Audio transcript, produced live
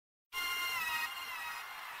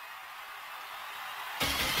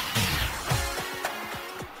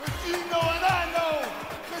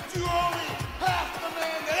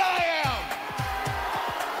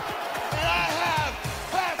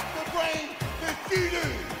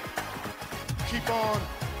keep on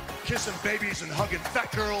kissing babies and hugging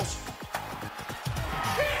fat girls.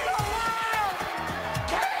 He's alive!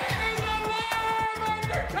 Kane is alive,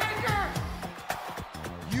 Undertaker!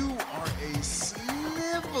 You are a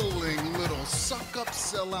sniveling little suck-up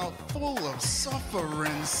sellout full of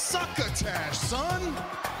suffering succotash, son!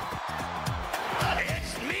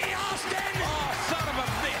 It's me, Austin! Oh, son of a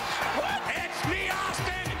bitch! What? It's me,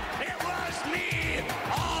 Austin! It was me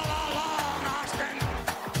all along, Austin!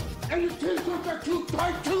 And your t-shirts are too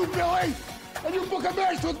tight too, Billy! And you book a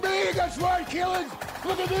match with me against Ryan Keelan!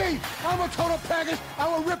 Look at me! I'm a total package! I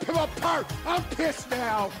will rip him apart! I'm pissed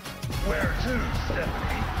now! Where to,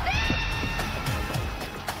 Stephanie?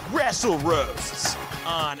 Wrestle Roasts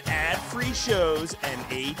on ad-free shows and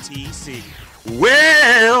ATC.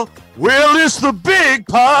 Well, it's the big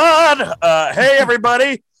pod. Hey,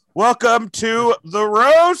 everybody. Welcome to the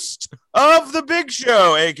roast of the big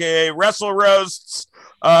show, a.k.a. Wrestle Roasts.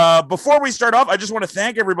 Before we start off, I just want to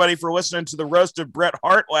thank everybody for listening to the roast of Bret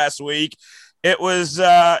Hart last week. It was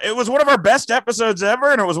one of our best episodes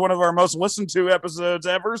ever, and it was one of our most listened to episodes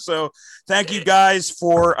ever. So thank you guys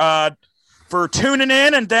for tuning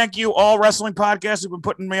in, and thank you all wrestling podcasts who've been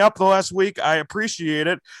putting me up the last week. I appreciate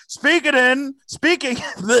it. Speaking.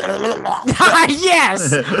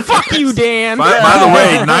 Yes. Fuck you, Dan. By the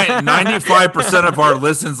way, 95% of our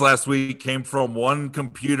listens last week came from one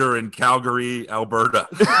computer in Calgary, Alberta.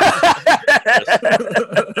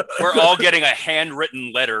 We're all getting a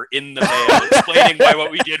handwritten letter in the mail explaining why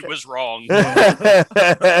what we did was wrong.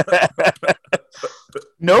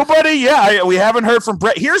 Nobody, we haven't heard from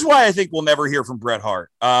Bret. Here's why I think we'll never hear from Bret Hart.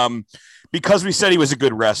 Because we said he was a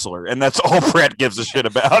good wrestler, and that's all Bret gives a shit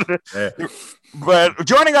about. But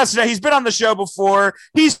joining us today, he's been on the show before.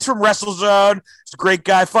 He's from WrestleZone. He's a great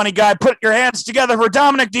guy, funny guy. Put your hands together for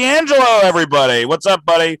Dominic D'Angelo, everybody. What's up,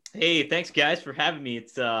 buddy? Hey, thanks, guys, for having me.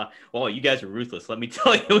 It's, well, you guys are ruthless. Let me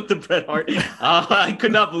tell you with the Bret Hart. I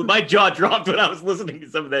could not believe my jaw dropped when I was listening to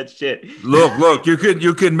some of that shit. Look, you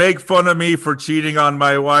can make fun of me for cheating on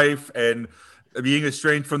my wife and being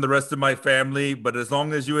estranged from the rest of my family, but as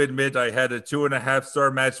long as you admit I had a 2.5-star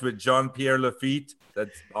match with Jean-Pierre Lafitte,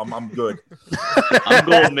 I'm good. I'm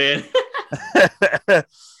gold, man.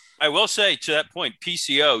 I will say, to that point,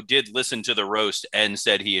 PCO did listen to the roast and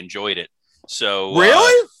said he enjoyed it. So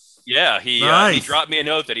really? Yeah, he dropped me a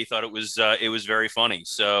note that he thought it was very funny.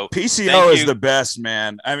 So PCO is the best,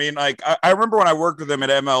 man. I mean, like I remember when I worked with him at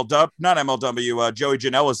MLW, Joey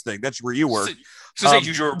Janela's thing. That's where you worked. So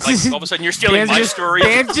you're like, all of a sudden you're stealing my story.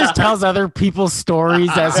 Dan just tells other people's stories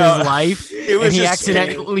as his life, and he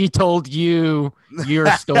accidentally told you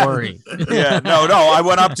your story. Yeah, no. I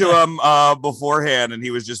went up to him beforehand, and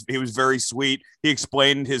he was very sweet. He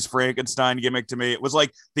explained his Frankenstein gimmick to me. It was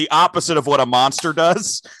like the opposite of what a monster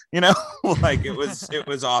does, you know. Like it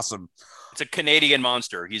was awesome. It's a Canadian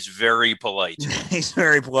monster. He's very polite. He's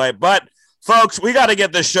very polite, but folks, we got to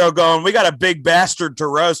get this show going. We got a big bastard to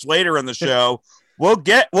roast later in the show. We'll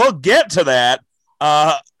get to that.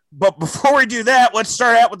 But before we do that, let's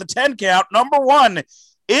start out with the 10 count. Number 1,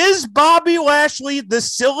 is Bobby Lashley the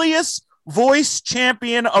silliest voice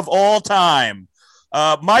champion of all time?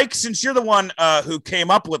 Mike, since you're the one who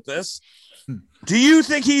came up with this, do you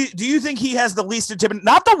think he has the least intimidating,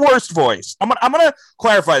 not the worst voice? I'm gonna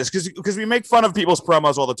clarify this because we make fun of people's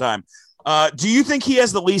promos all the time. Do you think he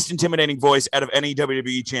has the least intimidating voice out of any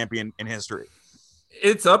WWE champion in history?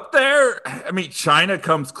 It's up there. I mean, Chyna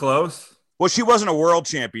comes close. Well, she wasn't a world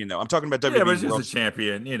champion, though. I'm talking about WWE. Yeah, but she's a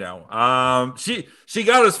champion, you know. She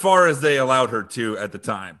got as far as they allowed her to at the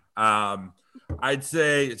time. I'd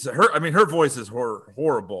say it's her. I mean, her voice is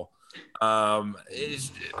horrible. Bobby's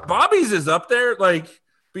is up there, like,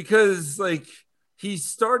 because like he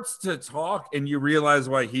starts to talk and you realize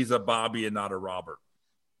why he's a Bobby and not a Robert.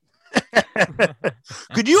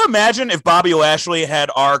 Could you imagine if Bobby Lashley had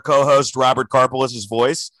our co-host Robert Karpolis'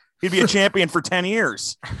 voice? He'd be a champion for 10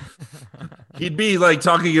 years. He'd be like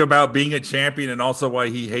talking about being a champion and also why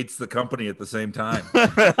he hates the company at the same time.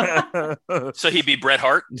 So he'd be Bret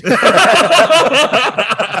Hart.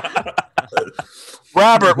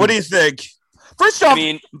 Robert, what do you think? First off,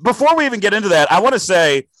 before we even get into that, I want to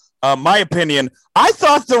say my opinion. I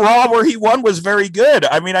thought the Raw where he won was very good.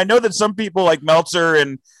 I mean, I know that some people like Meltzer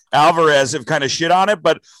and Alvarez have kind of shit on it,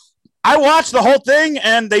 but I watched the whole thing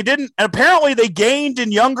and they didn't. And apparently they gained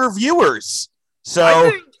in younger viewers.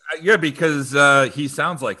 So because he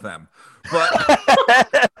sounds like them. But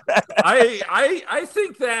I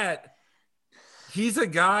think that he's a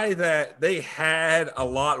guy that they had a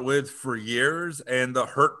lot with for years, and the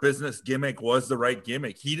Hurt Business gimmick was the right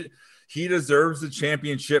gimmick. he deserves the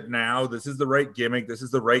championship now. This is the right gimmick. This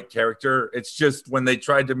is the right character. It's just when they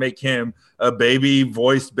tried to make him a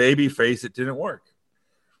baby-voiced baby face, it didn't work.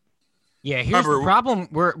 Yeah, here's the problem.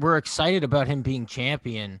 We're excited about him being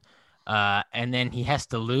champion, and then he has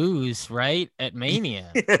to lose, right, at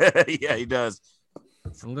Mania. Yeah, he does.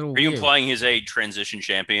 It's a little Are you weird. implying he's a transition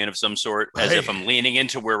champion of some sort? As if I'm leaning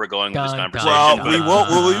into where we're going with this conversation. Well, we won't.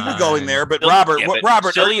 We'll be going there. But Robert,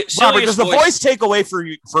 Robert, does the voice take away for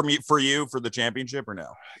you for the championship or no?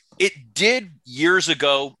 It did years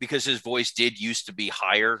ago because his voice did used to be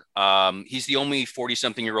higher. He's the only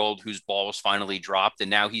 40-something-year-old whose balls finally dropped, and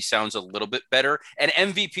now he sounds a little bit better. And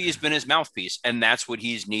MVP has been his mouthpiece, and that's what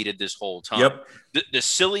he's needed this whole time. Yep. The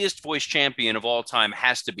silliest voice champion of all time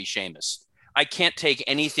has to be Sheamus. I can't take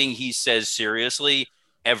anything he says seriously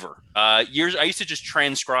ever. I used to just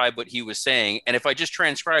transcribe what he was saying, and if I just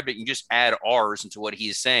transcribed it, you just add R's into what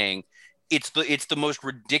he's saying. It's the most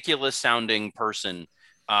ridiculous sounding person.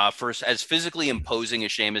 For as physically imposing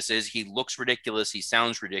as Sheamus is, he looks ridiculous. He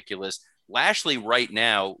sounds ridiculous. Lashley right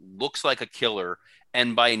now looks like a killer,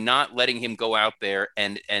 and by not letting him go out there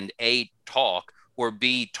and A, talk, or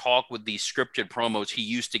B, talk with the scripted promos he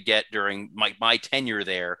used to get during my tenure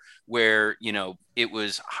there, where, you know, it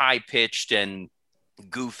was high-pitched and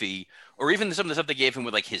goofy, or even some of the stuff they gave him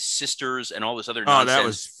with like his sisters and all this other nonsense. Oh, that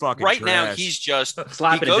was fucking right trash. Now he's just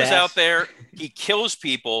Slapping he goes his ass. out there, he kills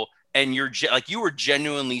people, and you're like, you were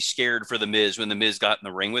genuinely scared for The Miz when The Miz got in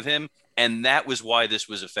the ring with him, and that was why this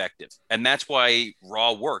was effective, and that's why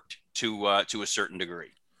Raw worked to a certain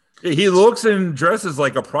degree. He looks and dresses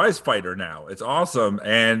like a prize fighter now. It's awesome.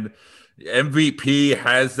 And MVP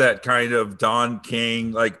has that kind of Don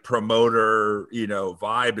King, like promoter,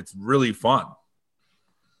 vibe. It's really fun.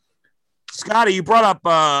 Scotty, you brought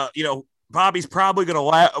up, Bobby's probably going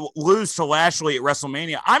to lose to Lashley at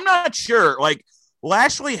WrestleMania. I'm not sure. Like,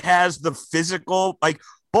 Lashley has the physical,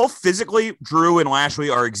 both physically, Drew and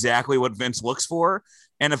Lashley are exactly what Vince looks for.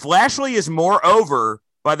 And if Lashley is more over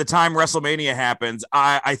by the time WrestleMania happens,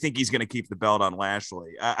 I think he's going to keep the belt on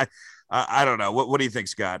Lashley. I don't know. What do you think,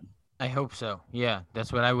 Scott? I hope so. Yeah,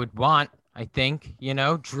 that's what I would want. I think,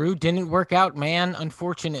 Drew didn't work out, man,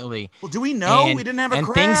 unfortunately. Well, do we know? We didn't have a crowd.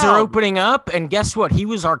 And things are opening up, and guess what? He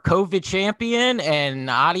was our COVID champion, and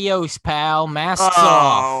adios, pal. Masks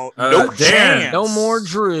off. No Dan, no more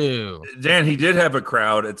Drew. Dan, he did have a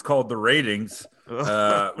crowd. It's called the ratings,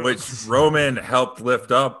 which Roman helped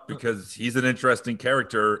lift up because he's an interesting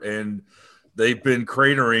character, and they've been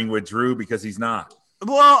cratering with Drew because he's not.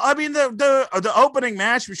 Well, I mean, the opening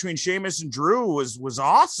match between Sheamus and Drew was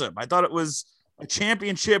awesome. I thought it was a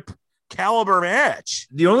championship caliber match.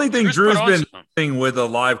 The only thing Drew's been doing with a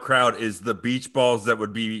live crowd is the beach balls that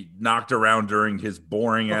would be knocked around during his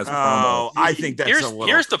boring ass promo. I think that's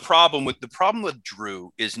here's the problem with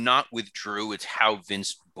Drew is not with Drew, it's how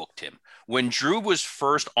Vince booked him. When Drew was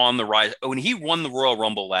first on the rise, when he won the Royal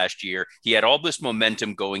Rumble last year, he had all this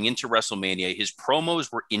momentum going into WrestleMania. His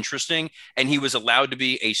promos were interesting, and he was allowed to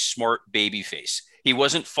be a smart babyface. He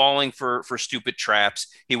wasn't falling for stupid traps.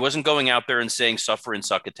 He wasn't going out there and saying suffer and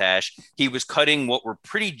succotash. He was cutting what were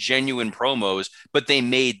pretty genuine promos, but they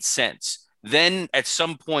made sense. Then at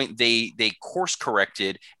some point they course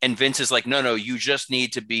corrected, and Vince is like, no, you just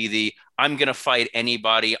need to be the I'm going to fight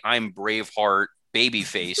anybody. I'm Braveheart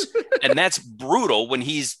babyface. And that's brutal when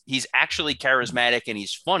he's actually charismatic and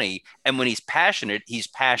he's funny. And when he's passionate, he's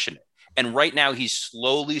passionate. And right now he's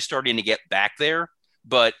slowly starting to get back there,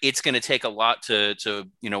 but it's going to take a lot to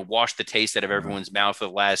wash the taste out of everyone's mouth for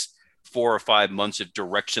the last 4 or 5 months of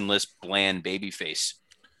directionless, bland babyface.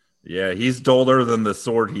 Yeah, he's duller than the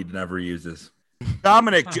sword he never uses.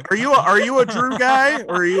 Dominic, are you a Drew guy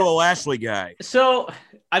or are you a Lashley guy? So,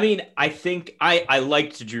 I mean, I think I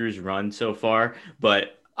liked Drew's run so far,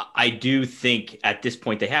 but I do think at this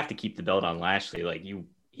point they have to keep the belt on Lashley. Like,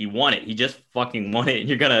 he won it. He just fucking won it, and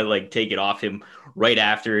you're gonna take it off him right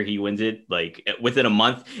after he wins it, within a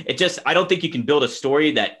month. I don't think you can build a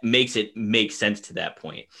story that makes it make sense to that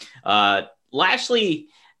point. Lashley,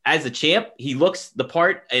 as a champ, he looks the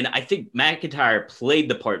part, and I think McIntyre played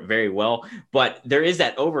the part very well, but there is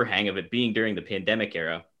that overhang of it being during the pandemic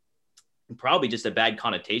era. Probably just a bad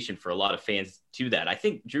connotation for a lot of fans to that. I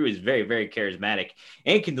think Drew is very, very charismatic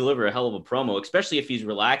and can deliver a hell of a promo, especially if he's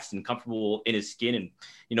relaxed and comfortable in his skin and,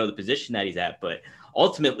 the position that he's at. But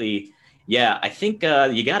ultimately, yeah, I think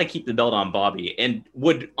you got to keep the belt on Bobby. And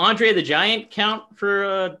would Andre the Giant count for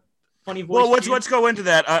a funny voice? Well, let's go into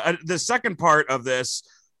that. The second part of this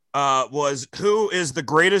was who is the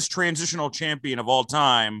greatest transitional champion of all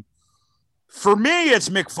time? For me, it's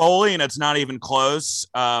Mick Foley, and it's not even close.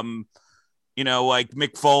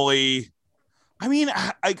 Mick Foley, I mean,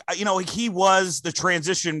 he was the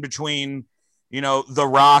transition between, The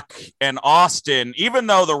Rock and Austin, even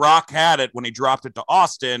though The Rock had it when he dropped it to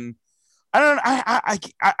Austin. I don't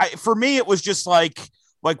know. For me, it was just like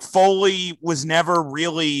Foley was never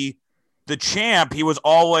really the champ. He was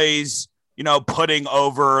always, putting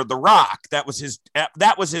over The Rock. That was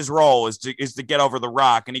his role is to get over The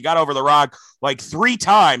Rock. And he got over The Rock like 3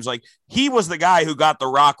 times. Like he was the guy who got The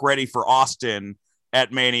Rock ready for Austin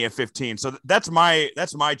at Mania 15. So that's my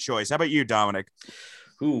choice. How about you, Dominic?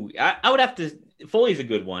 Ooh, I would have to. Foley's a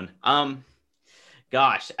good one.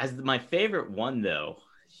 Gosh, as my favorite one though,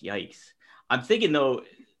 yikes. I'm thinking though.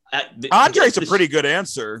 Andre's a pretty good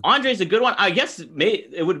answer. Andre's a good one. I guess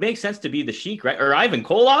it would make sense to be the Sheik, right? Or Ivan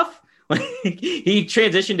Koloff. He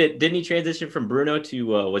transitioned it. Didn't he transition from Bruno to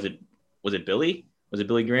was it Billy? Was it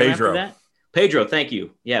Billy Graham after that? Pedro, thank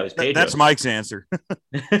you. Yeah, it was Pedro. That's Mike's answer.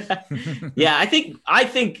 Yeah, I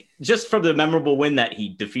think just from the memorable win that he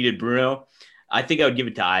defeated Bruno, I think I would give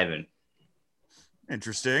it to Ivan.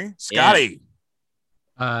 Interesting. Scotty.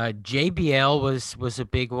 Yeah. JBL was a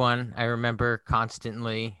big one. I remember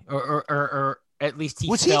constantly, or at least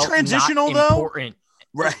was he transitional though? Important.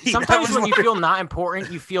 Right. Sometimes when you feel not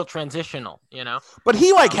important, you feel transitional. But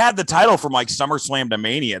he had the title from SummerSlam to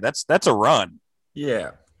Mania. That's a run.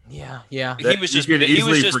 Yeah. Yeah. He was just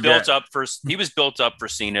built up for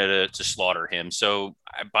Cena to slaughter him. So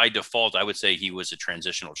by default, I would say he was a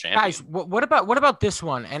transitional champion. Guys, what about this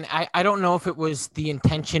one? And I don't know if it was the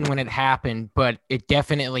intention when it happened, but it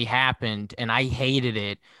definitely happened, and I hated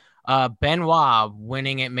it. Benoit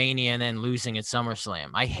winning at Mania and then losing at SummerSlam.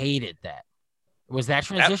 I hated that. Was that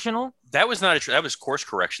transitional? That was not that was course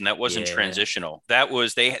correction. That wasn't transitional. That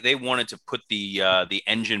was they wanted to put the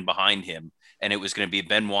engine behind him, and it was going to be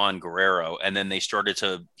Benoit and Guerrero. And then they started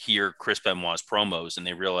to hear Chris Benoit's promos, and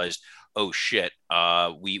they realized, oh shit,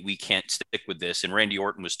 we can't stick with this. And Randy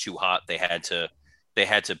Orton was too hot. They had to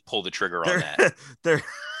pull the trigger on that. They're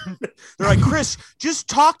like, Chris, just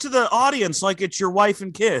talk to the audience like it's your wife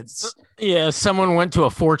and kids. Yeah, someone went to a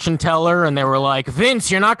fortune teller and they were like, Vince,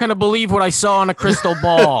 you're not going to believe what I saw on a crystal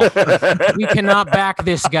ball. We cannot back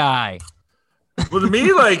this guy. Well, to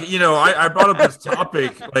me, I brought up this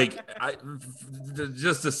topic,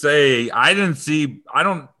 just to say, I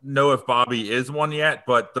don't know if Bobby is one yet,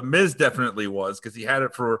 but The Miz definitely was because he had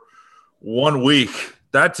it for 1 week.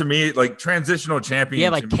 That to me, transitional champion. Yeah,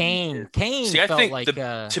 like Kane. Kane. See, I felt think like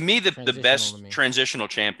to me the best transitional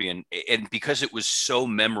champion, and because it was so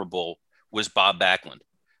memorable, was Bob Backlund.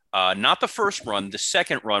 Not the first run, the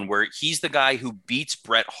second run, where he's the guy who beats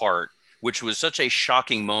Bret Hart, which was such a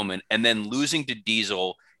shocking moment, and then losing to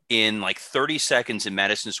Diesel in 30 seconds in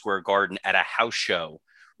Madison Square Garden at a house show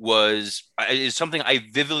is something I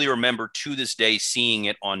vividly remember to this day, seeing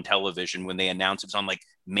it on television when they announced it was on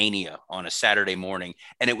Mania on a Saturday morning.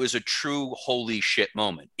 And it was a true holy shit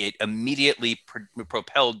moment. It immediately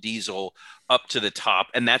propelled Diesel up to the top.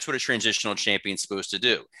 And that's what a transitional champion's supposed to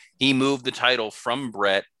do. He moved the title from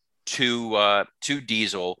Bret to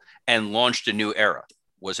Diesel and launched a new era.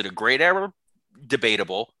 Was it a great era?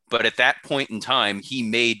 Debatable. But at that point in time, he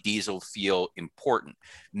made Diesel feel important.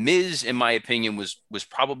 Miz, in my opinion, was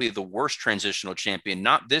probably the worst transitional champion,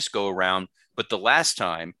 not this go around, but the last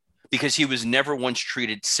time, because he was never once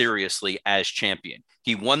treated seriously as champion.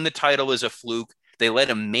 He won the title as a fluke. They let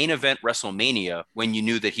him main event WrestleMania when you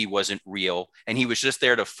knew that he wasn't real, and he was just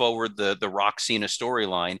there to forward the Rock Cena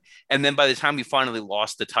storyline. And then by the time he finally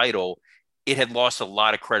lost the title, it had lost a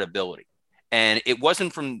lot of credibility. And it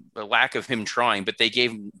wasn't from the lack of him trying, but they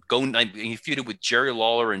gave him he feuded with Jerry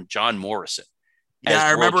Lawler and John Morrison. Yeah,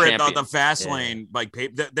 I remember it on the Fastlane,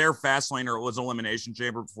 their Fastlane, or it was Elimination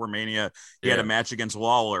Chamber before Mania. He had a match against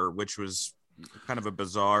Lawler, which was kind of a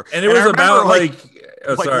bizarre. And it was about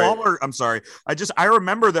Lawler. I'm sorry. I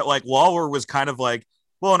remember that Lawler was kind of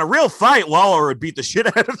well, in a real fight, Lawler would beat the shit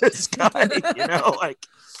out of this guy.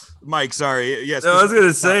 Mike, sorry. Yes. No, I was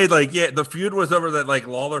gonna say, the feud was over that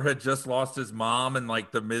Lawler had just lost his mom and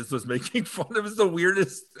The Miz was making fun. It was the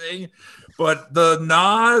weirdest thing. But the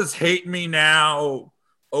Nas Hate Me Now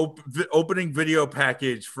opening video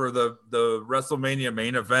package for the WrestleMania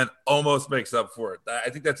main event almost makes up for it.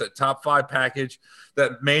 I think that's a top 5 package.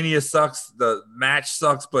 That Mania sucks, the match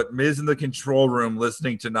sucks, but Miz in the control room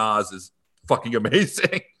listening to Nas is fucking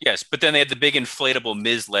amazing. Yes, but then they had the big inflatable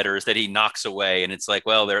Miz letters that he knocks away, and it's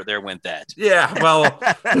well, there went that. Yeah, well,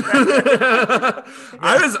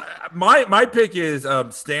 my pick is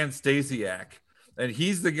Stan Stasiak, and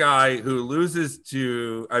he's the guy who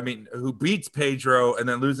who beats Pedro and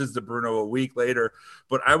then loses to Bruno a week later.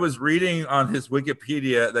 But I was reading on his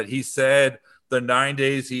Wikipedia that he said the 9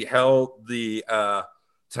 days he held the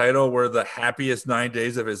title were the happiest 9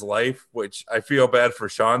 days of his life, which I feel bad for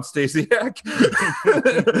Sean Stasiak.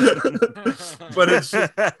 But it's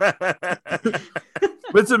just,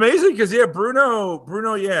 but it's amazing because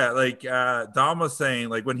Bruno, yeah, like Dom was saying,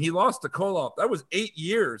 like when he lost to Koloff, that was 8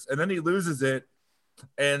 years, and then he loses it,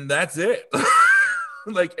 and that's it.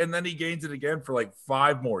 Like, and then he gains it again for like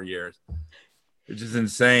 5 more years, which is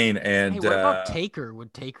insane. And hey, what about Taker?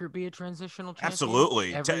 Would Taker be a transitional champion?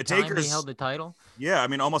 Absolutely. Every time he held the title? Yeah, I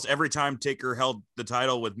mean, almost every time Taker held the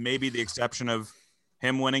title, with maybe the exception of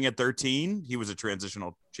him winning at 13, he was a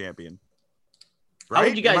transitional champion.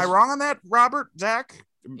 Right? Am I wrong on that, Robert? Zach?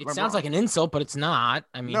 It sounds like an insult, but it's not.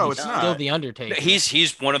 I mean, no, it's still not. the Undertaker.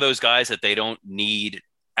 He's one of those guys that they don't need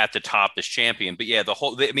at the top as champion. But yeah,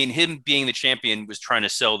 him being the champion was trying to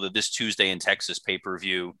sell this Tuesday in Texas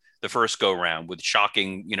pay-per-view, the first go round, with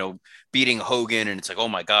shocking, beating Hogan. And it's like, oh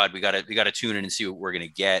my God, we gotta tune in and see what we're going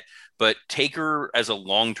to get. But Taker as a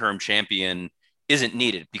long-term champion isn't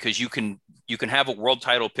needed, because you can have a world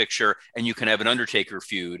title picture and you can have an Undertaker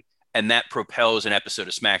feud, and that propels an episode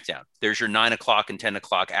of SmackDown. There's your 9 o'clock and 10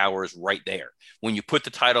 o'clock hours right there. When you put the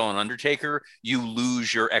title on Undertaker, you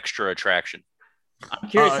lose your extra attraction. I'm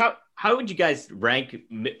curious, how would you guys rank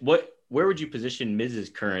where would you position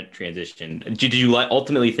Miz's current transition? Did you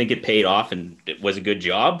ultimately think it paid off and it was a good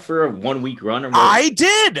job for a 1 week run? Or more? I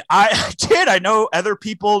did. I know other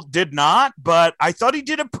people did not, but I thought he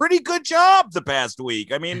did a pretty good job the past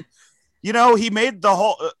week. I mean, he made the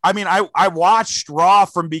whole, I watched Raw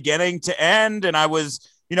from beginning to end, and I was,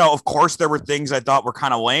 of course there were things I thought were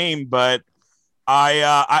kind of lame, but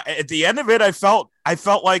I at the end of it, I felt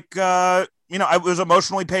like, I was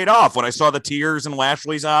emotionally paid off when I saw the tears in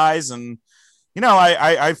Lashley's eyes, and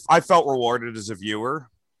I felt rewarded as a viewer.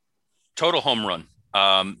 Total home run.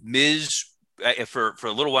 Miz, for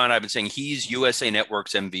a little while, I've been saying he's USA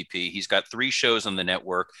Network's MVP. He's got 3 shows on the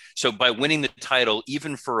network. So by winning the title,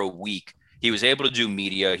 even for a week, he was able to do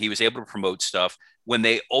media. He was able to promote stuff. When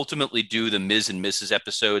they ultimately do the Miz and Mrs.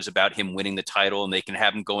 episodes about him winning the title, and they can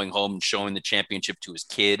have him going home and showing the championship to his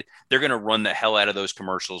kid, they're going to run the hell out of those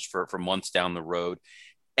commercials for months down the road.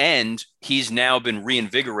 And he's now been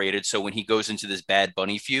reinvigorated. So when he goes into this Bad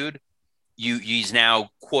Bunny feud, he's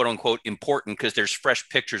now quote unquote important, because there's fresh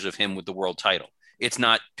pictures of him with the world title. It's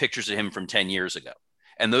not pictures of him from 10 years ago.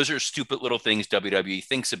 And those are stupid little things WWE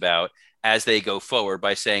thinks about as they go forward,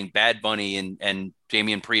 by saying Bad Bunny and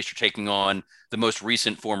Damian Priest are taking on the most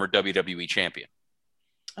recent former WWE champion.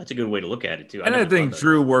 That's a good way to look at it too. And I think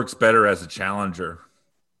Drew works better as a challenger,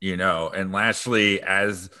 and Lashley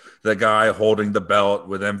as the guy holding the belt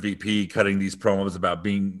with MVP, cutting these promos about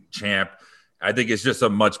being champ. I think it's just a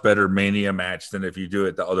much better Mania match than if you do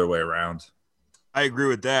it the other way around. I agree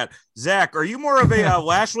with that. Zach, are you more of a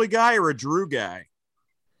Lashley guy or a Drew guy?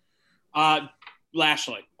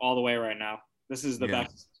 Lashley all the way right now. This is the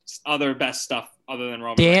best stuff other than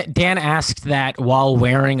Roman. Dan asked that while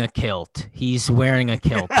wearing a kilt. He's wearing a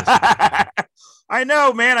kilt. I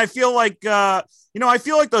know, man. I feel like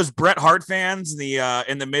those Bret Hart fans in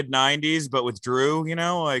the mid '90s, but with Drew. Give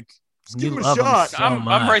him a shot.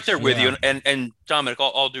 I'm right there with you, and Dominic,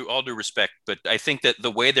 all due respect, but I think that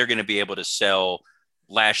the way they're going to be able to sell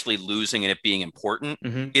Lashley losing and it being important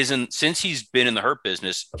isn't, since he's been in the Hurt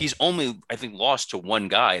business, he's only, I think, lost to one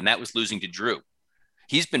guy, and that was losing to Drew.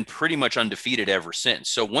 He's been pretty much undefeated ever since.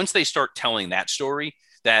 So once they start telling that story,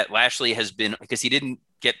 that Lashley has been, because he didn't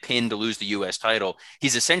get pinned to lose the U.S. title,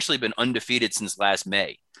 he's essentially been undefeated since last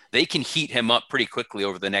May. They can heat him up pretty quickly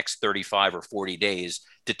over the next 35 or 40 days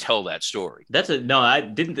to tell that story. I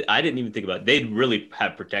didn't even think about it. They'd really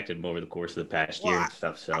have protected him over the course of the past year and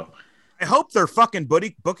stuff. So I hope their fucking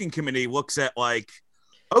booking committee looks at like,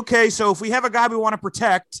 okay, so if we have a guy we want to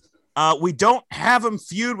protect, we don't have him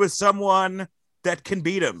feud with someone that can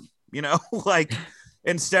beat him, like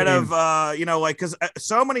instead of, because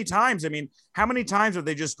so many times, how many times have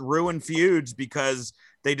they just ruined feuds because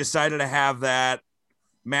they decided to have that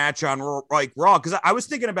match on like Raw? Because I was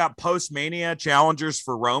thinking about post-Mania challengers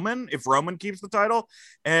for Roman, if Roman keeps the title,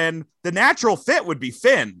 and the natural fit would be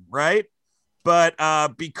Finn, right? But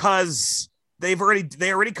because they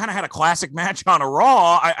already kind of had a classic match on a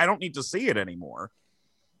Raw, I don't need to see it anymore.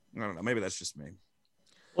 I don't know. Maybe that's just me.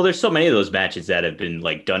 Well, there's so many of those matches that have been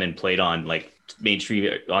like done and played on like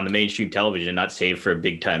mainstream television, not saved for a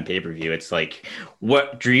big time pay-per-view. It's like,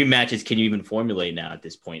 what dream matches can you even formulate now at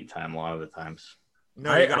this point in time? A lot of the times.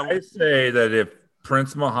 No, I say that if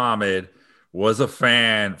Prince Muhammad was a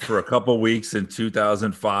fan for a couple weeks in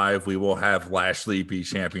 2005, we will have Lashley be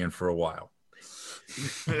champion for a while.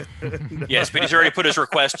 Yes, but he's already put his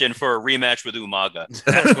request in for a rematch with Umaga.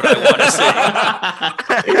 That's what I want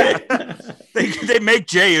to see. they make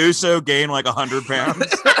Jey Uso gain like 100 pounds?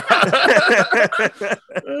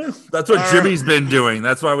 That's what Jimmy's been doing.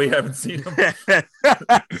 That's why we haven't seen him.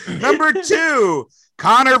 Number 2,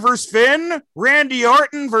 Connor versus Finn, Randy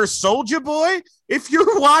Orton versus Soulja Boy. If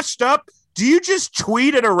you're washed up, do you just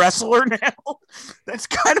tweet at a wrestler now? That's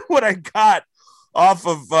kind of what I got off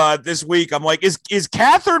of this week. I'm like, is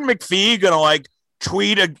Catherine McPhee gonna like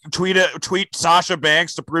tweet Sasha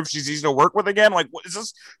Banks to prove she's easy to work with again? Like, what, is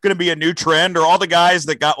this gonna be a new trend? Or all the guys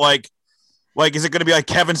that got like is it gonna be like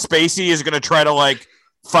Kevin Spacey is gonna try to like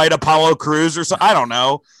fight Apollo Crews or something? I don't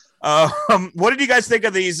know. What did you guys think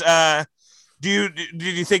of these? Did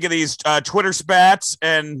you think of these Twitter spats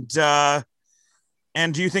and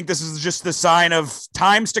do you think this is just the sign of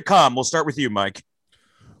times to come? We'll start with you, Mike.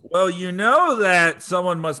 Well, you know that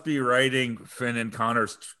someone must be writing Finn and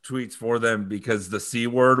Connor's tweets for them because the C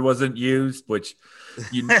word wasn't used, which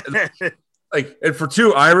like, and for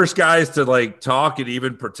two Irish guys to like talk and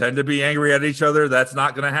even pretend to be angry at each other, that's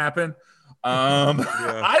not going to happen.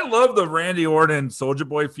 I love the Randy Orton Soulja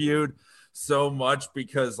Boy feud so much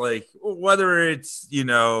because like whether it's,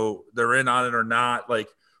 they're in on it or not, like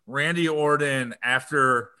Randy Orton,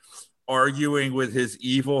 after arguing with his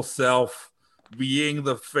evil self, being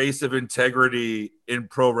the face of integrity in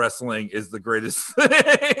pro wrestling is the greatest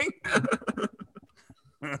thing.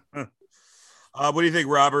 What do you think,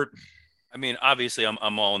 Robert? I mean, obviously,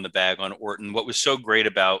 I'm all in the bag on Orton. What was so great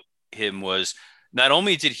about him was not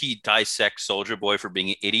only did he dissect Soulja Boy for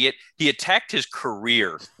being an idiot, he attacked his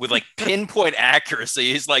career with like pinpoint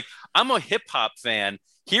accuracy. He's like, I'm a hip hop fan.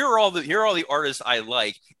 Here are all the artists I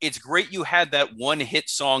like. It's great you had that one hit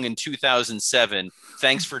song in 2007.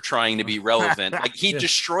 Thanks for trying to be relevant. Like he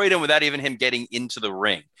destroyed him without even him getting into the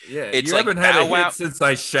ring. Yeah, it's you like haven't had a hit since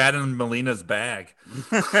I shat in Melina's bag.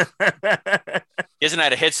 He hasn't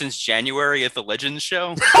had a hit since January at the Legends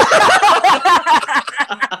show.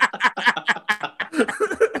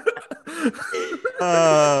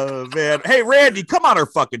 Oh man. Hey Randy, come on our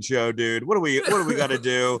fucking show, dude. What do we got to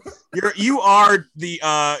do? You are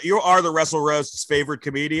the Wrestle Roast's favorite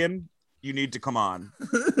comedian. You need to come on.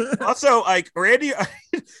 Also, like Randy,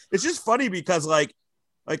 it's just funny because like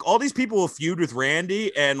all these people will feud with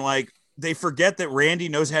Randy and like they forget that Randy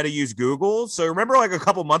knows how to use Google. So remember like a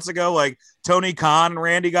couple months ago, like Tony Khan and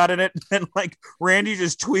Randy got in it and like Randy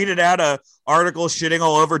just tweeted out a article shitting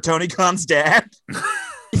all over Tony Khan's dad.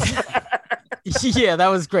 Yeah, that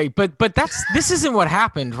was great. But this isn't what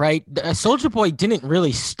happened, right? Soulja Boy didn't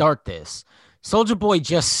really start this. Soulja Boy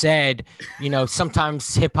just said,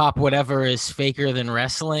 sometimes hip hop, whatever, is faker than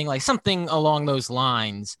wrestling, like something along those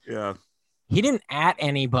lines. Yeah. He didn't at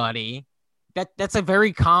anybody. That's a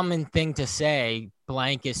very common thing to say.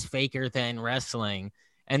 Blank is faker than wrestling.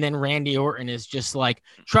 And then Randy Orton is just like,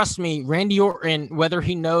 trust me, Randy Orton, whether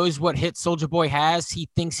he knows what hit Soulja Boy has, he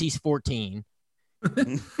thinks he's 14.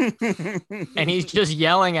 And he's just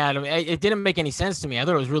yelling at him. It didn't make any sense to me. I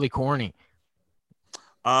thought it was really corny.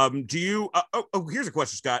 Do you here's a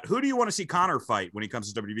question, Scott. Who do you want to see Connor fight when he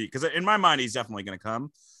comes to WWE? Because in my mind, he's definitely going to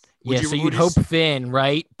come. So you'd hope Finn,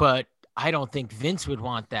 right? But I don't think Vince would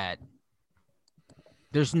want that.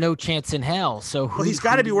 There's no chance in hell. So he's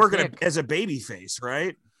got to be working as a baby face,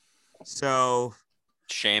 right? So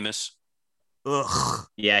Sheamus. Ugh.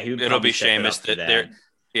 Yeah, it'll be Sheamus. They're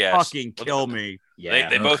fucking kill me. Yeah,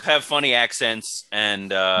 they both have funny accents,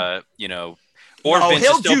 and or Vince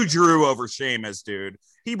he'll do Drew over Sheamus, dude.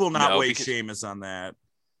 He will not wait Sheamus on that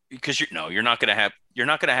because you're not gonna have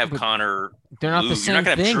Connor. They're not lose. The same You're not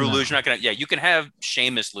gonna have thing, Drew though. lose. You're not gonna. Yeah, you can have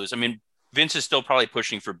Sheamus lose. I mean, Vince is still probably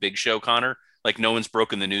pushing for Big Show Connor. Like no one's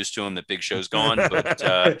broken the news to him that Big Show's gone. But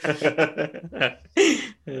I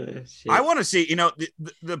want to see.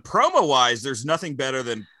 The promo wise, there's nothing better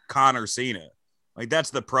than Connor Cena. Like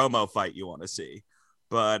that's the promo fight you want to see.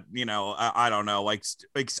 But I don't know. Like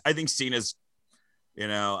I think Cena's. I don't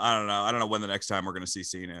know. I don't know when the next time we're going to see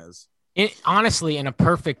Cena is. Honestly, in a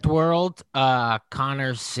perfect world,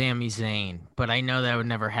 Connor's Sami Zayn. But I know that would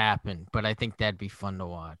never happen. But I think that'd be fun to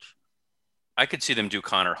watch. I could see them do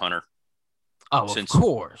Connor Hunter. Oh, of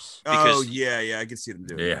course. Yeah, I can see them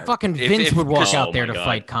doing that. Fucking Vince would walk out there to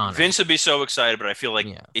fight Connor. Vince would be so excited, but I feel like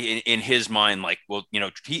in his mind, like, well,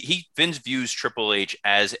 Vince views Triple H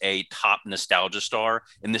as a top nostalgia star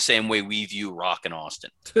in the same way we view Rock and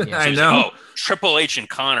Austin. Yeah. So I know. Like, Triple H and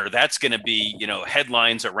Connor, that's going to be,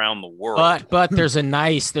 headlines around the world. But there's a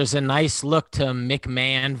nice look to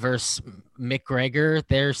McMahon versus McGregor.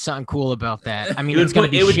 There's something cool about that. I mean, it's going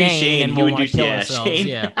to be Shane, and we'll want to kill ourselves. Shane.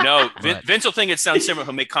 Yeah. No, Vince will think it sounds similar.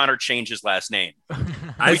 He'll make Connor change his last name.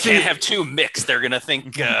 We can't have two Micks. They're going to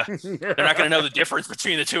think they're not going to know the difference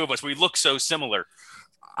between the two of us. We look so similar.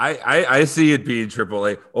 I see it being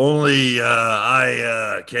AAA. Only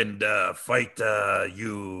I can fight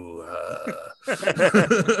you.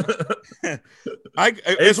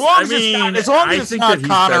 As long as it's not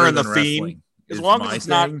Connor and the Fiend. As long as it's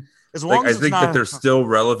not. As long as I think that there's still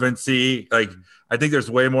relevancy. Like I think there's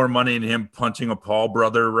way more money in him punching a Paul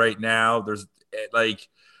brother right now. There's like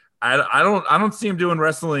I don't see him doing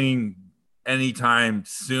wrestling anytime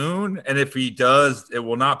soon, and if he does, it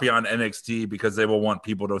will not be on NXT because they will want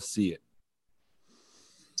people to see it.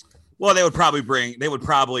 Well, they would probably bring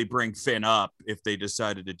Finn up if they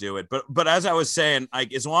decided to do it. But as I was saying,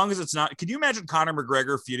 like as long as it's not, can you imagine Conor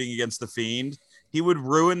McGregor feuding against the Fiend? He would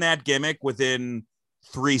ruin that gimmick within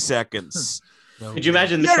 3 seconds. Could you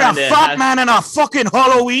imagine? You're a fuck man in a fucking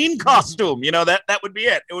Halloween costume. You know that would be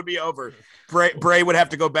it. It would be over. Bray would have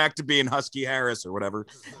to go back to being Husky Harris or whatever.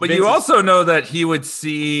 But you also know that he would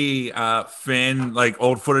see Finn, like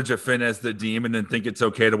old footage of Finn as the Demon, and think it's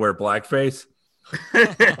okay to wear blackface.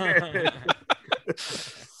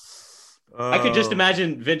 I could just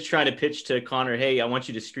imagine Vince trying to pitch to Connor, "Hey, I want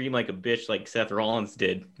you to scream like a bitch like Seth Rollins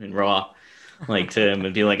did in Raw." Like to him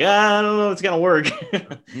and be like, I don't know if it's gonna work.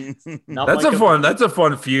 That's a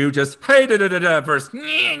fun feud. Just hey first.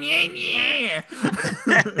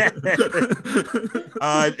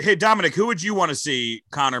 Hey Dominic, who would you want to see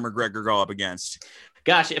Conor McGregor go up against?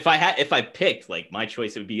 Gosh, if I picked like my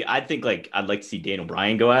choice, it would be I'd like to see Daniel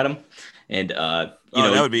Bryan go at him, and that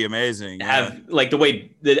would be amazing. Have like the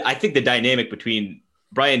way that I think the dynamic between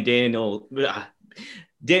Daniel Bryan's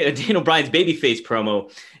babyface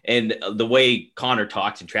promo and the way Connor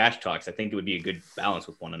talks and trash talks, I think it would be a good balance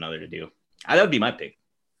with one another to do. That would be my pick.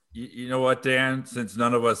 You know what, Dan? Since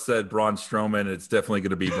none of us said Braun Strowman, it's definitely going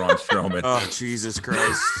to be Braun Strowman. Oh, Jesus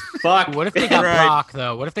Christ. Fuck. What if they got Brock,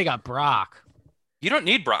 though? What if they got Brock? You don't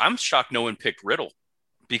need Brock. I'm shocked no one picked Riddle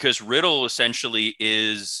because Riddle essentially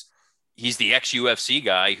he's the ex-UFC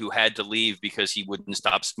guy who had to leave because he wouldn't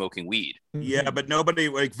stop smoking weed. Yeah, but nobody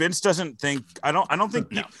like Vince doesn't think. I don't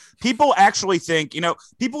think people actually think.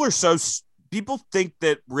 People think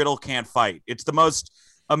that Riddle can't fight. It's the most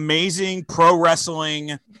amazing pro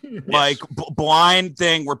wrestling blind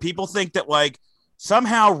thing where people think that like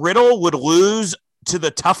somehow Riddle would lose to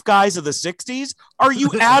the tough guys of the 60s. Are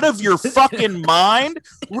you out of your fucking mind?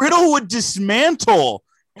 Riddle would dismantle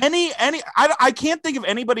I can't think of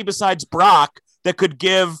anybody besides Brock that could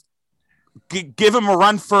give him a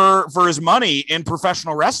run for his money in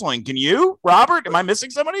professional wrestling. Can you, Robert? Am I missing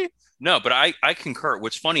somebody? No, but I concur.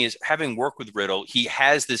 What's funny is having worked with Riddle, he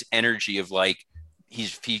has this energy of like,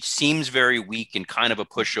 he seems very weak and kind of a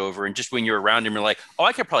pushover. And just when you're around him, you're like, oh,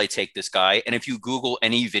 I could probably take this guy. And if you Google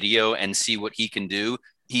any video and see what he can do,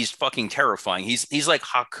 he's fucking terrifying. He's like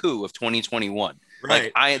Haku of 2021.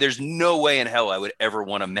 Right. Like there's no way in hell I would ever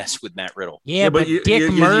want to mess with Matt Riddle. Yeah, but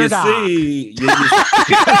Dick Murdoch. Dick Murdoch.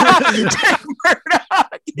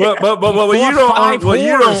 But what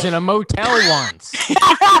you don't in a motel once.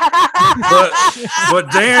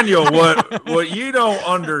 but Daniel, what you don't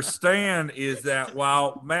understand is that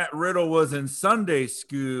while Matt Riddle was in Sunday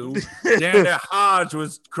school, Danny Hodge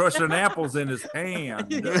was crushing apples in his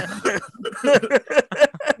hand.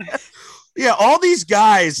 Yeah, all these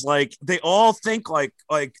guys, like, they all think like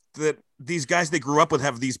that these guys they grew up with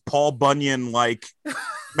have these Paul Bunyan like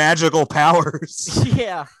magical powers.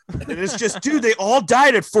 Yeah. And it's just, dude, they all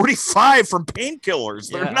died at 45 from painkillers.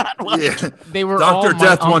 They're not like they were Dr.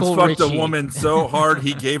 Death once Uncle fucked Richie. a woman so hard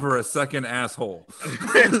he gave her a second asshole.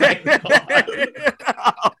 Oh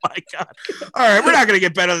my God. All right, we're not gonna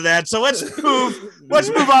get better than that. So let's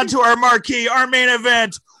move on to our marquee, our main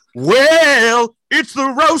event. Well, it's the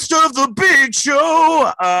roast of the Big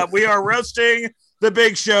Show. We are roasting the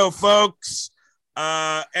Big Show, folks.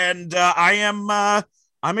 And I'm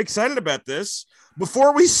excited about this.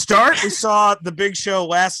 Before we start, we saw the Big Show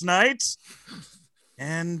last night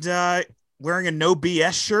and wearing a no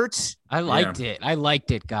BS shirt. I liked it. I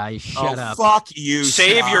liked it, guys. Shut up. Fuck you.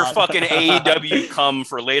 Save Todd. your fucking AEW cum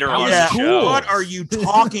for later on the show. What are you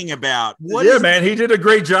talking about? Man, he did a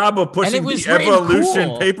great job of pushing the Evolution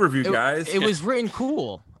cool. pay-per-view, guys. It was written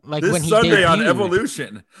cool. Like this when he Sunday on debuted.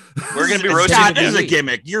 Evolution. We're going to be roasting. Scott, this is a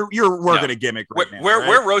gimmick. You're working a gimmick right now.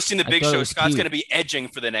 We're roasting the Big thought it Show. was Scott's cute. going to be edging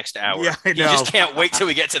for the next hour. Yeah, I know. You just can't wait till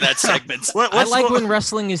we get to that segment. I like when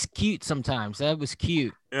wrestling is cute sometimes. That was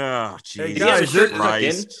cute. Oh, jeez. Hey, guys,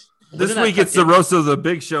 this week it's the roast of the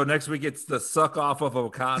Big Show. Next week it's the suck off of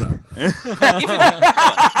Okada.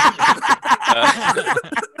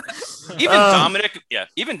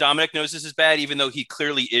 Even Dominic knows this is bad, even though he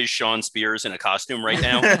clearly is Sean Spears in a costume right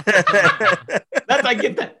now. I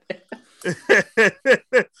get that.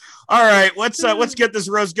 All right, let's get this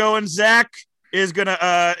roast going. Zach, is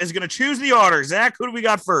gonna choose the order. Zach, who do we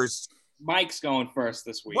got first? Mike's going first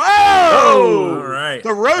this week. Whoa! All right.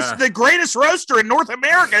 The greatest roaster in North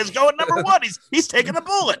America is going number one. He's taking the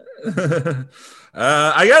bullet.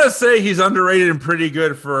 I gotta say he's underrated and pretty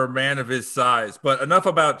good for a man of his size. But enough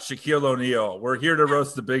about Shaquille O'Neal. We're here to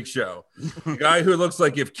roast the Big Show, the guy who looks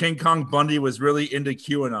like if King Kong Bundy was really into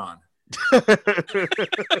QAnon.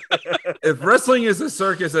 If wrestling is a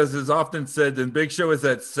circus, as is often said, then Big Show is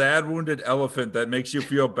that sad, wounded elephant that makes you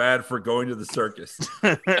feel bad for going to the circus.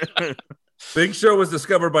 Big Show was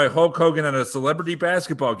discovered by Hulk Hogan at a celebrity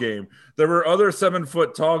basketball game. There were other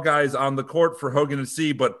 7-foot tall guys on the court for Hogan to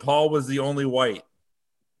see, but Paul was the only white.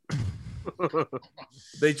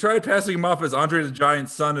 They tried passing him off as Andre the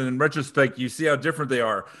Giant's son, and in retrospect, you see how different they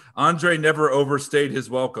are. Andre never overstayed his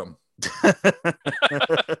welcome.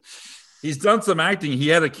 He's done some acting. He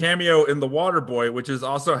had a cameo in The Waterboy, which is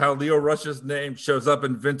also how Leo Rush's name shows up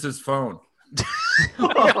in Vince's phone.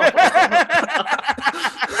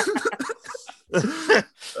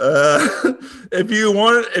 If you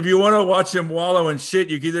want to watch him wallow in shit,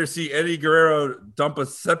 you can either see Eddie Guerrero dump a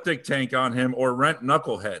septic tank on him or rent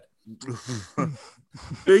Knucklehead.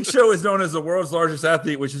 Big Show is known as the world's largest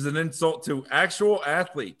athlete, which is an insult to actual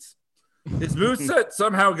athletes. His moveset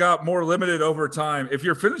somehow got more limited over time. If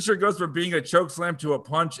your finisher goes from being a choke slam to a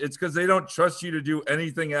punch, it's because they don't trust you to do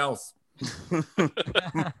anything else. He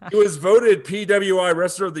was voted PWI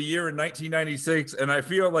Wrestler of the Year in 1996, and I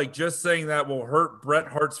feel like just saying that will hurt Bret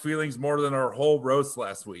Hart's feelings more than our whole roast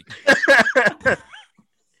last week.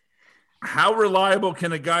 How reliable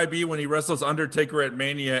can a guy be when he wrestles Undertaker at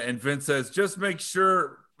Mania and Vince says, just to make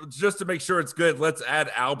sure it's good, let's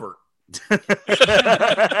add Albert.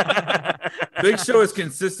 Big Show is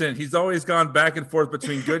consistent. He's always gone back and forth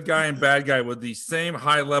between good guy and bad guy with the same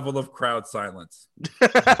high level of crowd silence.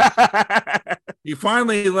 He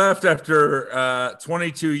finally left after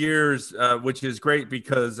 22 years, which is great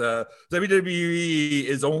because WWE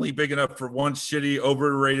is only big enough for one shitty,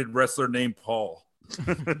 overrated wrestler named Paul.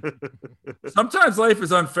 Sometimes life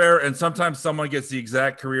is unfair, and sometimes someone gets the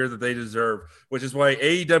exact career that they deserve, which is why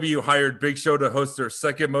AEW hired Big Show to host their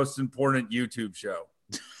second most important YouTube show.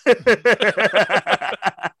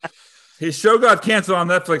 His show got canceled on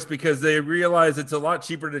Netflix because they realized it's a lot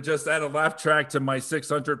cheaper to just add a laugh track to my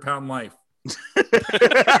 600-pound life. Look,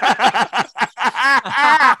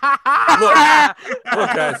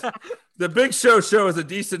 guys. The Big Show is a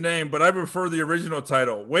decent name, but I prefer the original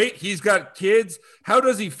title. Wait, he's got kids? How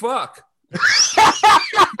does he fuck?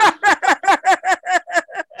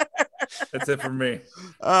 That's it for me.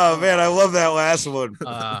 Oh, man, I love that last one.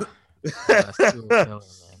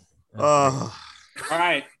 All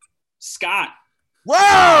right, Scott.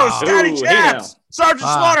 Whoa, Scotty Chaps, Sergeant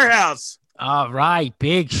Slaughterhouse. All right,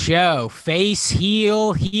 Big Show. Face,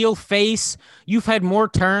 heel, heel, face. You've had more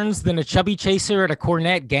turns than a chubby chaser at a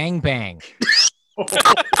cornet gangbang.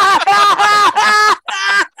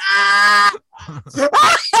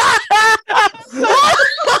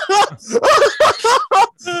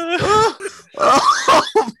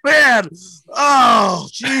 Oh, man. Oh,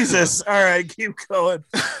 Jesus. All right, keep going.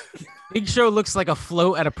 Big Show looks like a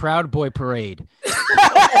float at a Proud Boy parade.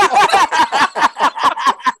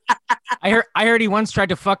 I heard he once tried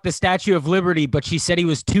to fuck the Statue of Liberty, but she said he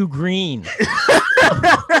was too green.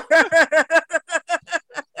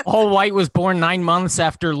 All White was born 9 months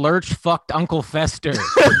after Lurch fucked Uncle Fester.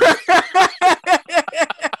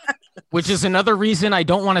 Which is another reason I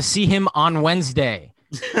don't want to see him on Wednesday.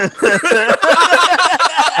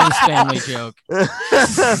 Family joke.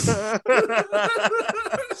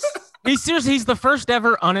 He's the first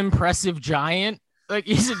ever unimpressive giant. Like,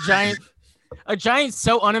 he's a giant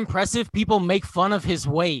so unimpressive, people make fun of his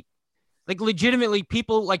weight. Like, legitimately,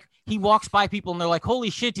 people, like, he walks by people and they're like, holy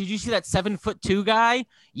shit, did you see that 7'2" guy?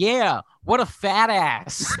 Yeah, what a fat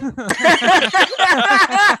ass.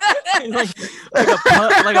 like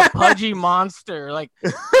a pudgy monster. Like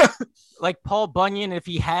Paul Bunyan if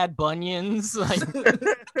he had bunions.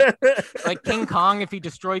 Like King Kong if he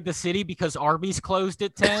destroyed the city because Arby's closed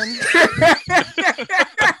at 10.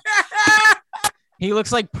 He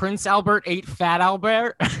looks like Prince Albert ate Fat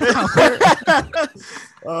Albert.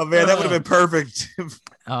 Oh, man, that would have been perfect.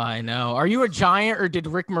 Oh, I know. Are you a giant or did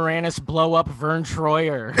Rick Moranis blow up Vern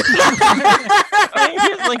Troyer?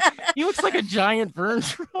 He looks like a giant Vern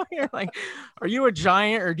Troyer. Like, are you a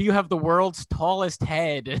giant or do you have the world's tallest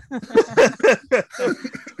head?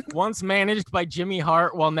 Once managed by Jimmy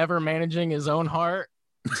Hart while never managing his own heart.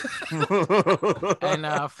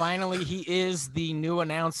 And finally, he is the new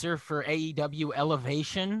announcer for AEW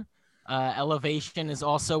Elevation. Elevation is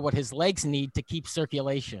also what his legs need to keep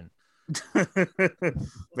circulation.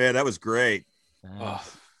 Man, that was great. Oh.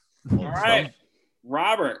 All right,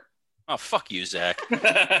 Robert. Oh, fuck you, Zach.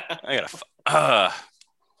 I gotta.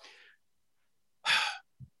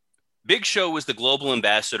 Big Show was the global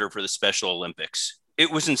ambassador for the Special Olympics.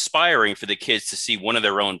 It was inspiring for the kids to see one of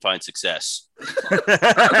their own find success.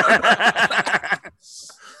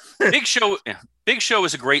 Big Show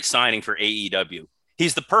is a great signing for AEW.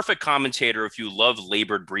 He's the perfect commentator if you love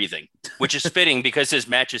labored breathing, which is fitting because his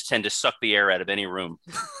matches tend to suck the air out of any room.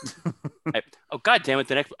 God damn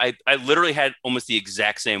it. I literally had almost the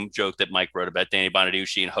exact same joke that Mike wrote about Danny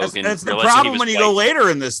Bonaducci and Hogan. That's the problem when you go later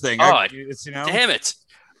in this thing. Damn it.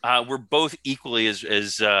 We're both equally as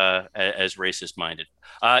racist minded.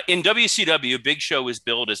 In WCW, Big Show was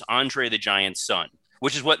billed as Andre the Giant's son,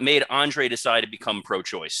 which is what made Andre decide to become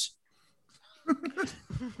pro-choice.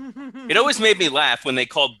 It always made me laugh when they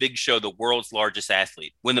called Big Show the world's largest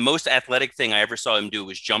athlete, when the most athletic thing I ever saw him do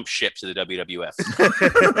was jump ship to the WWF.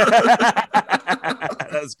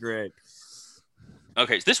 That's great.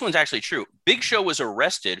 Okay, so this one's actually true. Big Show was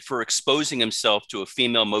arrested for exposing himself to a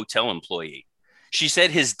female motel employee. She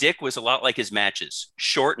said his dick was a lot like his matches,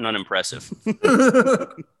 short and unimpressive.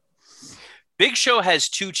 Big Show has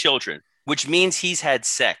 2 children, which means he's had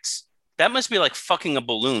sex. That must be like fucking a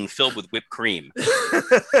balloon filled with whipped cream.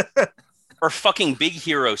 Or fucking Big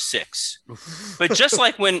Hero 6. But just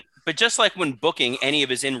like when booking any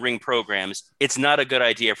of his in-ring programs, it's not a good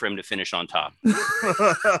idea for him to finish on top. All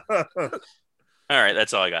right,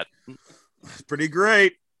 that's all I got. Pretty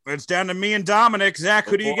great. It's down to me and Dominic. Zach,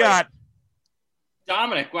 who do you got?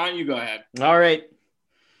 Dominic, why don't you go ahead? All right.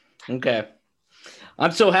 Okay.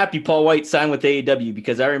 I'm so happy Paul White signed with AEW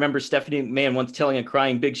because I remember Stephanie McMahon once telling a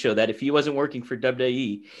crying Big Show that if he wasn't working for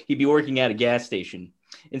WWE, he'd be working at a gas station.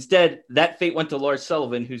 Instead, that fate went to Lars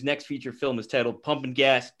Sullivan, whose next feature film is titled Pumpin'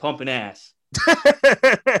 Gas, Pumpin' Ass.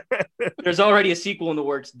 There's already a sequel in the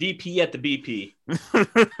works, DP at the BP.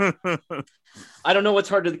 I don't know what's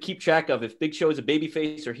harder to keep track of, if Big Show is a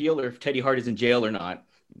babyface or heel, or if Teddy Hart is in jail or not.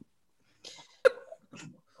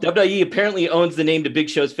 WWE apparently owns the name to Big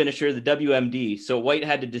Show's finisher, the WMD, so White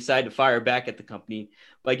had to decide to fire back at the company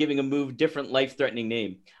by giving a move different life-threatening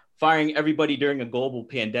name, firing everybody during a global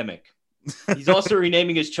pandemic. He's also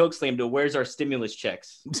renaming his chokeslam to Where's Our Stimulus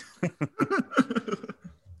Checks?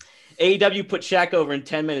 AEW put Shaq over in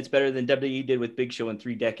 10 minutes better than WWE did with Big Show in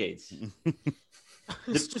 3 decades.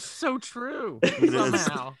 It's just so true.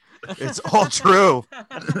 Somehow. It's all true.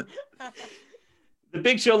 The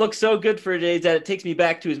Big Show looks so good for days that it takes me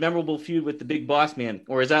back to his memorable feud with the Big Boss Man,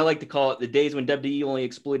 or as I like to call it, the days when WWE only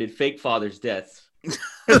exploited fake fathers' deaths.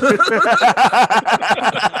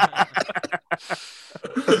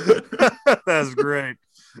 That's great.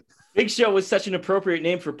 Big Show was such an appropriate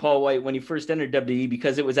name for Paul White when he first entered WWE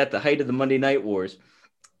because it was at the height of the Monday Night Wars,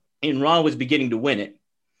 and Raw was beginning to win it.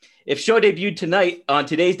 If Show debuted tonight on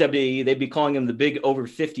today's WWE, they'd be calling him the Big Over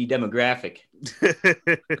 50 demographic.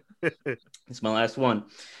 It's my last one.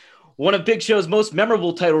 One of Big Show's most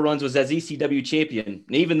memorable title runs was as ECW champion.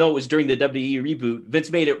 And even though it was during the WWE reboot,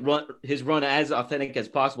 Vince made his run as authentic as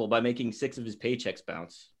possible by making 6 of his paychecks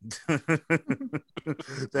bounce.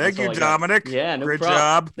 Thank you, Dominic. Yeah, no Great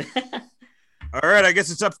problem. job. All right, I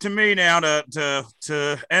guess it's up to me now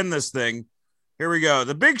to end this thing. Here we go.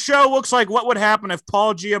 The Big Show looks like what would happen if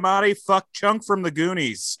Paul Giamatti fucked Chunk from the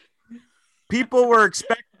Goonies. People were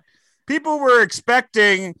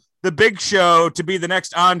expecting the Big Show to be the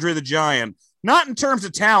next Andre the Giant. Not in terms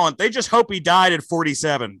of talent. They just hope he died at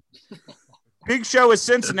 47. Big Show has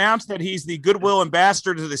since announced that he's the goodwill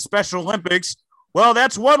ambassador to the Special Olympics. Well,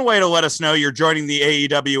 that's one way to let us know you're joining the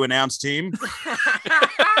AEW announce team.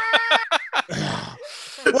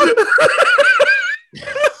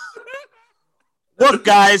 Look,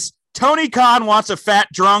 guys, Tony Khan wants a fat,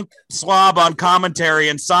 drunk slob on commentary,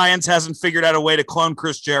 and science hasn't figured out a way to clone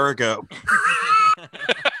Chris Jericho.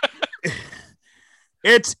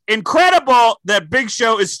 It's incredible that Big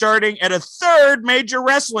Show is starting at a 3rd major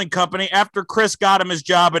wrestling company after Chris got him his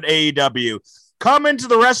job at AEW. Come into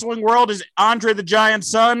the wrestling world as Andre the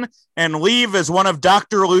Giant's son and leave as one of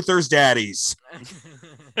Dr. Luther's daddies.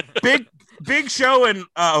 Big Show and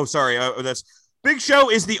Big Show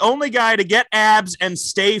is the only guy to get abs and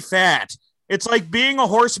stay fat. It's like being a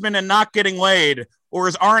horseman and not getting laid, or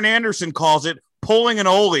as Arn Anderson calls it, pulling an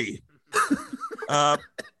oldie.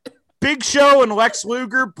 Big Show and Lex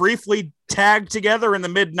Luger briefly tagged together in the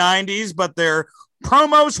mid-90s, but their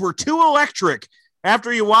promos were too electric.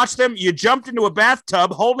 After you watched them, you jumped into a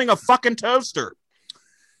bathtub holding a fucking toaster.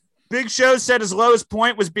 Big Show said his lowest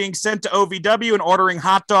point was being sent to OVW and ordering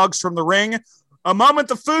hot dogs from the ring, a moment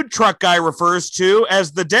the food truck guy refers to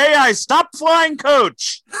as the day I stopped flying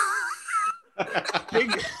coach.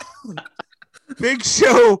 Big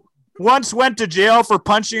Show once went to jail for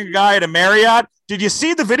punching a guy at a Marriott. Did you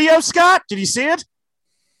see the video, Scott? Did you see it?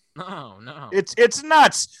 No. It's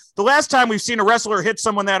nuts. The last time we've seen a wrestler hit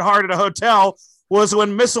someone that hard at a hotel was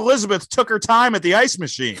when Miss Elizabeth took her time at the ice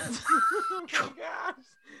machine.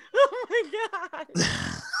 Oh my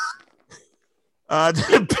god.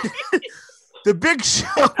 The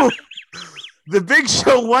Big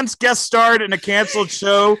Show once guest starred in a canceled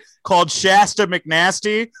show called Shasta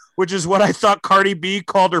McNasty, which is what I thought Cardi B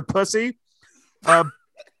called her pussy.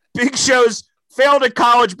 Big Show's failed at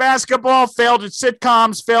college basketball, failed at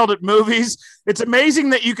sitcoms, failed at movies. It's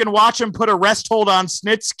amazing that you can watch him put a rest hold on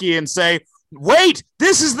Snitsky and say, wait,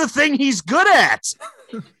 this is the thing he's good at.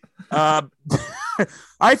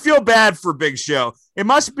 I feel bad for Big Show. It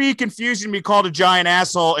must be confusing to be called a giant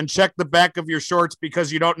asshole and check the back of your shorts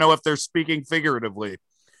because you don't know if they're speaking figuratively.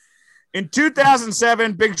 In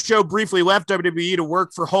 2007, Big Show briefly left WWE to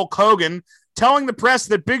work for Hulk Hogan, telling the press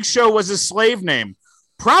that Big Show was his slave name.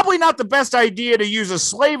 Probably not the best idea to use a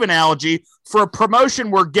slave analogy for a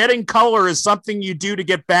promotion where getting color is something you do to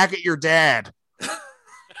get back at your dad.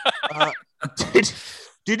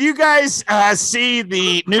 Did you guys see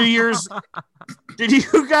the New Year's? Did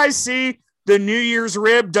you guys see the New Year's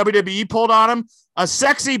rib WWE pulled on him? A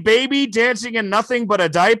sexy baby dancing in nothing but a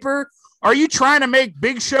diaper? Are you trying to make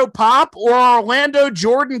Big Show pop or Orlando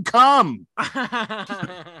Jordan come?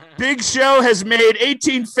 Big Show has made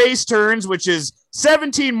 18 face turns, which is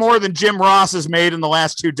 17 more than Jim Ross has made in the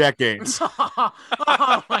last 2 decades.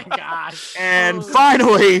 Oh my god. And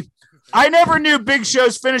finally, I never knew Big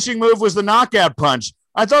Show's finishing move was the knockout punch.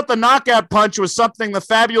 I thought the knockout punch was something the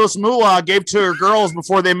fabulous Moolah gave to her girls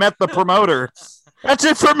before they met the promoter. That's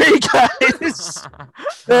it for me, guys.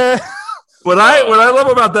 What I love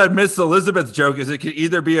about that Miss Elizabeth joke is it can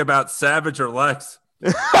either be about Savage or Lex.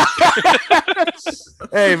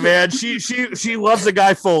 Hey man, she loves a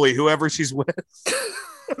guy Foley, whoever she's with.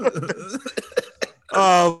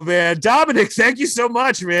 Oh man, Dominic, thank you so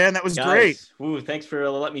much, man. That was great. Ooh, thanks for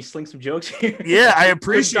letting me sling some jokes here. Yeah, I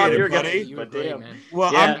appreciate it, buddy. You were great, man.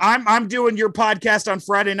 Well, Yeah. I'm doing your podcast on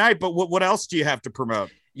Friday night, but what else do you have to promote?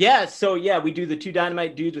 Yeah, so we do the 2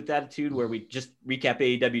 Dynamite Dudes with Attitude where we just recap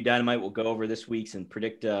AEW Dynamite. We'll go over this week's and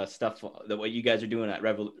predict stuff that what you guys are doing at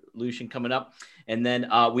Revolution coming up. And then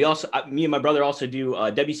we also, me and my brother also do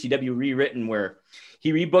WCW Rewritten where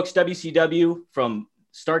he rebooks WCW from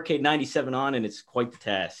Starrcade 97 on, and it's quite the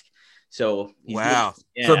task. So wow.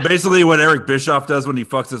 So basically what Eric Bischoff does when he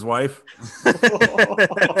fucks his wife. or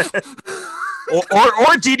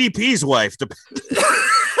DDP's wife.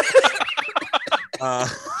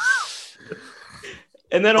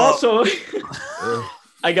 And then also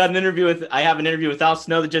I have an interview with Al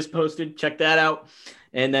Snow that just posted. Check that out.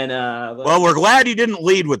 And then well, we're glad you didn't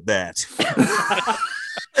lead with that.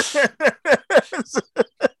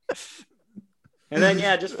 And then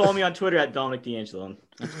just follow me on Twitter at Dominic D'Angelo.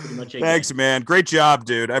 That's pretty much it. Thanks, man. Great job,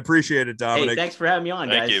 dude. I appreciate it, Dominic. Hey, thanks for having me on,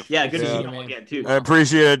 guys. Thank you. Yeah, good to see you all again too. I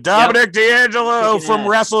appreciate it. Dominic D'Angelo from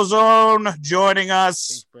WrestleZone joining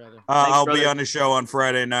us. Thanks, brother. I'll brother. be on the show on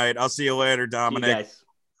Friday night. I'll see you later, Dominic. See you guys.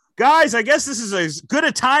 Guys, I guess this is as good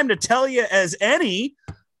a time to tell you as any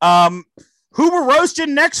who we're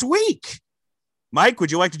roasting next week. Mike,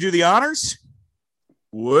 would you like to do the honors?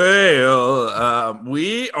 Well,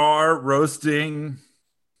 we are roasting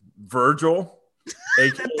Virgil.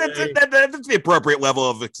 That's the appropriate level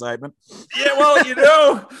of excitement. Yeah,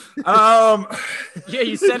 well, Yeah,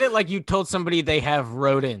 you said it like you told somebody they have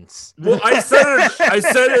rodents. well, I said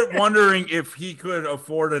it wondering if he could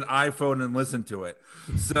afford an iPhone and listen to it.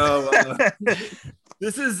 So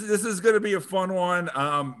this is going to be a fun one.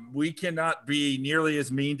 We cannot be nearly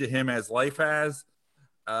as mean to him as life has.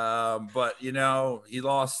 But he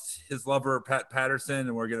lost his lover Pat Patterson,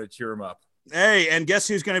 and we're going to cheer him up. Hey, and guess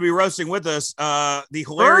who's going to be roasting with us? The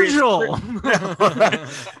hilarious Virgil.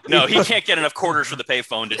 No, he can't get enough quarters for the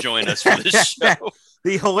payphone to join us for this show.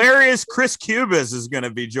 The hilarious Chris Cubis is going to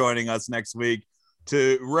be joining us next week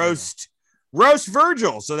to roast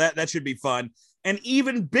Virgil. So that should be fun. And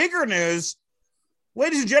even bigger news,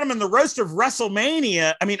 ladies and gentlemen, the roast of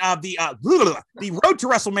WrestleMania. I mean, the road to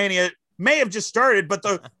WrestleMania may have just started, but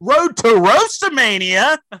the road to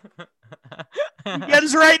Roastamania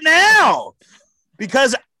begins right now,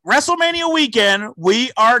 because WrestleMania weekend,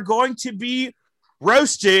 we are going to be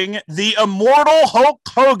roasting the immortal Hulk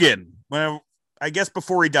Hogan. Well, I guess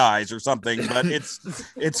before he dies or something, but it's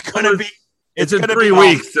going to be. It's in 3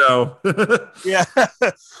 weeks, so yeah,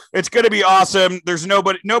 it's going to be awesome. There's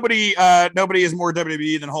nobody is more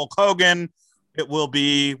WWE than Hulk Hogan. It will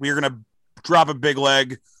be. We're going to drop a big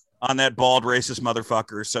leg. on that bald racist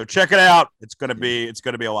motherfucker. So check it out. It's gonna be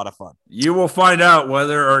a lot of fun. You will find out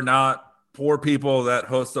whether or not poor people that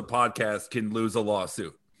host a podcast can lose a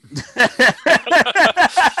lawsuit.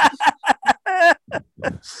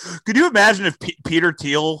 Could you imagine if Peter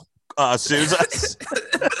Thiel sues us?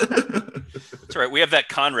 That's right. We have that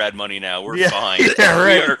Conrad money now. We're fine. Yeah,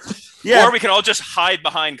 right. Or we can all just hide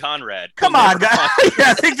behind Conrad. Come on, guys.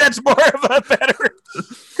 I think that's more of a better.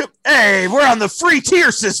 Hey, we're on the free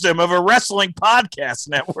tier system of a wrestling podcast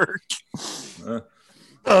network.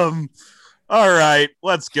 All right,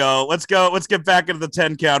 let's go. Let's get back into the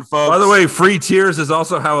 10 count, folks. By the way, free tiers is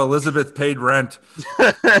also how Elizabeth paid rent.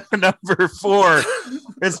 Number 4.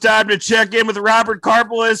 It's time to check in with Robert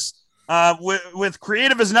Karpelis. With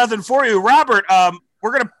Creative is Nothing For You. Robert,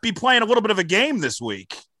 we're going to be playing a little bit of a game this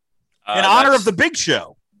week in honor of the Big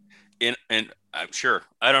Show. I'm sure.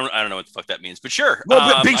 I don't know what the fuck that means, but sure.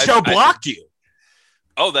 Well, but Big Show blocked you.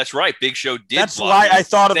 Oh, that's right. Big Show did. That's block why me. I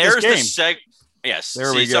thought of There's this game. Yes.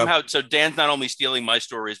 There we go. Somehow, so Dan's not only stealing my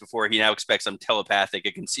stories before, he now expects I'm telepathic. I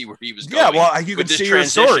can see where he was going. Yeah, well, you can see your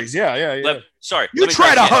stories. Yeah. Sorry. You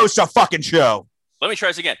try to host a fucking show. Let me try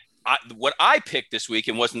this again. What I picked this week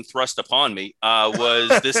and wasn't thrust upon me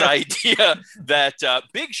was this idea that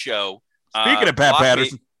Big Show. Speaking of Pat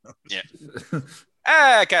Patterson. Yeah.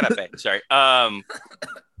 Canapé. Sorry.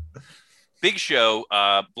 Big Show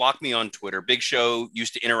blocked me on Twitter. Big Show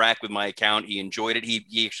used to interact with my account. He enjoyed it.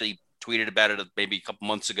 He actually tweeted about it maybe a couple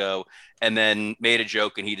months ago and then made a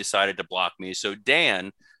joke, and he decided to block me. So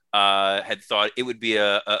Dan had thought it would be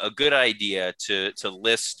a good idea to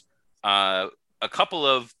list a couple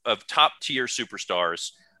of top tier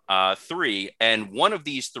superstars, 3, and one of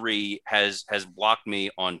these 3 has blocked me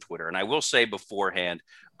on Twitter. And I will say beforehand,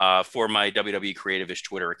 for my WWE Creative-ish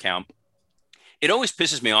Twitter account, it always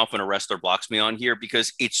pisses me off when a wrestler blocks me on here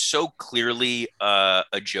because it's so clearly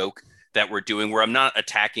a joke that we're doing where I'm not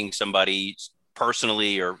attacking somebody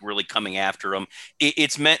personally or really coming after them.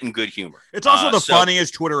 It's meant in good humor. It's also the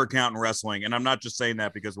funniest Twitter account in wrestling. And I'm not just saying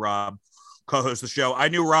that because Rob co-hosts the show. I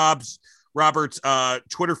knew Robert's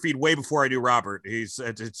Twitter feed way before I knew Robert.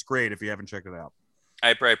 It's great if you haven't checked it out. I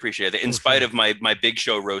appreciate it. In spite of my Big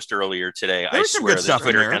Show roast earlier today, I swear the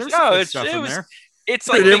Twitter account. It's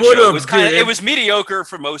like it was mediocre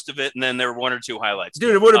for most of it, and then there were 1 or 2 highlights.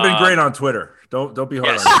 Dude, it would have been great on Twitter. Don't be hard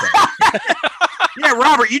on yourself. Yeah,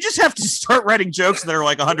 Robert, you just have to start writing jokes that are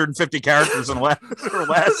like 150 characters or less.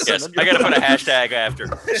 Yes, I got to put a hashtag after.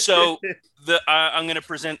 So I'm going to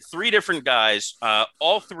present 3 different guys.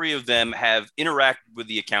 All 3 of them have interacted with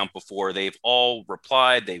the account before. They've all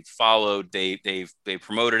replied, they've followed, they've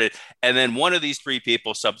promoted it, and then one of these 3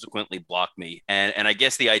 people subsequently blocked me. And I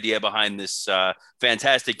guess the idea behind this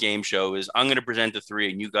fantastic game show is I'm going to present the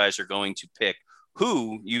 3, and you guys are going to pick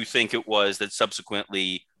who you think it was that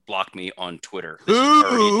subsequently blocked me on Twitter.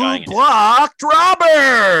 Who blocked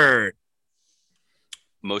Robert?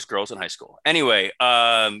 Most girls in high school. Anyway,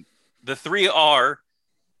 the 3 are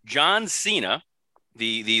John Cena,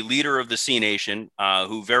 the leader of the C Nation,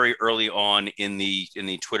 who very early on in the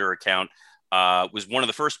Twitter account was one of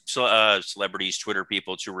the first celebrities, Twitter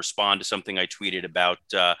people, to respond to something I tweeted about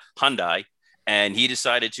Hyundai. And he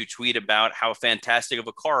decided to tweet about how fantastic of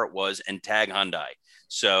a car it was and tag Hyundai.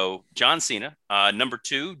 So John Cena. Number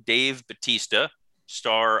 2, Dave Bautista,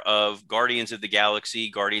 star of Guardians of the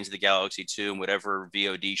Galaxy 2, and whatever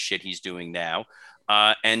VOD shit he's doing now.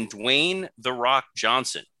 And Dwayne "The Rock"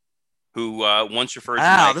 Johnson, who once referred to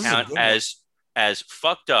my account as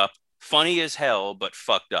fucked up, funny as hell, but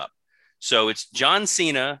fucked up. So it's John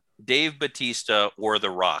Cena, Dave Bautista, or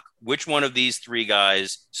The Rock. Which one of these 3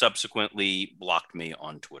 guys subsequently blocked me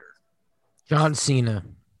on Twitter? John Cena.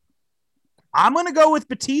 I'm going to go with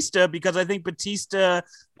Batista because I think Batista,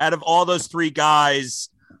 out of all those 3 guys,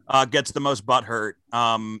 gets the most butthurt.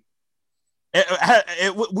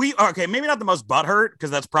 Maybe not the most butthurt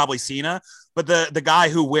because that's probably Cena, but the guy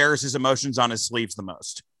who wears his emotions on his sleeves the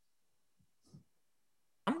most.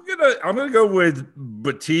 I'm gonna go with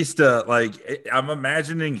Batista. Like, I'm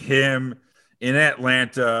imagining him in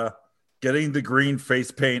Atlanta getting the green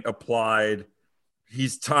face paint applied.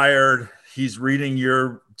 He's tired. He's reading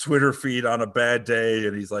your Twitter feed on a bad day,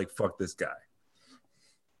 and he's like, "Fuck this guy."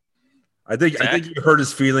 I think he hurt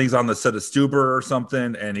his feelings on the set of Stuber or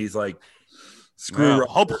something, and he's like, "Screw."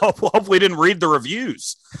 Hopefully, didn't read the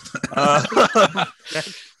reviews.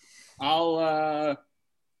 I'll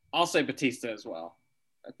say Batista as well.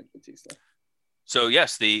 I think Batista. So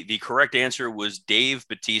yes, the correct answer was Dave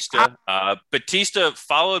Bautista. Batista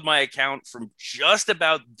followed my account from just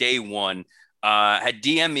about day one. Had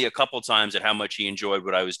DM'd me a couple times at how much he enjoyed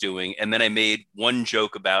what I was doing, and then I made one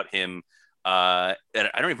joke about him And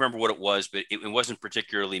I don't even remember what it was, but it wasn't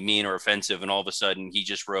particularly mean or offensive. And all of a sudden, he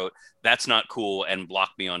just wrote, "That's not cool," and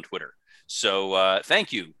blocked me on Twitter. So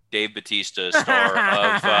thank you, Dave Bautista, star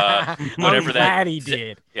of whatever I'm glad that he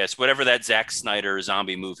did. Yes, whatever that Zack Snyder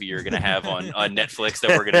zombie movie you're going to have on Netflix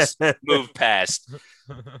that we're going to move past.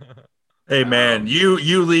 Hey man,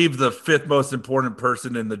 you leave the fifth most important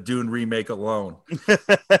person in the Dune remake alone.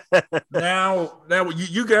 now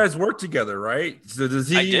you guys work together, right? So does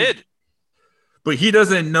he? I did. But he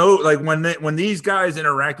doesn't know, like when these guys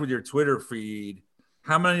interact with your Twitter feed,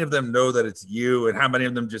 how many of them know that it's you, and how many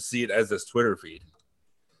of them just see it as this Twitter feed?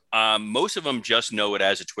 Most of them just know it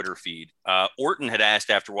as a Twitter feed. Orton had asked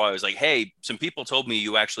after a while, I was like, "Hey, some people told me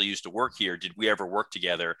you actually used to work here. Did we ever work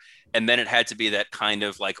together?" And then it had to be that kind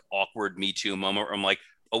of like awkward Me Too moment where I'm like,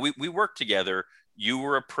 "Oh, we worked together. You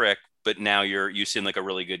were a prick, but now you seem like a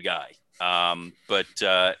really good guy." But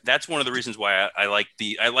that's one of the reasons why I liked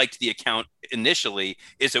the account initially.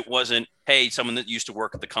 Is it wasn't, "Hey, someone that used to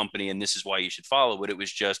work at the company and this is why you should follow it." It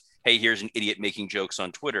was just, "Hey, here's an idiot making jokes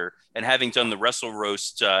on Twitter." And having done the Wrestle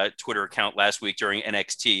Roast Twitter account last week during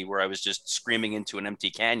NXT, where I was just screaming into an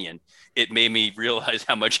empty canyon, it made me realize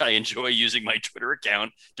how much I enjoy using my Twitter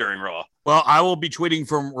account during Raw. Well, I will be tweeting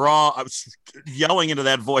from Raw, yelling into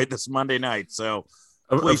that void this Monday night. So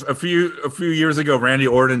a few years ago, Randy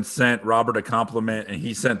Orton sent Robert a compliment, and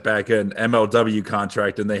he sent back an MLW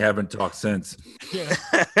contract, and they haven't talked since. Yes.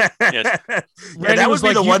 Yeah, that would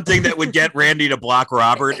be the one thing that would get Randy to block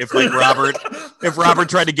Robert if Robert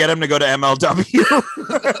tried to get him to go to MLW.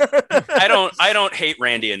 I don't hate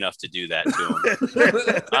Randy enough to do that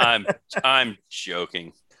to him. I'm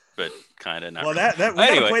joking, but kind of not. Well, really. we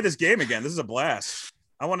gotta play this game again. This is a blast.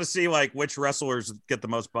 I want to see like which wrestlers get the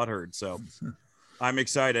most butthurt. So I'm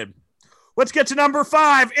excited. Let's get to number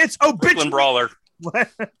 5. It's Brooklyn Brawler.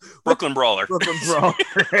 Brooklyn Brawler. Brooklyn Brawler.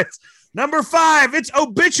 Number 5. It's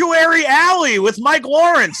Obituary Alley with Mike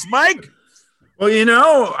Lawrence. Mike.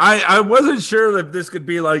 Well, I wasn't sure that this could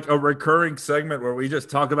be like a recurring segment where we just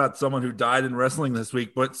talk about someone who died in wrestling this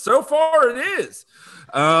week, but so far it is.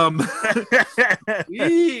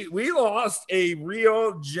 We lost a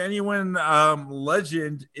real, genuine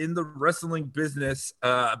legend in the wrestling business.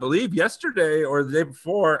 I believe yesterday or the day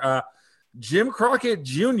before. Jim Crockett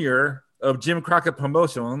Jr. of Jim Crockett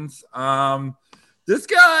Promotions. This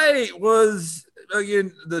guy was.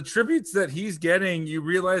 Again, the tributes that he's getting, you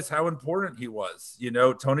realize how important he was.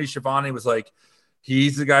 Tony Schiavone was like,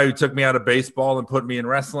 he's the guy who took me out of baseball and put me in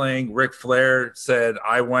wrestling. Ric Flair said,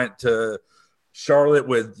 I went to Charlotte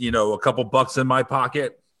with, a couple bucks in my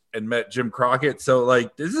pocket and met Jim Crockett. So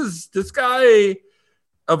like, this guy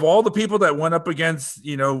of all the people that went up against,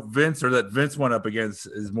 Vince, or that Vince went up against,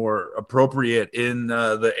 is more appropriate in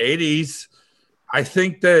the 80s. I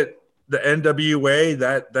think that the NWA,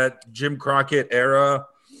 that Jim Crockett era,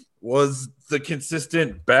 was the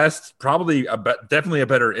consistent best, probably definitely a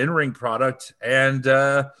better in-ring product. And,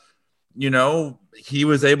 he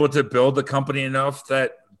was able to build the company enough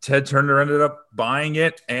that Ted Turner ended up buying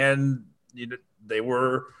it, and they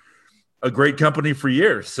were a great company for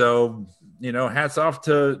years. So, hats off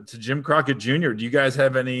to Jim Crockett Jr. Do you guys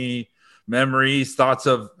have any memories, thoughts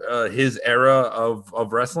of his era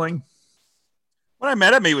of wrestling? When I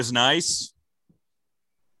met him, he was nice.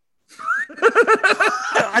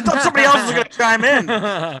 I thought somebody else was going to chime in.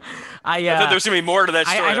 I thought there was going to be more to that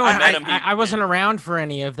story. I wasn't around for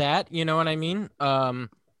any of that. You know what I mean?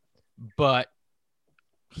 But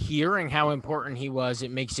hearing how important he was,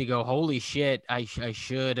 it makes you go, holy shit, I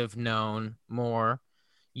should have known more.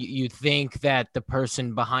 You think that the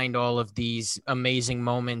person behind all of these amazing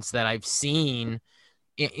moments that I've seen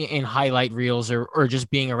in highlight reels or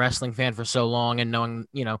just being a wrestling fan for so long and knowing,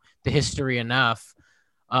 the history enough,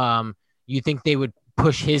 you think they would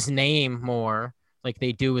push his name more like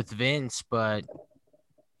they do with Vince. But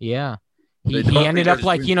yeah, he ended up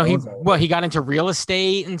like, he got into real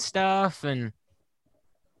estate and stuff. And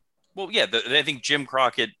well, yeah, I think Jim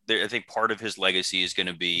Crockett, I think part of his legacy is going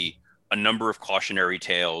to be a number of cautionary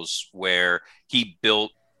tales where he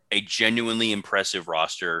built a genuinely impressive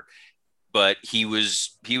roster. But he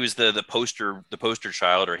was the poster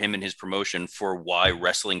child, or him and his promotion, for why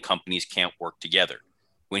wrestling companies can't work together.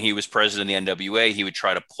 When he was president of the NWA, he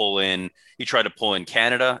tried to pull in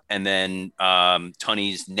Canada, and then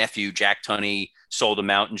Tunney's nephew, Jack Tunney, sold him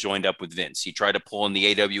out and joined up with Vince. He tried to pull in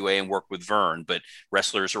the AWA and work with Vern, but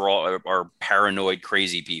wrestlers are paranoid,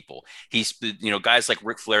 crazy people. Guys like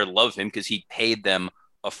Ric Flair love him because he paid them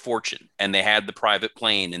a fortune, and they had the private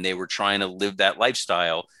plane, and they were trying to live that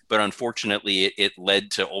lifestyle. But unfortunately, it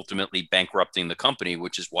led to ultimately bankrupting the company,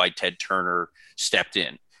 which is why Ted Turner stepped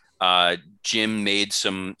in. Jim made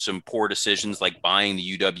some poor decisions like buying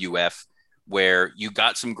the UWF, where you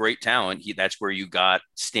got some great talent. That's where you got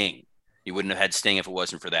Sting. You wouldn't have had Sting if it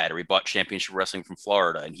wasn't for that. Or he bought Championship Wrestling from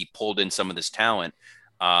Florida, and he pulled in some of this talent.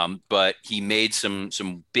 But he made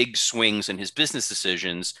some big swings in his business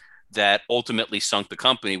decisions that ultimately sunk the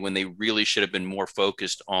company when they really should have been more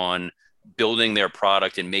focused on building their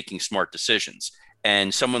product and making smart decisions.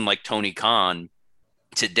 And someone like Tony Khan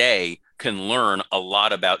today can learn a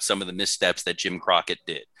lot about some of the missteps that Jim Crockett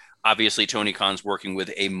did. Obviously, Tony Khan's working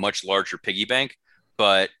with a much larger piggy bank,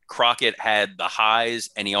 but Crockett had the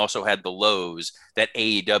highs and he also had the lows that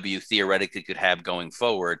AEW theoretically could have going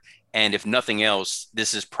forward. And if nothing else,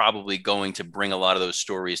 this is probably going to bring a lot of those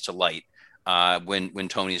stories to light when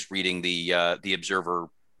Tony's reading the Observer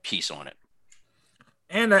piece on it.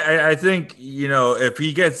 And I think, if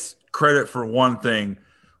he gets credit for one thing,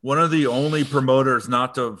 one of the only promoters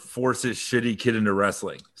not to force his shitty kid into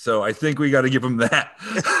wrestling. So I think we got to give him that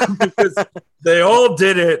because they all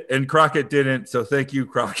did it and Crockett didn't. So thank you,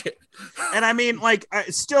 Crockett. And I mean,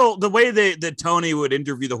 still the way that Tony would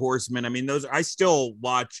interview the Horsemen, I mean, I still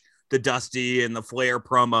watch the Dusty and the Flair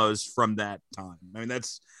promos from that time. I mean,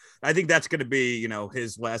 I think that's going to be,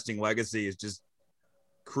 his lasting legacy is just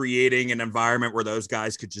creating an environment where those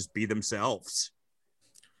guys could just be themselves.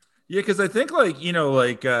 Yeah, because I think AWA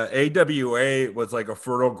was like a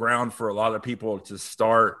fertile ground for a lot of people to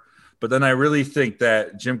start. But then I really think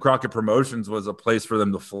that Jim Crockett Promotions was a place for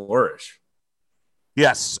them to flourish.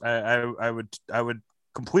 Yes, I would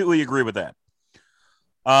completely agree with that.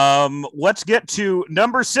 Let's get to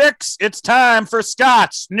number 6. It's time for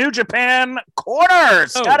Scott's New Japan Corner.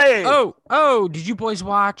 Scotty. Oh, did you boys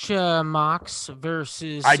watch Mox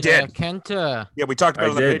versus I did. Kenta? Yeah, we talked about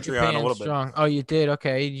it on the Patreon Japan a little strong. bit. Oh, you did?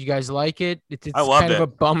 Okay. Did you guys like it? It's I loved kind it. of a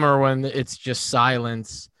bummer when it's just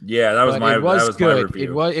silence. Yeah, that was But my it was good. my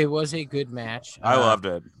review. It was a good match. I loved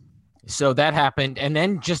it. So that happened. And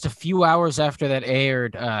then just a few hours after that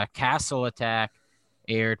aired, Castle Attack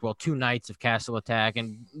aired. Well, 2 nights of Castle Attack.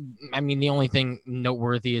 And I mean, the only thing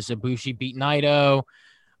noteworthy is Ibushi beat Naito.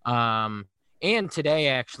 And today,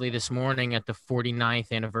 actually, this morning at the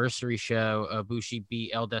 49th anniversary show, Ibushi beat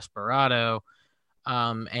El Desperado.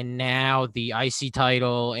 And now the IC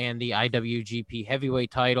title and the IWGP heavyweight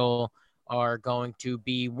title are going to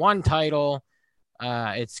be one title.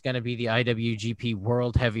 It's going to be the IWGP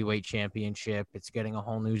World Heavyweight Championship. It's getting a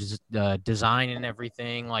whole new design and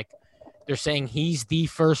everything. Like, they're saying he's the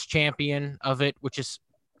first champion of it,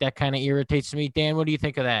 that kind of irritates me. Dan, what do you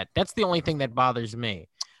think of that? That's the only thing that bothers me.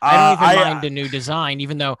 I don't even mind the new design,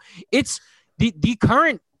 even though it's the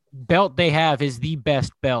current belt they have is the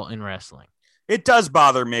best belt in wrestling. It does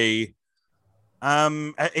bother me.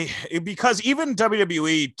 Because even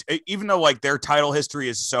WWE, even though like their title history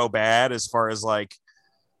is so bad as far as like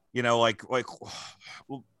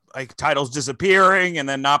titles disappearing and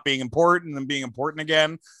then not being important and then being important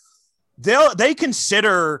again, they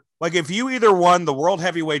consider, like, if you either won the World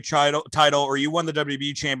Heavyweight title or you won the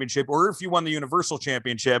WWE Championship or if you won the Universal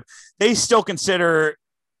Championship, they still consider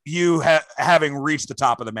you having reached the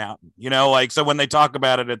top of the mountain. So when they talk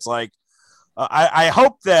about it, it's like, I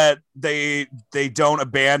hope that they don't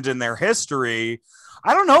abandon their history.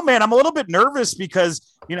 I don't know, man. I'm a little bit nervous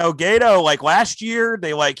because, Gato, like last year,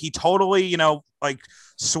 he totally,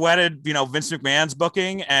 sweated, Vince McMahon's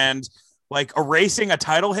booking and like erasing a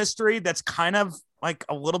title history. That's kind of like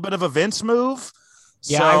a little bit of a Vince move.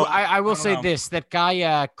 Yeah, so, I will say this, that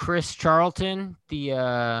guy, Chris Charlton,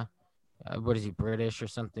 what is he, British or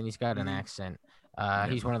something? He's got an accent.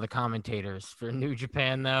 He's one of the commentators for New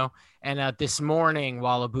Japan, though. And this morning,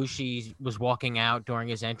 while Ibushi was walking out during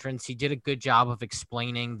his entrance, he did a good job of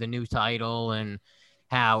explaining the new title and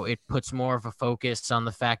how it puts more of a focus on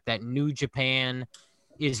the fact that New Japan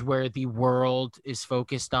is where the world is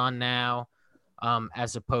focused on now,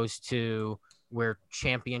 as opposed to where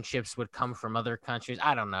championships would come from other countries.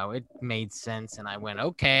 I don't know. It made sense. And I went,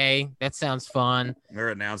 okay, that sounds fun. Their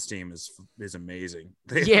announce team is amazing.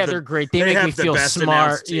 They're great. They make me feel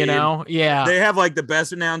smart, Yeah. They have like the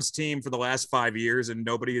best announced team for the last 5 years and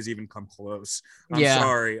nobody has even come close. I'm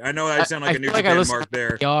sorry. I know I sound like a New Japan mark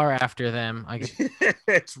there. They are after them.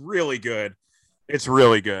 It's really good. It's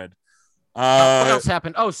really good. What else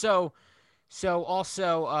happened? Oh, so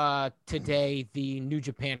also today the New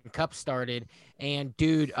Japan Cup started, and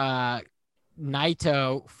dude,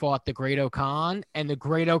 Naito fought the Great Okan, and the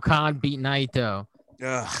Great Okan beat Naito.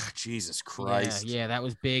 Ugh, Jesus Christ. Yeah, that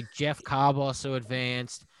was big. Jeff Cobb also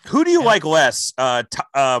advanced. Who do you like less?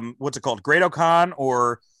 What's it called? Great Okan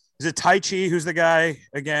or Is it Tai Chi? Who's the guy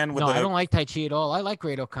again? No, I don't like Tai Chi at all. I like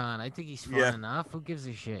Great O'Khan. I think he's fun enough. Who gives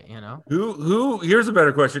a shit, you know? Who? Here's a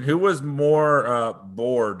better question. Who was more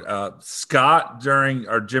bored, Scott during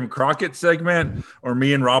our Jim Crockett segment, or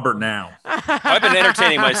me and Robert now? I've been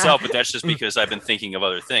entertaining myself, but that's just because I've been thinking of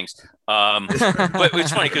other things. But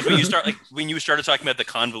it's funny because when you started talking about the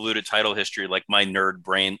convoluted title history, like my nerd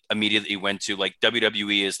brain immediately went to like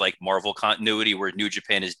WWE is like Marvel continuity, where New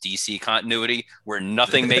Japan is DC continuity, where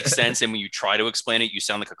nothing makes sense, and when you try to explain it, you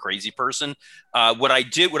sound like a crazy person. I've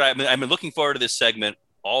been looking forward to this segment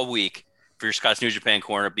all week for your Scott's New Japan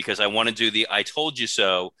Corner because I want to do the "I told you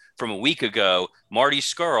so" from a week ago. Marty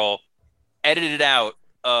Scurll edited it out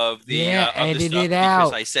of the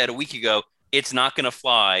because I said a week ago it's not going to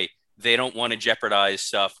fly. They don't want to jeopardize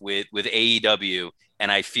stuff with AEW,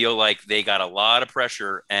 and I feel like they got a lot of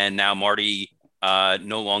pressure, and now Marty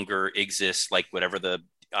no longer exists, like whatever the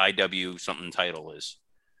IW something title is.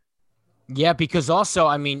 Yeah, because also,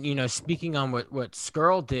 I mean, you know, speaking on what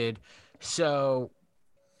Skrull did, so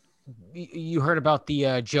you heard about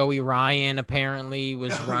the Joey Ryan apparently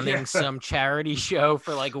was running some charity show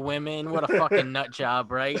for like women. What a fucking nut job,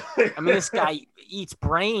 right? I mean, this guy eats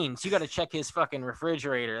brains. You got to check his fucking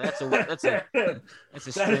refrigerator. That's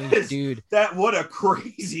a strange dude. What a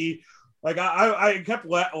crazy. Like I kept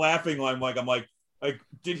laughing. I'm like,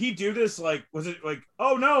 did he do this? Like, was it like,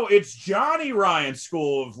 oh no, it's Johnny Ryan's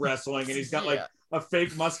School of Wrestling, and he's got like a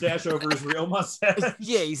fake mustache over his real mustache.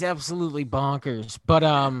 Yeah, he's absolutely bonkers. But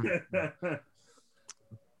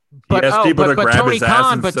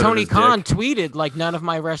Tony Khan tweeted like none of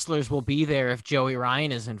my wrestlers will be there if Joey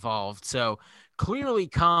Ryan is involved. So clearly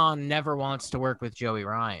Khan never wants to work with Joey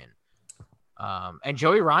Ryan. And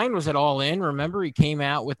Joey Ryan was at All In. Remember, he came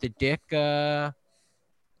out with the dick.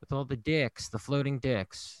 With all the dicks, the floating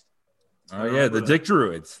dicks. Oh, yeah, the dick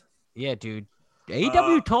druids. Yeah, dude.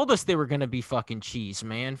 AEW told us they were going to be fucking cheese,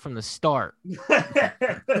 man, from the start.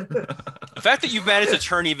 The fact that you managed to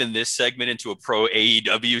turn even this segment into a pro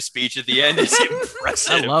AEW speech at the end is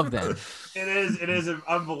impressive. I love that. It is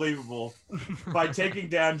unbelievable. By taking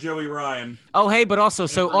down Joey Ryan. Oh, hey, but also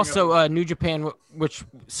New Japan, which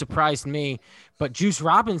surprised me, but Juice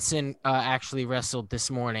Robinson actually wrestled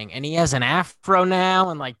this morning, and he has an afro now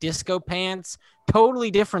and like disco pants.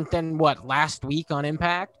 Totally different than last week on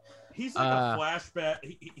Impact. He's like a flashback.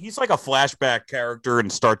 He's like a flashback character in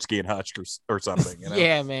Starsky and Hutch or something. You know?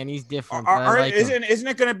 Yeah, man, he's different. Isn't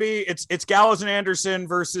it going to be? It's Gallows and Anderson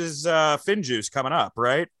versus Finjuice coming up,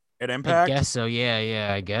 right? At Impact? I guess so.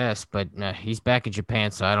 Yeah, I guess. But he's back in Japan,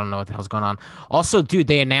 so I don't know what the hell's going on. Also, dude,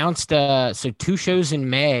 they announced 2 shows in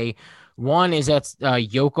May. One is at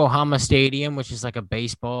Yokohama Stadium, which is like a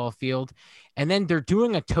baseball field. And then they're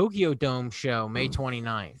doing a Tokyo Dome show May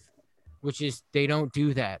 29th, which is they don't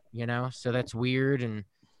do that, you know? So that's weird and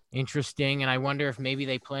interesting. And I wonder if maybe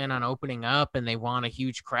they plan on opening up and they want a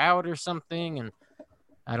huge crowd or something. And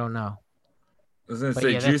I don't know. I was going to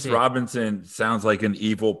say, Juice Robinson sounds like an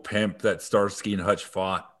evil pimp that Starsky and Hutch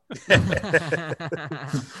fought.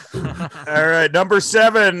 All right, number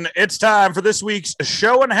 7. It's time for this week's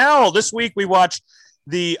Show in Hell. This week we watched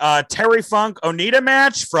the Terry Funk Onita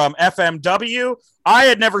match from FMW. I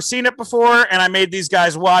had never seen it before, and I made these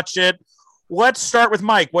guys watch it. Let's start with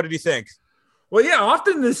Mike. What did you think? Well, yeah,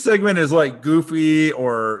 often this segment is like goofy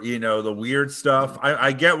or, you know, the weird stuff.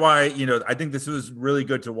 I get why, you know, I think this was really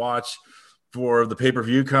good to watch for the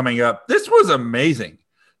pay-per-view coming up. This was amazing.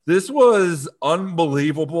 This was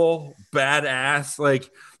unbelievable, badass.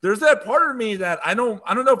 Like, there's that part of me that I don't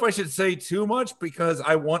know if I should say too much because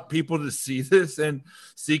I want people to see this and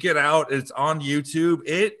seek it out. It's on YouTube.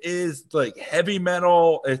 It is like heavy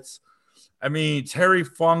metal. Terry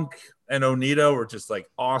Funk and Onita were just like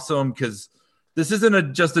awesome because this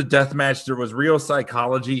isn't just a death match. There was real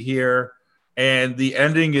psychology here, and the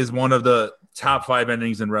ending is one of the top 5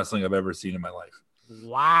 endings in wrestling I've ever seen in my life.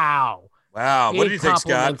 Wow. What did you think,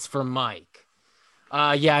 Scott? Compliments for Mike.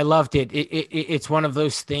 Yeah, I loved it. It's one of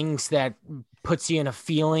those things that puts you in a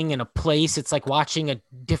feeling, in a place. It's like watching a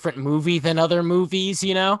different movie than other movies,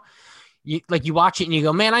 you know? You watch it and you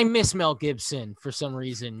go, man, I miss Mel Gibson for some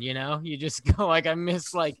reason, you know? You just go like, I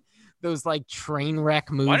miss like those like train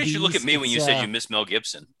wreck movies. Why didn't you look at me when you said you miss Mel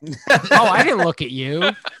Gibson? Oh, I didn't look at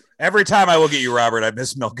you. Every time I look at you, Robert, I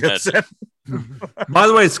miss Mel Gibson. By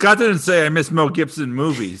the way, Scott didn't say I miss Mel Gibson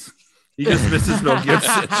movies. He just misses Mel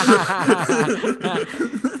Gibson.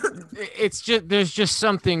 It's just there's just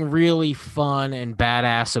something really fun and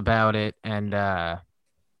badass about it, and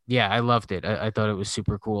yeah, I loved it. I thought it was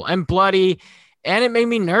super cool and bloody, and it made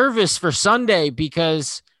me nervous for Sunday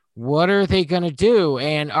because what are they gonna do?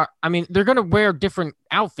 And they're gonna wear different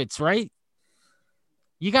outfits, right?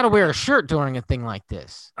 You got to wear a shirt during a thing like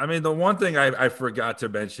this. I mean, the one thing I forgot to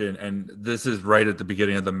mention, and this is right at the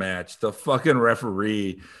beginning of the match, the fucking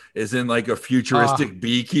referee is in like a futuristic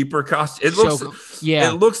beekeeper costume.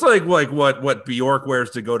 It looks like what Bjork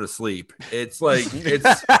wears to go to sleep. It's like it's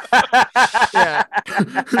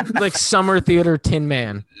like Summer Theater Tin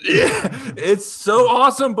Man. Yeah, it's so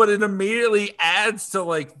awesome, but it immediately adds to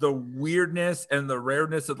like the weirdness and the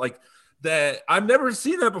rareness of like that. I've never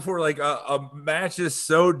seen that before. Like a match is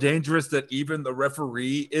so dangerous that even the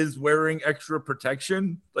referee is wearing extra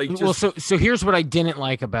protection. Like, so here's what I didn't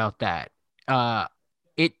like about that.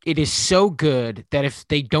 It is so good that if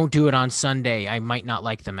they don't do it on Sunday, I might not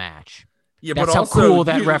like the match. Yeah, that's but how also cool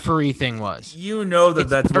that referee thing was. You know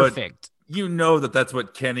that's perfect. That's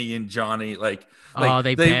what Kenny and Johnny like.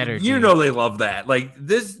 They better. You know they love that. Like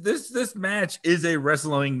this match is a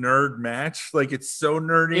wrestling nerd match. Like it's so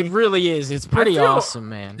nerdy. It really is. It's pretty awesome,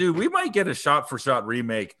 man. Dude, we might get a shot-for-shot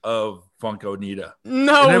remake of Funk Onita.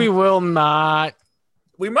 No, we will not.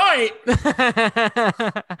 We might.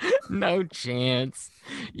 No chance.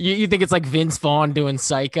 You think it's like Vince Vaughn doing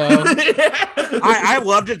Psycho? I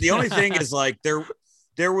loved it. The only thing is like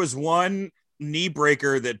there was one knee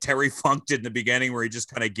breaker that Terry Funk did in the beginning where he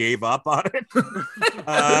just kind of gave up on it.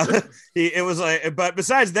 It was like, but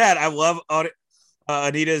besides that, I love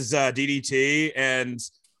Onita's DDT, and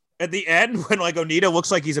at the end when like Onita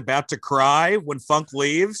looks like he's about to cry when Funk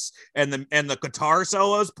leaves and the guitar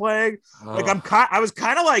solo's playing, like I was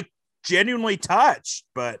kind of like genuinely touched.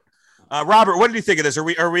 But Robert, what did you think of this?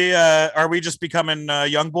 Are we just becoming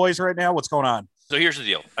young boys right now? What's going on? So here's the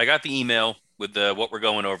deal. I got the email with what we're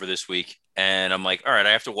going over this week, and I'm like, all right,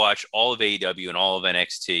 I have to watch all of AEW and all of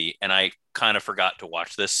NXT, and I kind of forgot to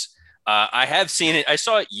watch this. I have seen it. I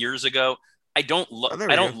saw it years ago. I don't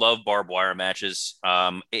love barbed wire matches.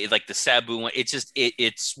 Like the Sabu one. It's just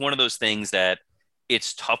it's one of those things that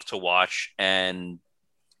it's tough to watch, and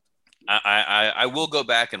I will go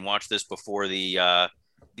back and watch this before the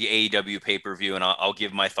AEW pay-per-view, and I'll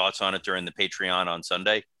give my thoughts on it during the Patreon on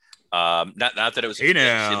Sunday. Not that it was. See,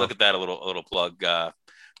 look at that, a little plug.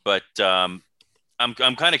 But I'm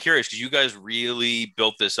kind of curious because you guys really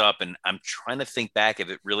built this up, and I'm trying to think back if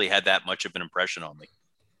it really had that much of an impression on me.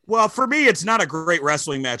 Well, for me, it's not a great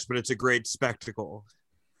wrestling match, but it's a great spectacle.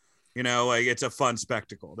 You know, like it's a fun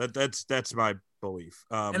spectacle. That's my belief.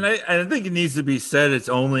 And I think it needs to be said it's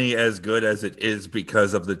only as good as it is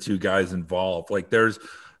because of the two guys involved. Like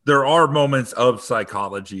there are moments of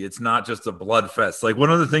psychology. It's not just a blood fest. Like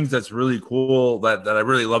one of the things that's really cool that I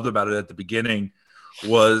really loved about it at the beginning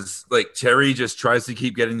was like Terry just tries to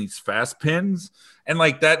keep getting these fast pins. And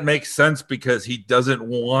like that makes sense because he doesn't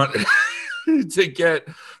want to get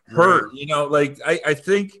hurt. Right. You know, like I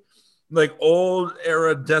think like old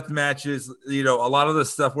era death matches, you know, a lot of the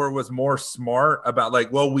stuff where it was more smart about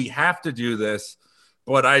like, well, we have to do this,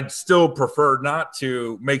 but I'd still prefer not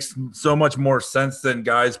to. Makes so much more sense than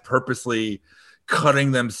guys purposely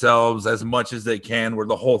cutting themselves as much as they can, where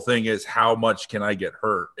the whole thing is how much can I get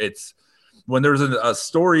hurt? It's when there's a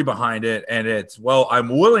story behind it and it's, well, I'm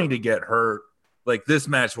willing to get hurt. Like this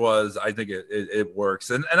match was, I think it works.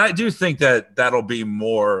 And I do think that'll be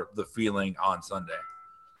more the feeling on Sunday.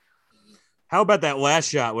 How about that last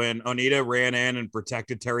shot when Onita ran in and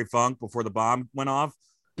protected Terry Funk before the bomb went off?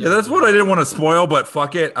 Yeah, that's what I didn't want to spoil, but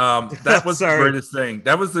fuck it. That was the greatest thing.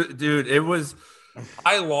 That was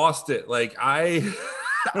I lost it. Like I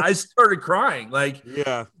started crying. Like,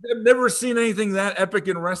 yeah, I've never seen anything that epic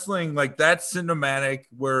in wrestling. Like that cinematic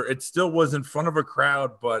where it still was in front of a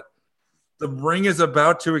crowd, but the ring is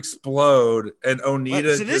about to explode and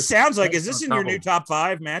Onita. So this sounds like, is this in your new top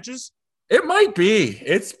 5 matches? It might be.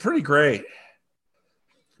 It's pretty great.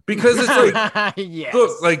 Because it's like, yes.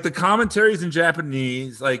 Look, like the commentaries in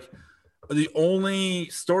Japanese, like the only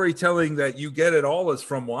storytelling that you get at all is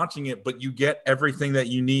from watching it, but you get everything that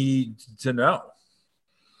you need to know.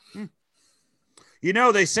 You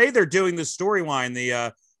know, they say they're doing the storyline,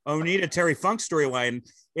 the Onita Terry Funk storyline.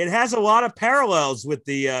 It has a lot of parallels with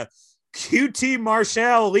the QT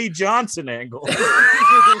Marshall Lee Johnson angle.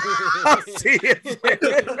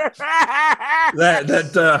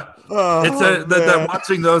 that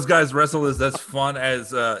watching those guys wrestle is as fun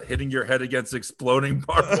as hitting your head against exploding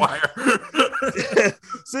barbed wire.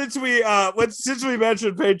 Since we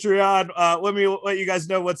mentioned Patreon, let me let you guys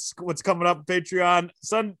know what's coming up on Patreon.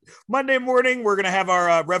 Monday morning we're gonna have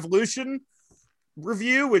our Revolution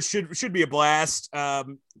review, which should be a blast.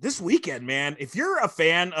 This weekend, man, if you're a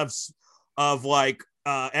fan of like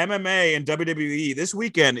MMA and WWE, this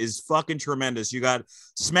weekend is fucking tremendous. You got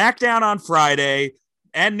SmackDown on Friday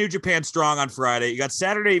and New Japan Strong on Friday. You got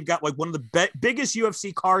Saturday, you've got like one of the biggest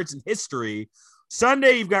UFC cards in history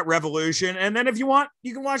Sunday, you've got Revolution, and then if you want,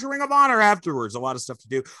 you can watch Ring of Honor afterwards. A lot of stuff to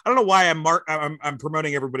do. I don't know why I'm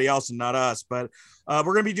promoting everybody else and not us, but we're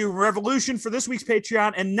going to be doing Revolution for this week's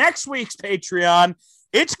Patreon, and next week's Patreon,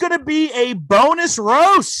 it's going to be a bonus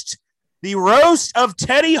roast, the roast of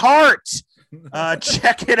Teddy Hart.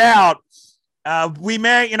 Check it out. We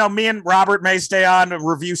may, me and Robert may stay on to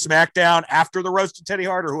review SmackDown after the roast of Teddy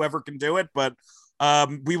Hart, or whoever can do it, but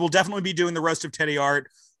we will definitely be doing the roast of Teddy Hart.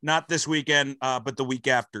 Not this weekend, but the week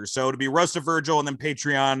after. So it'll be Roast of Virgil and then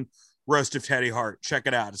Patreon Roast of Teddy Hart. Check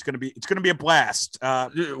it out. It's gonna be a blast.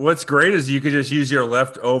 What's great is you could just use your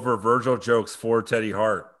leftover Virgil jokes for Teddy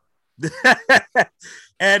Hart.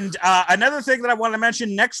 And another thing that I want to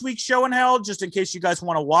mention, next week's Show in Hell, just in case you guys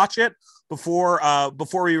want to watch it before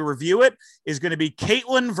we review it, is going to be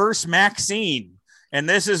Caitlyn versus Maxine. And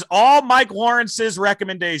this is all Mike Lawrence's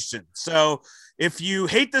recommendation. So if you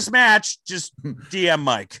hate this match, just DM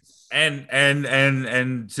Mike. And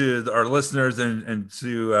to our listeners and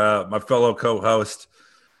to my fellow co-host,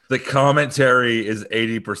 the commentary is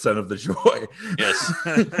 80% of the joy. Yes.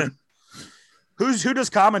 Who does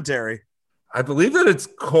commentary? I believe that it's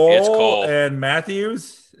Cole. Cole. And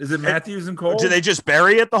Matthews. Is it Matthews and Cole? Do they just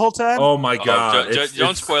bury it the whole time? Oh my God!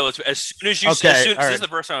 Don't spoil it. As soon as you okay, this is the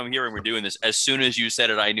first time I'm hearing we're doing this. As soon as you said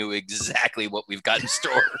it, I knew exactly what we've got in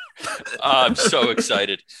store. I'm so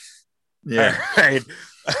excited. Yeah.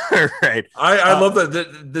 All right. I love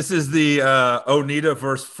that. This is the Onita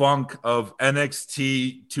versus Funk of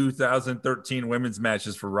NXT 2013 women's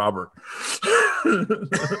matches for Robert.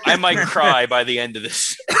 I might cry by the end of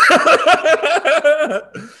this.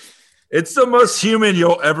 It's the most human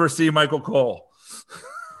you'll ever see Michael Cole.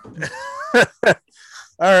 All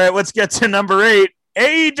right, let's get to number 8.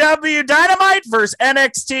 AEW Dynamite versus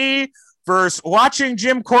NXT versus watching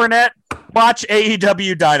Jim Cornette watch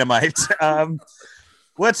AEW Dynamite.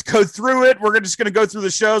 Let's go through it. We're just going to go through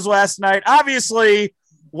the shows last night. Obviously,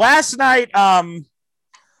 last night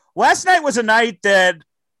was a night that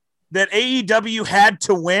AEW had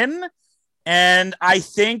to win, and I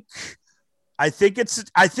think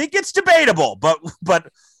it's debatable,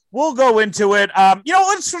 but we'll go into it.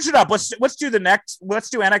 Let's switch it up. Let's do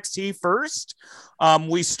NXT first.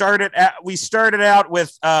 We started out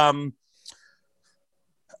with Tommaso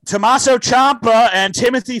Ciampa and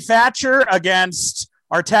Timothy Thatcher against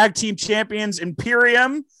our tag team champions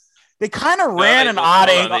Imperium. They kind of ran an odd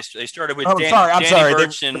angle. They started with Danny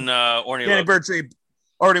Burch and Orny Danny Logan. Burch,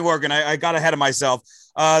 Orny Logan. I got ahead of myself.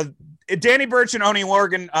 Danny Burch and Oney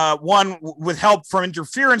Lorcan won with help from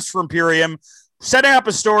interference from Imperium, setting up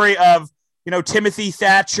a story of, Timothy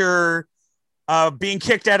Thatcher being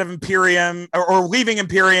kicked out of Imperium or leaving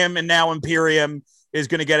Imperium, and now Imperium is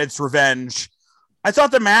going to get its revenge. I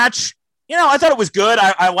thought the match, I thought it was good.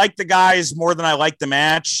 I liked the guys more than I liked the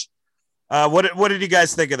match. What did you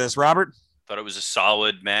guys think of this, Robert? Thought it was a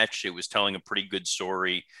solid match. It was telling a pretty good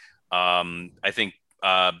story. I think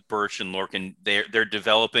Burch and Lorcan, they're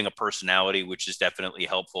developing a personality, which is definitely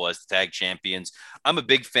helpful as the tag champions. I'm a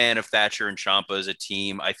big fan of Thatcher and Ciampa as a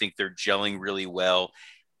team. I think they're gelling really well.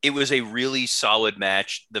 It was a really solid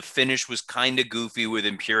match. The finish was kind of goofy with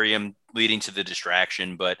Imperium leading to the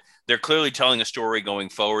distraction, but they're clearly telling a story going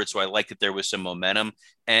forward. So I like that there was some momentum,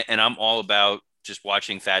 and I'm all about just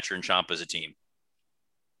watching Thatcher and Ciampa as a team.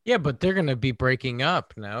 Yeah, but they're going to be breaking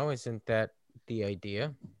up now. Isn't that the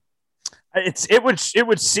idea? It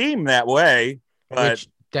would seem that way, but which,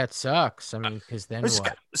 that sucks. I mean, because then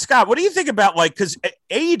what? Scott, what do you think about because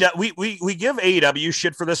AEW? We give AEW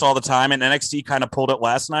shit for this all the time, and NXT kind of pulled it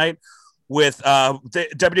last night with the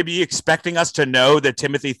WWE expecting us to know that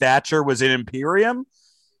Timothy Thatcher was in Imperium.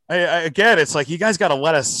 Again, it's like you guys got to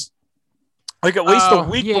let us at least a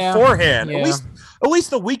week beforehand, yeah. at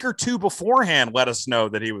least a week or two beforehand, let us know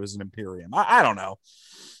that he was in Imperium. I don't know.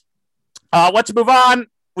 Let's move on.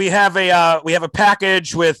 We have a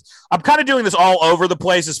package with. I'm kind of doing this all over the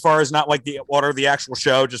place as far as not like the order of the actual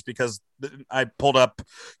show, just because I pulled up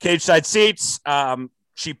Cage Side Seats,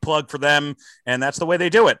 cheap plug for them, and that's the way they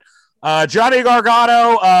do it. Johnny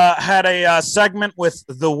Gargano had a segment with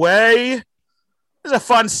The Way. It was a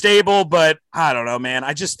fun stable, but I don't know, man.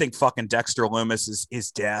 I just think fucking Dexter Lumis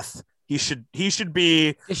is death. He should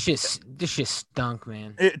be. This shit stunk,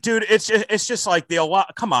 man. Dude, it's just like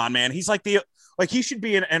come on, man. He's like he should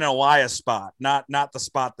be in an Elias spot, not the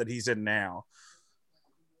spot that he's in now.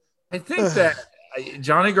 I think that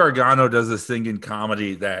Johnny Gargano does this thing in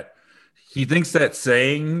comedy that he thinks that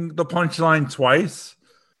saying the punchline twice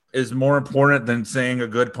is more important than saying a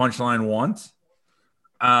good punchline once.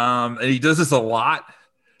 And he does this a lot.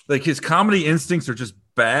 Like his comedy instincts are just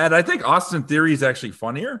bad. I think Austin Theory is actually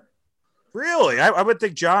funnier. Really? I would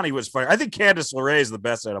think Johnny was funny. I think Candice LeRae is the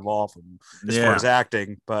best out of all of them as far as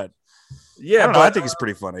acting, but I don't know. I think he's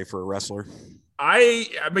pretty funny for a wrestler. I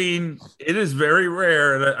mean, it is very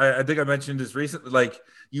rare, and I think I mentioned this recently. Like,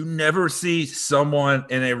 you never see someone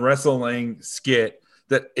in a wrestling skit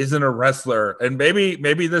that isn't a wrestler. And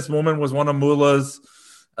maybe this woman was one of Moolah's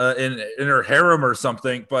in her harem or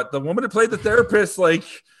something. But the woman who played the therapist, like,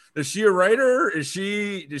 is she a writer? Is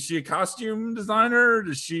she a costume designer?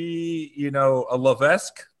 Is she, a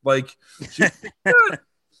Levesque? Like,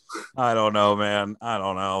 I don't know, man. I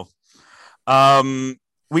don't know.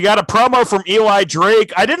 We got a promo from Eli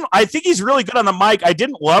Drake. I think he's really good on the mic. I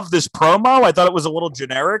didn't love this promo. I thought it was a little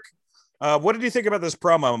generic. What did you think about this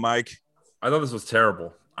promo, Mike? I thought this was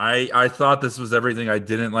terrible. I thought this was everything I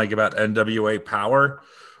didn't like about NWA Power,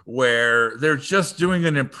 where they're just doing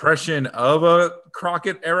an impression of a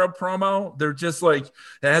Crockett era promo. They're just like, it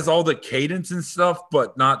has all the cadence and stuff,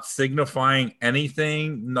 but not signifying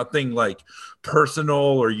anything, nothing like personal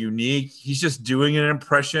or unique. He's just doing an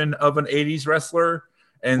impression of an 80s wrestler.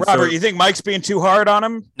 And Robert, you think Mike's being too hard on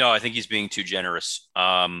him? No, I think he's being too generous.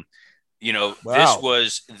 Wow.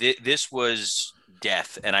 This was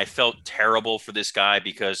death, and I felt terrible for this guy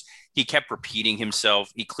because he kept repeating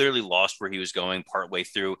himself. He clearly lost where he was going partway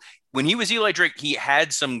through. When he was Eli Drake, he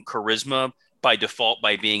had some charisma by default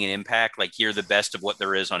by being an Impact, like you're the best of what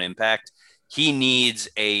there is on Impact. He needs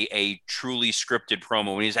a truly scripted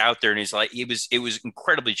promo when he's out there, and he's like, it was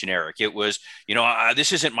incredibly generic. It was,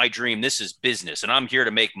 this isn't my dream. This is business, and I'm here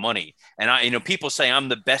to make money. And people say I'm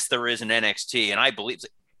the best there is in NXT, and I believe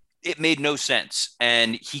it made no sense.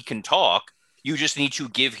 And he can talk. You just need to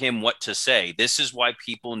give him what to say. This is why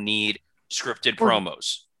people need scripted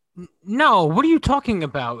promos. No, what are you talking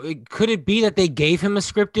about? Could it be that they gave him a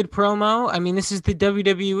scripted promo? I mean, this is the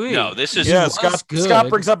WWE. No, this is Scott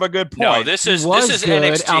brings up a good point. No, this is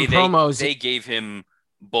NXT. On promos. They gave him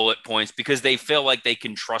bullet points because they feel like they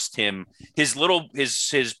can trust him. His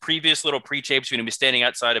previous little pre-tapes when he was standing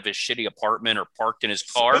outside of his shitty apartment or parked in his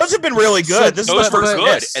car. Those have been really good. Those were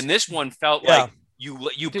good, and this one felt like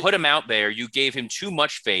you put him out there. You gave him too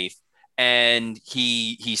much faith, and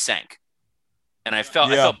he sank. And I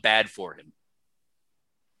felt bad for him.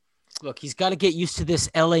 Look, he's got to get used to this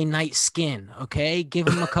LA Knight skin, okay? Give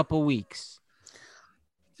him a couple weeks.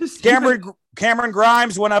 Cameron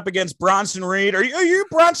Grimes went up against Bronson Reed. Are you a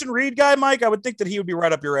Bronson Reed guy, Mike? I would think that he would be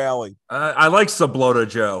right up your alley. I like Sablota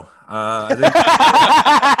Joe.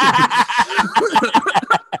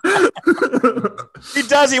 He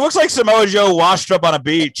does. He looks like Samoa Joe washed up on a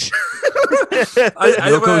beach.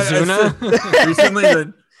 Yokozuna?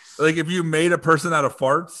 Recently, like, if you made a person out of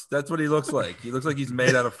farts, that's what he looks like. He looks like he's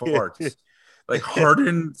made out of farts, like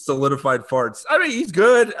hardened, solidified farts. I mean, he's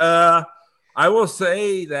good. I will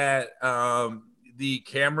say that the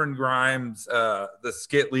Cameron Grimes, the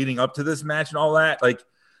skit leading up to this match and all that, like,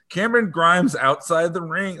 Cameron Grimes outside the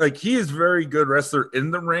ring, like, he is very good wrestler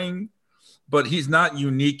in the ring, but he's not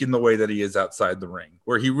unique in the way that he is outside the ring,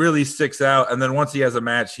 where he really sticks out. And then once he has a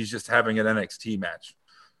match, he's just having an NXT match.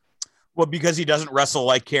 Well, because he doesn't wrestle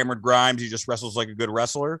like Cameron Grimes, he just wrestles like a good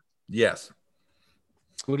wrestler. Yes.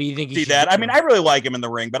 What do you think? See that? I mean, I really like him in the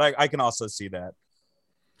ring, but I can also see that.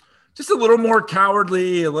 Just a little more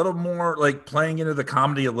cowardly, a little more like playing into the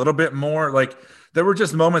comedy a little bit more. Like, there were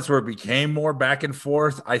just moments where it became more back and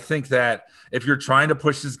forth. I think that if you're trying to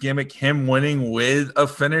push this gimmick, him winning with a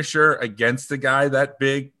finisher against a guy that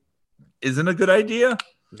big isn't a good idea.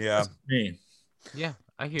 Yeah. Yeah,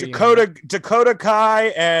 I hear Dakota Kai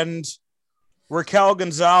and Raquel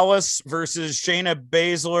Gonzalez versus Shayna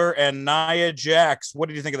Baszler and Nia Jax. What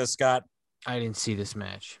did you think of this, Scott? I didn't see this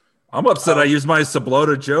match. I'm upset I used my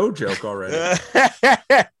Sablota Joe joke already.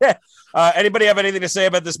 Anybody have anything to say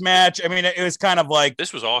about this match? I mean, it was kind of like,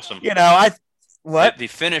 this was awesome. The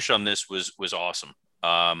finish on this was awesome.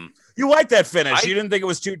 You like that finish? You didn't think it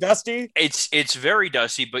was too dusty? It's very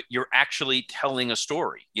dusty, but you're actually telling a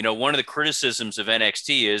story. One of the criticisms of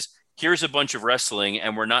NXT is here's a bunch of wrestling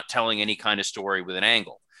and we're not telling any kind of story with an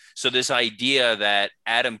angle. So this idea that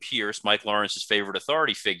Adam Pearce, Mike Lawrence's favorite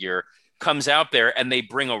authority figure, comes out there and they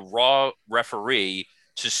bring a Raw referee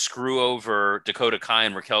to screw over Dakota Kai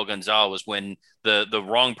and Raquel Gonzalez when the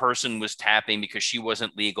wrong person was tapping because she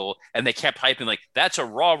wasn't legal. And they kept hyping like, that's a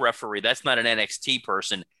Raw referee. That's not an NXT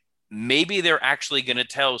person. Maybe they're actually going to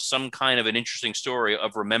tell some kind of an interesting story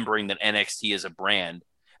of remembering that NXT is a brand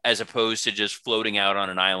as opposed to just floating out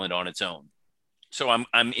on an island on its own. So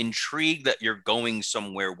I'm intrigued that you're going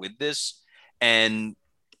somewhere with this. And,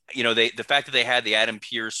 the fact that they had the Adam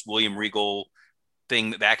Pearce, William Regal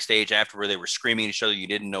thing backstage after where they were screaming at each other, you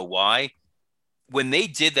didn't know why. When they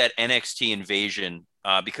did that NXT invasion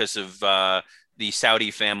because of the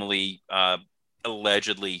Saudi family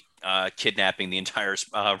allegedly kidnapping the entire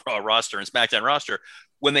Raw roster and SmackDown roster.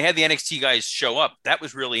 When they had the NXT guys show up, that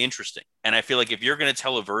was really interesting. And I feel like if you're going to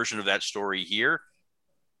tell a version of that story here,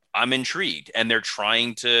 I'm intrigued. And they're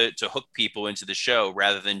trying to hook people into the show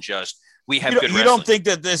rather than just we have good wrestling. You don't think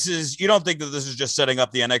that this is just setting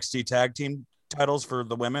up the NXT tag team titles for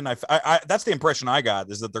the women? I that's the impression I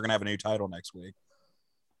got, is that they're going to have a new title next week.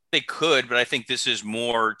 They could, but I think this is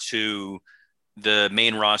more to the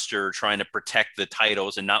main roster trying to protect the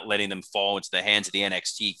titles and not letting them fall into the hands of the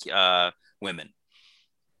NXT women.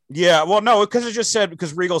 Yeah, well, no, because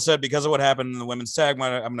Regal said because of what happened in the women's tag,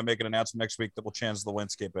 I'm going to make an announcement next week that will change the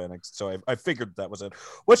landscape of NXT. So I figured that was it.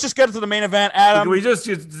 Let's just get into the main event, Adam. Can we just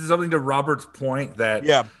get something to Robert's point that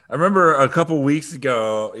I remember a couple weeks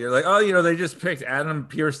ago, you're like, oh, they just picked Adam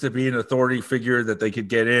Pearce to be an authority figure that they could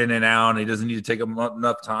get in and out, and he doesn't need to take a lot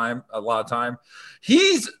of time.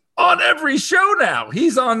 He's on every show now.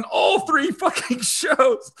 He's on all 3 fucking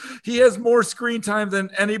shows. He has more screen time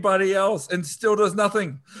than anybody else and still does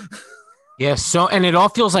nothing. Yeah, and it all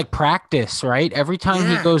feels like practice, right? Every time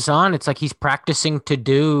he goes on, it's like he's practicing to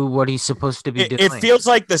do what he's supposed to be doing. It feels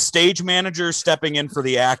like the stage manager stepping in for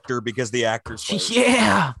the actor because the actor's late.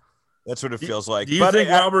 Yeah. That's what it feels like. Do you think,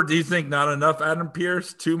 Robert, not enough Adam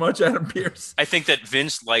Pearce? Too much Adam Pearce? I think that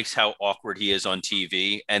Vince likes how awkward he is on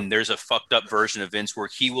TV, and there's a fucked up version of Vince where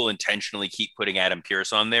he will intentionally keep putting Adam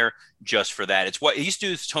Pearce on there just for that. It's what he used to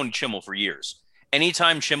do with Tony Chimmel for years.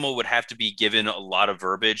 Anytime Chimmel would have to be given a lot of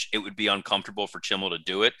verbiage, it would be uncomfortable for Chimmel to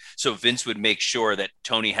do it. So Vince would make sure that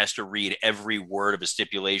Tony has to read every word of a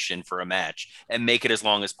stipulation for a match and make it as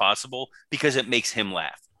long as possible because it makes him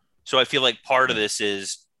laugh. So I feel like part of this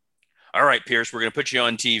is, all right, Pierce, we're going to put you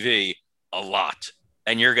on TV a lot,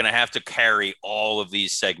 and you're going to have to carry all of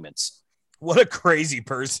these segments. What a crazy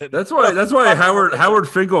person. That's why Howard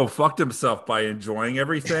Finkel fucked himself by enjoying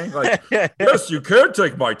everything. Like, yes, you can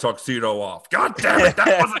take my tuxedo off. God damn it,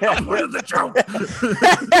 that wasn't the point of the joke.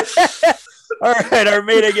 All right, our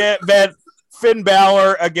main event, Finn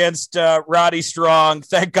Balor against Roddy Strong.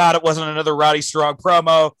 Thank God it wasn't another Roddy Strong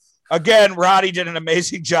promo. Again, Roddy did an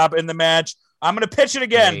amazing job in the match. I'm going to pitch it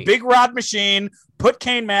again. Hey. Big Rod machine, put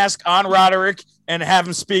Kane Mask on Roderick, and have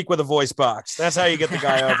him speak with a voice box. That's how you get the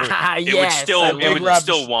guy over. It would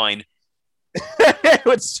still whine. It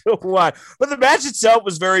would still whine. But the match itself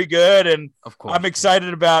was very good, and of course, I'm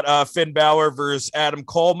excited about Finn Balor versus Adam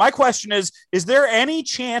Cole. My question is there any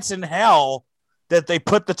chance in hell that they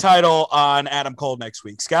put the title on Adam Cole next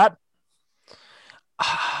week, Scott?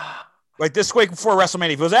 Like this week before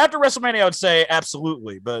WrestleMania. If it was after WrestleMania, I would say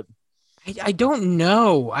absolutely, but I don't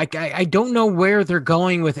know. I don't know where they're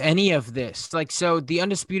going with any of this. Like, so the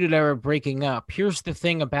Undisputed Era breaking up. Here's the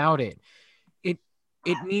thing about it. It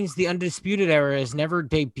means the Undisputed Era is never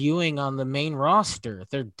debuting on the main roster.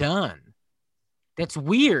 They're done. That's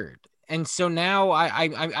weird. And so now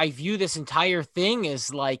I view this entire thing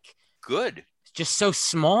as like good. Just so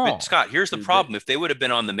small. But Scott, here's the problem. If they would have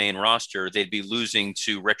been on the main roster, they'd be losing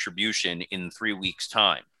to Retribution in 3 weeks'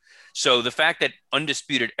 time. So the fact that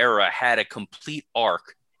Undisputed Era had a complete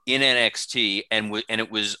arc in NXT and it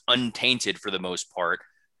was untainted for the most part,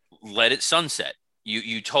 let it sunset.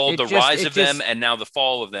 You told the rise of them and now the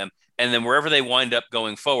fall of them. And then wherever they wind up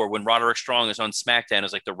going forward, when Roderick Strong is on SmackDown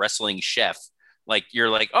as like the wrestling chef, like you're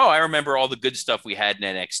like, oh, I remember all the good stuff we had in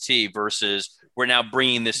NXT versus we're now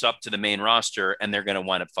bringing this up to the main roster and they're going to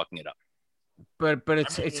wind up fucking it up. But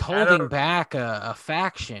it's holding back a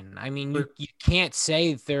faction. I mean, you can't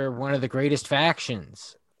say they're one of the greatest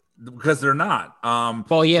factions. Because they're not.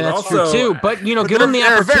 Well, yeah, that's true too. But give them the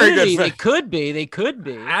opportunity. They could be. They could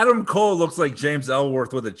be. Adam Cole looks like James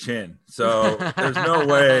Ellsworth with a chin, so there's no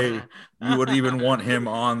way you would even want him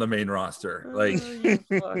on the main roster. Like,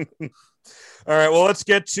 all right. Well, let's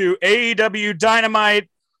get to AEW Dynamite.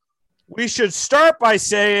 We should start by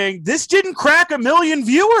saying this didn't crack 1 million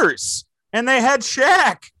viewers. And they had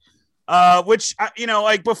Shaq, which,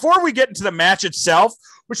 like before we get into the match itself,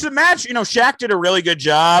 Shaq did a really good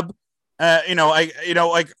job. He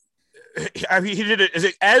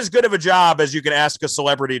did as good of a job as you could ask a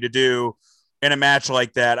celebrity to do in a match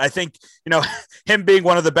like that. I think, him being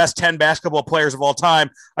one of the best 10 basketball players of all time,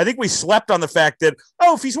 I think we slept on the fact that,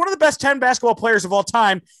 if he's one of the best 10 basketball players of all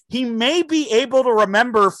time, he may be able to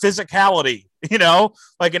remember physicality.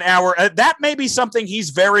 Like an hour, that may be something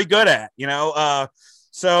he's very good at,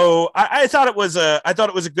 so I thought it was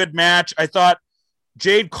a good match. I thought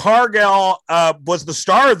Jade Cargill was the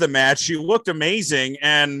star of the match. She looked amazing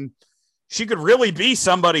and she could really be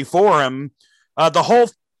somebody for him. The whole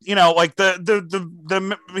like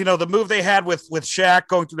the move they had with Shaq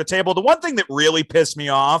going through the table. The one thing that really pissed me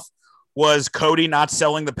off was Cody not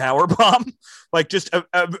selling the power bomb. Like just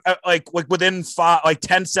like within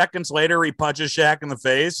 10 seconds later, he punches Shaq in the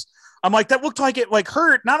face. I'm like, that looked like it like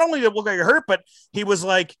hurt. Not only did it look like it hurt, but he was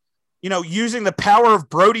like, using the power of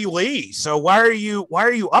Brody Lee. So why are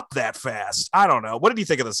you up that fast? I don't know. What did you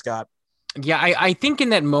think of this, Scott? Yeah, I think in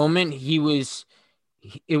that moment it was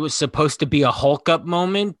supposed to be a Hulk up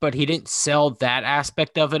moment, but he didn't sell that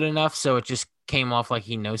aspect of it enough. So it just came off like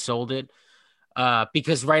he no-sold it.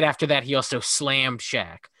 Because right after that, he also slammed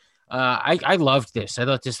Shaq. I loved this. I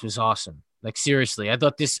thought this was awesome. Like, seriously, I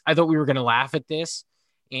thought we were going to laugh at this,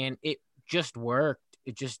 and it just worked.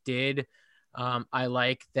 It just did. I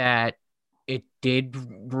like that it did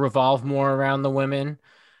revolve more around the women,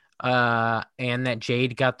 and that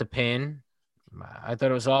Jade got the pin. I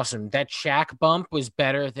thought it was awesome. That Shaq bump was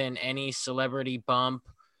better than any celebrity bump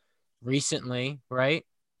recently, right?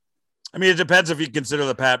 I mean, it depends if you consider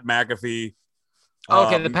the Pat McAfee.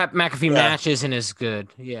 Okay, the Pat McAfee match isn't as good.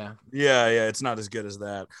 Yeah. Yeah, it's not as good as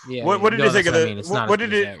that. Yeah. What did you think of this? What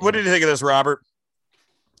did you think of this, Robert?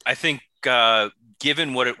 I think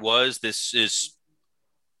given what it was, this is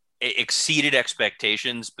exceeded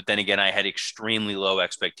expectations, but then again, I had extremely low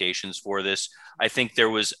expectations for this. I think there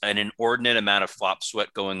was an inordinate amount of flop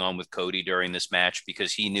sweat going on with Cody during this match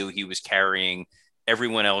because he knew he was carrying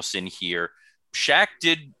everyone else in here. Shaq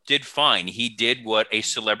did fine. He did what a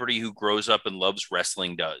celebrity who grows up and loves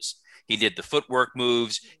wrestling does. He did the footwork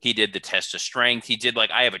moves. He did the test of strength. He did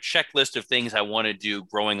I have a checklist of things I want to do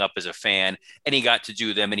growing up as a fan, and he got to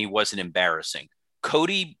do them, and he wasn't embarrassing.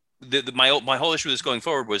 Cody, my whole issue with this going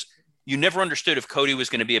forward was you never understood if Cody was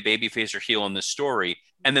going to be a babyface or heel in this story.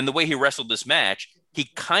 And then the way he wrestled this match, he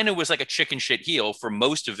kind of was like a chicken shit heel for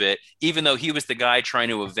most of it, even though he was the guy trying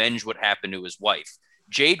to avenge what happened to his wife.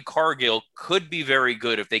 Jade Cargill could be very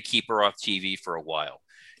good if they keep her off TV for a while.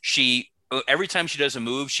 Every time she does a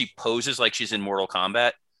move, she poses like she's in Mortal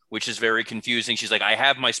Kombat, which is very confusing. She's like, I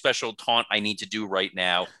have my special taunt I need to do right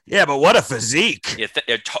now. Yeah, but what a physique.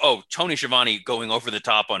 Yeah, Tony Schiavone going over the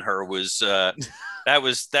top on her was that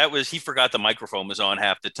was he forgot the microphone was on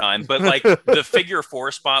half the time. But the figure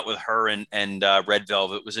 4 spot with her and Red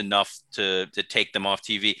Velvet was enough to take them off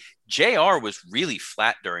TV. JR was really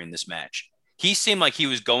flat during this match. He seemed like he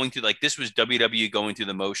was going through this was WWE going through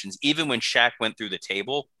the motions. Even when Shaq went through the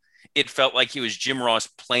table, it felt like he was Jim Ross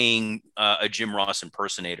playing a Jim Ross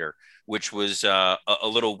impersonator, which was a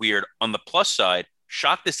little weird. On the plus side,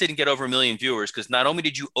 shocked this didn't get over 1 million viewers because not only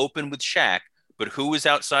did you open with Shaq, but who was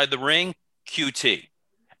outside the ring? QT.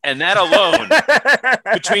 And that alone,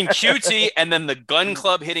 between QT and then the Gun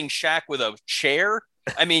Club hitting Shaq with a chair,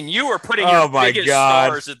 I mean, you were putting your biggest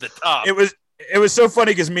stars at the top. It was so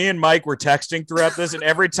funny because me and Mike were texting throughout this, and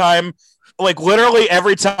every time, literally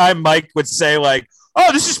every time Mike would say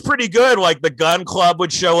oh, this is pretty good. The Gun Club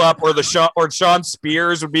would show up, or Sean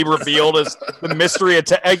Spears would be revealed as the mystery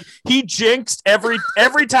attack. He jinxed every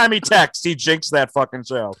time he texts. He jinxed that fucking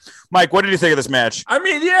show. Mike, what did you think of this match? I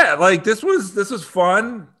mean, yeah, this was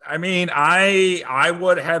fun. I mean, I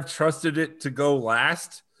would have trusted it to go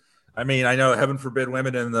last. I mean, I know heaven forbid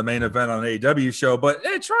women in the main event on an AEW show, but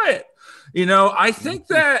hey, try it. I think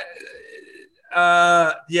that.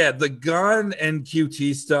 The Gun and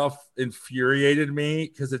QT stuff infuriated me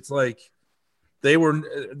because it's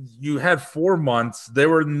you had 4 months. They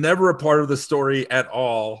were never a part of the story at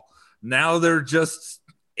all. Now they're just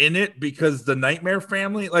in it because the Nightmare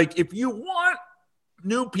Family, if you want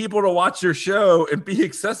new people to watch your show and be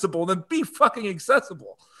accessible, then be fucking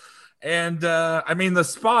accessible. And I mean, the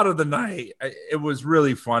spot of the night, it was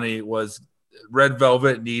really funny. It was Red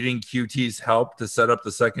Velvet needing QT's help to set up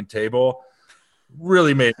the second table.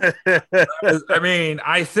 Really made I mean,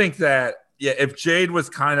 I think that if Jade was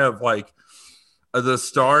kind of the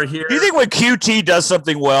star here. Do you think when QT does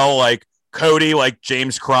something well, Cody,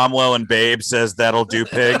 James Cromwell and Babe says that'll do,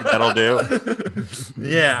 pig, that'll do?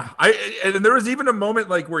 Yeah. And there was even a moment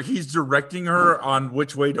where he's directing her on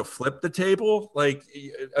which way to flip the table.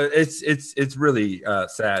 It's really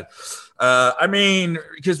sad. I mean,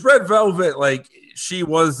 because Red Velvet, she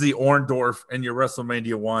was the Orndorff in your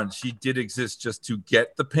WrestleMania 1. She did exist just to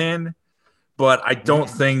get the pin, but I don't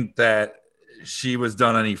think that she was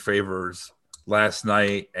done any favors last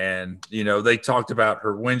night. And, they talked about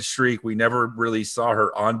her win streak. We never really saw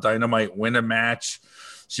her on Dynamite win a match.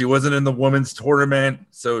 She wasn't in the women's tournament,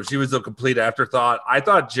 so she was a complete afterthought. I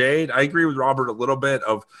thought Jade, I agree with Robert a little bit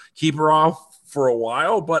of keep her off for a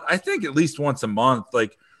while, but I think at least once a month,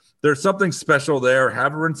 there's something special there.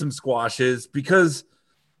 Have her in some squashes because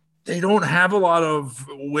they don't have a lot of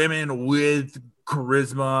women with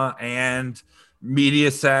charisma and media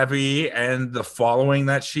savvy and the following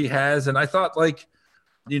that she has. And I thought, like,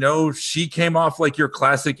 she came off like your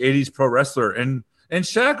classic 80s pro wrestler, and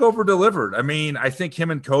Shaq over delivered. I mean, I think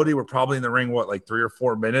him and Cody were probably in the ring, like 3 or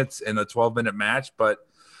 4 minutes in a 12-minute match, but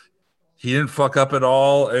he didn't fuck up at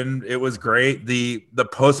all, and it was great. The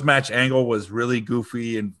post-match angle was really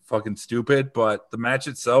goofy and fucking stupid, but the match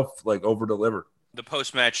itself, like, over-delivered. The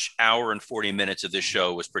post-match hour and 40 minutes of this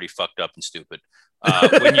show was pretty fucked up and stupid.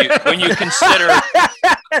 When you consider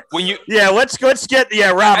let's get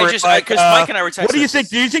Robert. Because Mike and I were texting. What do you think?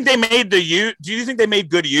 Do you think they made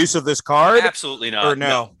good use of this card? Absolutely not. Or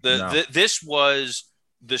no? This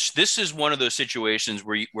is one of those situations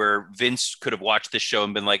where Vince could have watched this show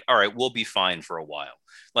and been like, all right, we'll be fine for a while.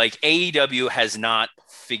 Like, AEW has not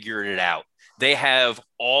figured it out. They have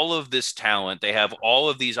all of this talent. They have all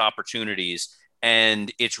of these opportunities,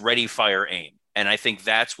 and it's ready, fire, aim. And I think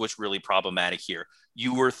that's what's really problematic here.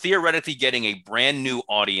 You were theoretically getting a brand new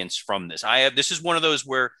audience from this. This is one of those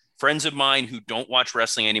where friends of mine who don't watch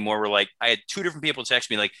wrestling anymore were like, I had 2 different people text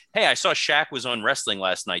me like, hey, I saw Shaq was on wrestling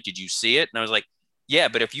last night. Did you see it? And I was like, yeah,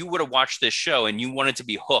 but if you would have watched this show and you wanted to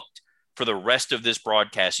be hooked for the rest of this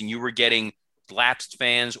broadcast and you were getting lapsed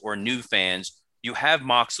fans or new fans, you have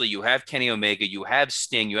Moxley, you have Kenny Omega, you have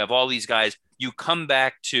Sting, you have all these guys. You come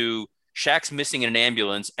back to Shaq's missing in an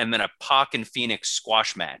ambulance and then a Pac and Phoenix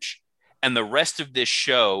squash match. And the rest of this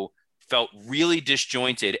show felt really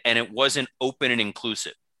disjointed, and it wasn't open and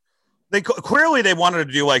inclusive. They wanted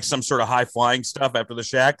to do like some sort of high flying stuff after the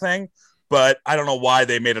Shaq thing, but I don't know why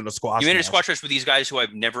they made it a squash. You made match. A squash match with these guys who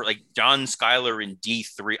I've never, like John Skyler in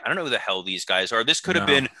D3. I don't know who the hell these guys are. This could have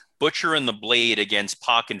been Butcher and the Blade against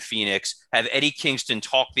Pac and Phoenix, have Eddie Kingston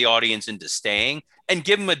talk the audience into staying and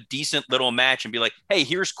give them a decent little match and be like, hey,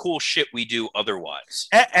 here's cool shit we do otherwise.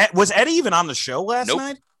 Was Eddie even on the show last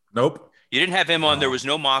night? Nope. You didn't have him on. There was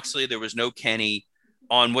no Moxley. There was no Kenny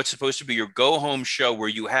on what's supposed to be your go-home show where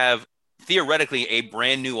you have theoretically a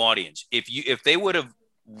brand new audience. If they would have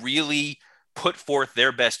really put forth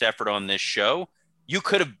their best effort on this show, you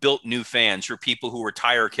could have built new fans for people who were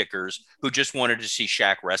tire kickers who just wanted to see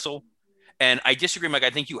Shaq wrestle. And I disagree, Mike.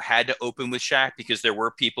 I think you had to open with Shaq because there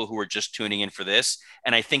were people who were just tuning in for this.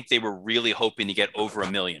 And I think they were really hoping to get over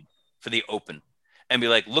 1 million for the open and be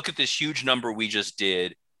like, look at this huge number we just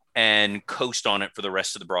did and coast on it for the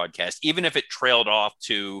rest of the broadcast. Even if it trailed off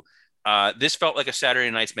to this felt like a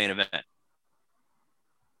Saturday night's main event.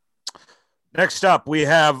 Next up, we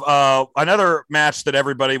have another match that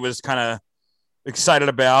everybody was kind of excited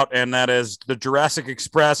about, and that is the Jurassic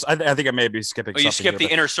Express. I think I may be skipping something. You skipped the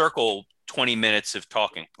Inner Circle 20 minutes of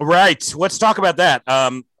talking. Right. Let's talk about that.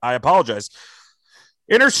 I apologize.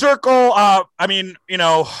 Inner Circle, I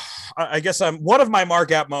guess one of my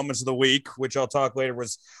mark out moments of the week, which I'll talk later,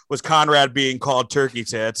 was Conrad being called turkey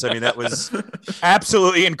tits. I mean, that was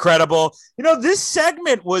absolutely incredible. This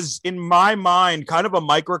segment was, in my mind, kind of a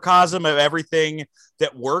microcosm of everything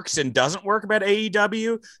that works and doesn't work about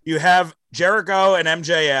AEW. You have Jericho and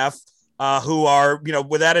MJF, who are,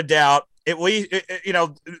 without a doubt,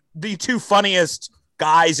 the 2 funniest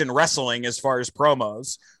guys in wrestling as far as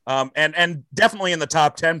promos, and definitely in the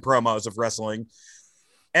top 10 promos of wrestling.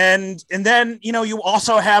 And then, you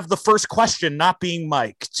also have the first question not being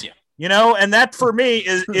mic'd, and that for me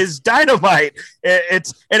is dynamite.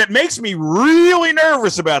 It makes me really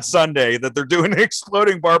nervous about Sunday that they're doing an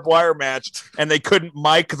exploding barbed wire match and they couldn't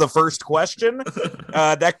mic the first question.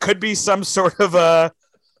 That could be some sort of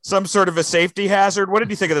a safety hazard. What did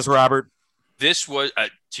you think of this, Robert? This was,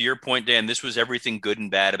 to your point, Dan, this was everything good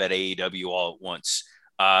and bad about AEW all at once.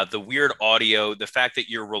 The weird audio, the fact that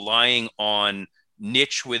you're relying on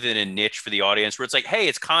niche within a niche for the audience, where it's like, hey,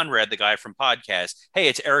 it's Conrad, the guy from podcast. Hey,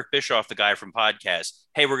 it's Eric Bischoff, the guy from podcast.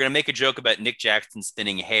 Hey, we're going to make a joke about Nick Jackson's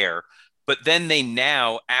thinning hair. But then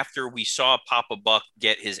after we saw Papa Buck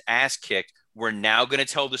get his ass kicked, we're now going to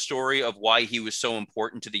tell the story of why he was so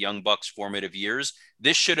important to the Young Bucks' formative years.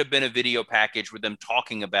 This should have been a video package with them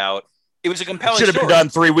talking about. It was a compelling story. It should have been done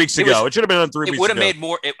 3 weeks ago. It should have been done 3 weeks ago. It would have made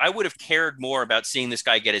more. I would have cared more about seeing this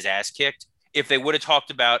guy get his ass kicked if they would have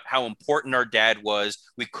talked about how important our dad was.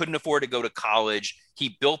 We couldn't afford to go to college.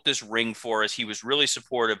 He built this ring for us. He was really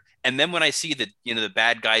supportive. And then when I see that, the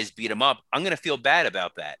bad guys beat him up, I'm going to feel bad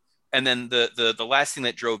about that. And then the last thing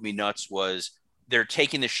that drove me nuts was they're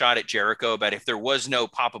taking the shot at Jericho about if there was no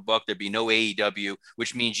Papa Buck, there'd be no AEW,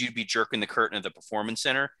 which means you'd be jerking the curtain at the Performance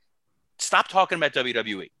Center. Stop talking about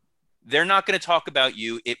WWE. they're not going to talk about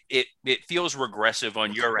you. It feels regressive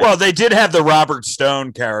on your end. Well, they did have the Robert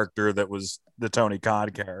Stone character that was the Tony Khan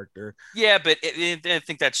character. Yeah, but I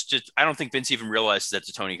think that's just, I don't think Vince even realizes that's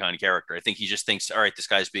a Tony Khan character. I think he just thinks, all right, this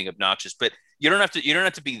guy's being obnoxious, but you don't have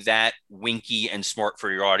to be that winky and smart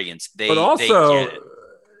for your audience. But also,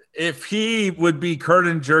 if he would be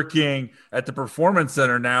curtain jerking at the Performance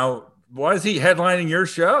Center now, why is he headlining your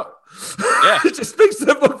show? Yeah, it just makes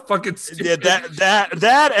them look fucking stupid. Yeah,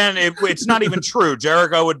 that, and it's not even true.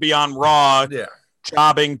 Jericho would be on Raw,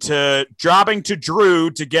 jobbing to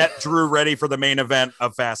Drew to get Drew ready for the main event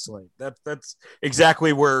of Fastlane. That's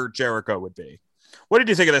exactly where Jericho would be. What did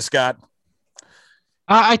you think of this, Scott?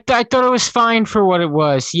 I thought it was fine for what it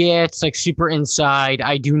was. Yeah, it's like super inside.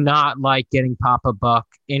 I do not like getting Papa Buck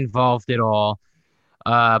involved at all.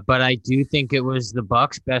 But I do think it was the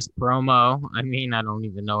Bucks' best promo. I mean, I don't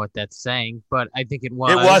even know what that's saying, but I think it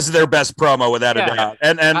was. It was their best promo without a doubt,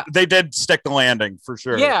 and they did stick the landing for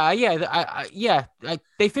sure. Yeah.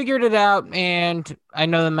 They figured it out, and I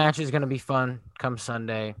know the match is going to be fun come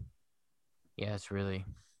Sunday. Yeah, it's really.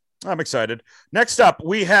 I'm excited. Next up,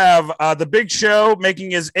 we have the Big Show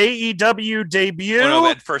making his AEW debut. Oh, no,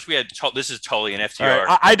 but first we had this is Tully and FTR.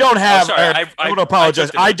 Right. I don't have. I want to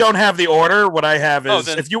apologize. I don't have the order. What I have is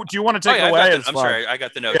do you want to take away? I'm sorry, I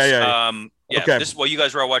got the notes. Okay. This while you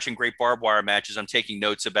guys were all watching great barbed wire matches, I'm taking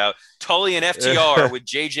notes about Tully and FTR with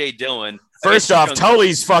JJ Dillon. First off,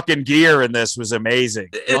 Tully's fucking gear in this was amazing.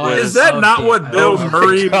 Is that not what Bill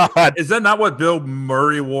Murray? Is that not what Bill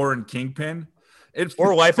Murray wore in Kingpin?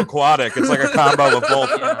 Or Life Aquatic. It's like a combo of both.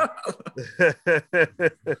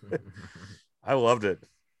 I loved it.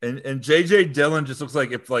 And JJ Dillon just looks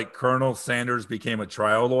like if like Colonel Sanders became a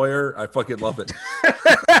trial lawyer. I fucking love it.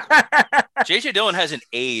 JJ Dillon hasn't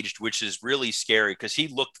aged, which is really scary because he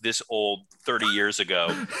looked this old 30 years ago.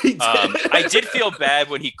 I did feel bad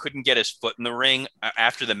when he couldn't get his foot in the ring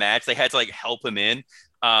after the match. They had to like help him in.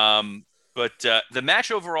 But the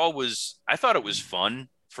match overall I thought it was fun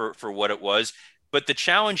for what it was. But the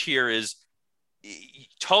challenge here is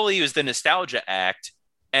Tully is the nostalgia act,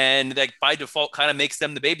 and that by default kind of makes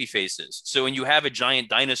them the baby faces. So when you have a giant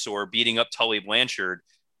dinosaur beating up Tully Blanchard,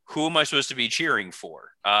 who am I supposed to be cheering for?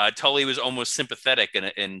 Tully was almost sympathetic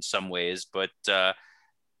in some ways, but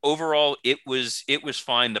overall it was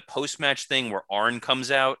fine. The post-match thing where Arn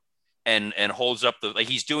comes out and holds up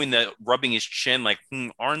he's doing the rubbing his chin like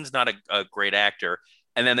Arn's not a great actor,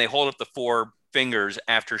 and then they hold up the four fingers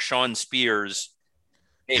after Sean Spears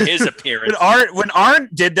made his appearance. when Arn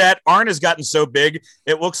did that, Arn has gotten so big,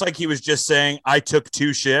 it looks like he was just saying, I took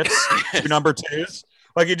 2 shits, 2 number 2s.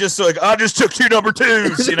 Like he just I just took 2 number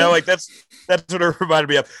 2s, you know, like that's what it reminded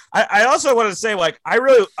me of. I also wanted to say, like, I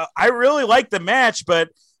really like the match, but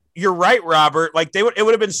you're right, Robert. Like it would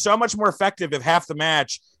have been so much more effective if half the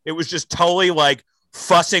match it was just Tully like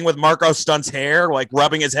fussing with Marco Stunt's hair, like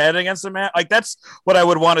rubbing his head against the mat. Like that's what I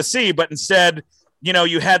would want to see. But instead, you know,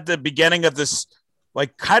 you had the beginning of this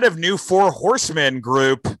like kind of new 4 horsemen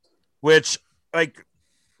group, which like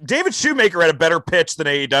David Shoemaker had a better pitch than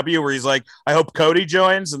AEW where he's like, I hope Cody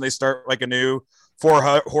joins and they start like a new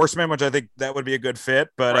 4 horsemen, which I think that would be a good fit.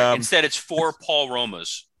 But instead it's 4 Paul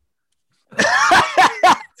Romas.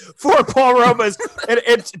 4 Paul Romas.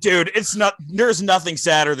 It's not, there's nothing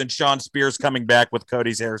sadder than Sean Spears coming back with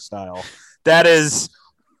Cody's hairstyle. That is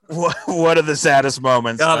one of the saddest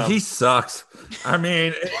moments. God, he sucks. I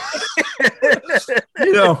mean,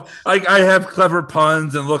 you know, I have clever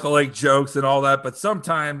puns and look-alike jokes and all that, but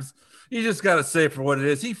sometimes you just got to say it for what it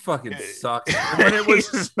is. He fucking sucks. And when it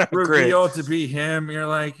was revealed to be him, you're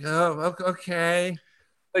like, oh, okay.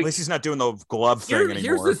 Like, at least he's not doing the glove thing anymore.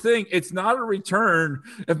 Here's the thing. It's not a return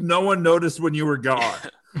if no one noticed when you were gone.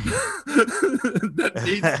 That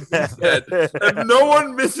needs to be said. If no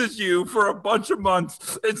one misses you for a bunch of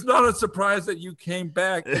months, it's not a surprise that you came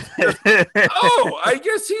back. Oh, I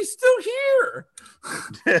guess he's still here.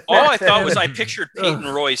 All I thought was I pictured Peyton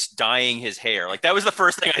Royce dyeing his hair. Like that was the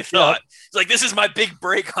first thing I thought. It's like, this is my big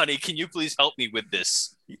break, honey. Can you please help me with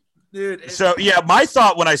this? Dude, so yeah, my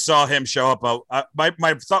thought when I saw him show up, my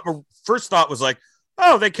first thought was like,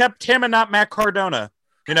 oh, they kept him and not Matt Cardona,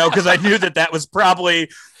 you know, because I knew that was probably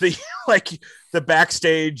the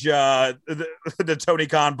backstage the Tony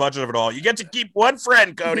Khan budget of it all. You get to keep one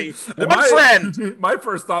friend, Cody, friend. My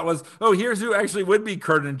first thought was, oh, here's who actually would be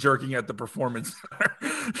curtain jerking at the Performance Center.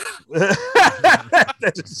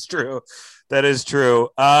 That is true.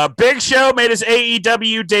 Big Show made his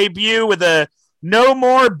AEW debut with a No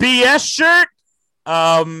More BS shirt.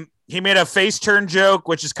 He made a face turn joke,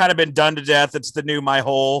 which has kind of been done to death. It's the new My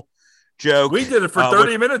Hole joke. We did it for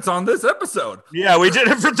 30 minutes on this episode. Yeah, we did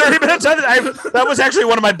it for 30 minutes. That was actually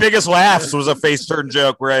one of my biggest laughs, was a face turn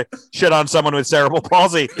joke where I shit on someone with cerebral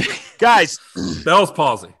palsy. Guys. Bell's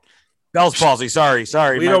palsy.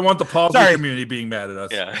 Sorry. We don't want the palsy community being mad at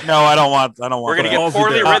us. Yeah. No, I don't want We're going to get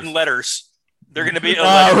poorly written letters. They're going to be.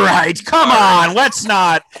 All right. Come on. Let's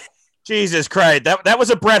not. Jesus Christ. That was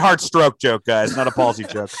a Bret Hart stroke joke, guys, not a palsy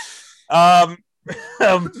joke.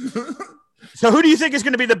 So who do you think is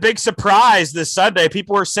going to be the big surprise this Sunday?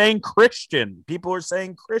 People are saying Christian. Do you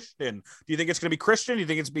think it's going to be Christian? Do you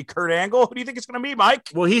think it's going to be Kurt Angle? Who do you think it's going to be, Mike?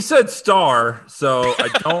 Well, he said star, so I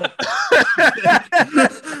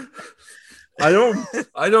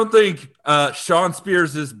don't think Sean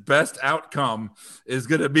Spears' best outcome is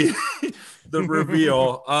going to be the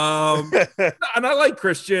reveal. And I like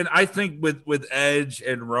Christian. I think with Edge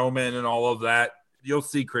and Roman and all of that, you'll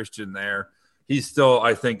see Christian there. He's still,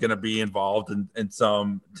 I think, going to be involved in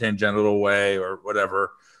some tangential way or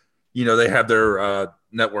whatever. You know, they have their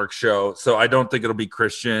network show. So I don't think it'll be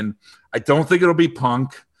Christian. I don't think it'll be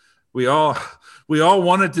Punk. We all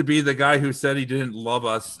wanted to be the guy who said he didn't love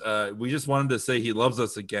us. We just wanted to say he loves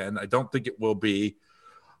us again. I don't think it will be.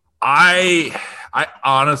 I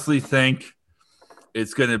honestly think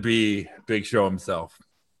it's going to be Big Show himself.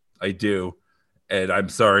 I do. And I'm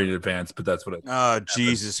sorry in advance, but that's what I think. Oh,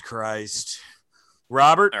 Jesus Christ.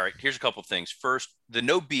 Robert? All right, here's a couple things. First, the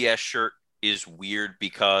no BS shirt is weird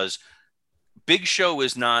because Big Show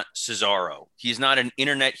is not Cesaro. He's not an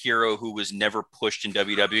internet hero who was never pushed in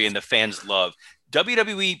WWE and the fans love.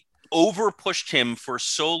 WWE over pushed him for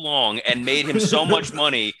so long and made him so much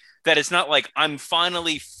money that it's not like I'm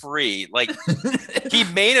finally free. Like he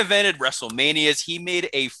main evented WrestleManias. He made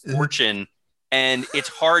a fortune and it's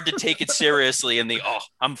hard to take it seriously. And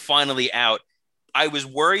I'm finally out. I was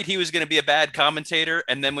worried he was going to be a bad commentator.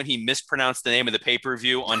 And then when he mispronounced the name of the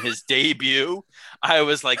pay-per-view on his debut, I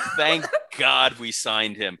was like, thank God we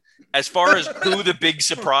signed him. As far as who the big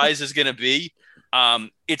surprise is going to be,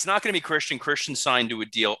 it's not going to be Christian. Christian signed to a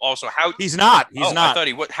deal. Also, how he's not. I thought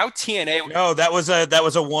he would. How TNA? No, that was a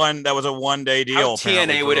 1 day deal. How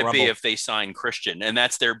TNA would it be if they signed Christian and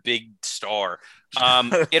that's their big star?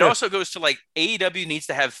 It also goes to like AEW needs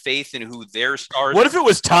to have faith in who their stars. What if it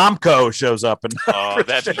was Tomko shows up and? Oh,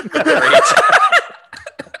 that'd be great.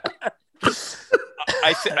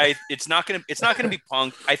 It's not gonna be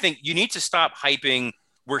Punk. I think you need to stop hyping.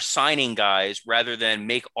 We're signing guys rather than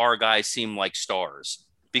make our guys seem like stars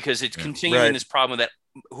because it's continuing this problem that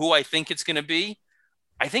who I think it's going to be.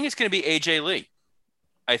 I think it's going to be AJ Lee.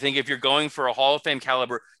 I think if you're going for a Hall of Fame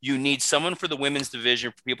caliber, you need someone for the women's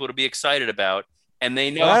division for people to be excited about. And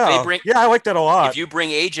they know if they bring, I like that a lot. If you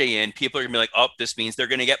bring AJ in, people are gonna be like, oh, this means they're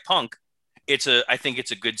going to get Punk. I think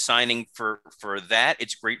it's a good signing for that.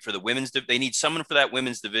 It's great for the women's. They need someone for that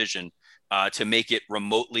women's division to make it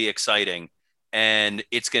remotely exciting. And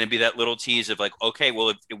it's going to be that little tease of like, okay,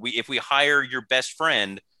 well, if we hire your best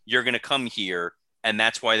friend, you're going to come here. And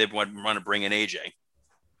that's why they want to bring in AJ.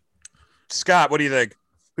 Scott, what do you think?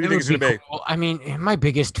 Who do you think it's going to be? Cool. I mean, my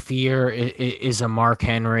biggest fear is a Mark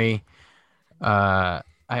Henry.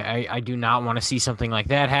 I do not want to see something like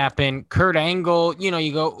that happen. Kurt Angle,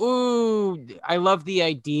 you go, ooh, I love the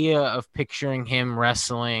idea of picturing him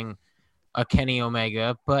wrestling a Kenny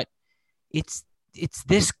Omega, but it's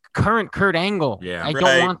this current Kurt Angle. Yeah, I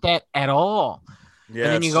don't want that at all. Yeah,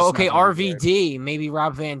 and then you go, okay, RVD, maybe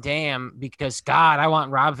Rob Van Dam, because God, I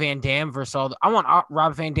want Rob Van Dam versus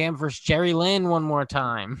Rob Van Dam versus Jerry Lynn one more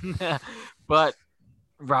time. But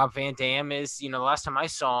Rob Van Dam is, the last time I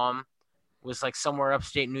saw him was like somewhere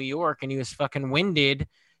upstate New York, and he was fucking winded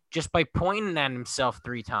just by pointing at himself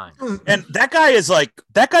 3 times. And that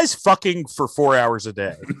guy's fucking for 4 hours a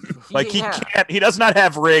day. Like he does not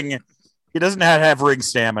have ring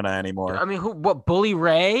stamina anymore. I mean, what Bully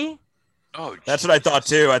Ray? Oh, that's what I thought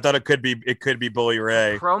too. I thought it could be Bully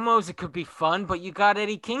Ray. Promos, it could be fun, but you got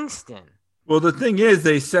Eddie Kingston. Well, the thing is,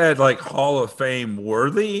 they said like Hall of Fame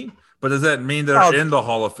worthy, but does that mean they're in the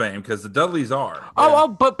Hall of Fame? Because the Dudleys are.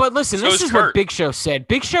 But listen, So this is is Kurt. what Big Show said.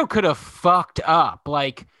 Big Show could have fucked up.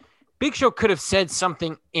 Like, Big Show could have said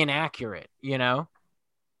something inaccurate,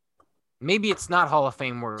 Maybe it's not Hall of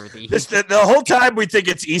Fame worthy. The whole time we think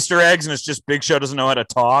it's Easter eggs and it's just Big Show doesn't know how to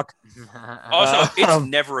talk. Also, it's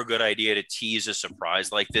never a good idea to tease a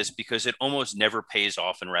surprise like this because it almost never pays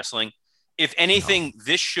off in wrestling. If anything,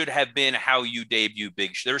 this should have been how you debut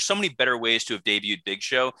Big Show. There are so many better ways to have debuted Big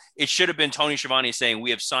Show. It should have been Tony Schiavone saying,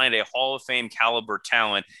 we have signed a Hall of Fame caliber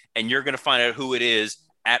talent, and you're going to find out who it is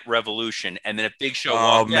at Revolution. And then if Big Show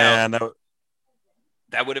walked out,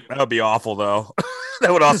 that would be awful, though.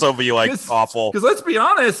 That would also be like awful. Because let's be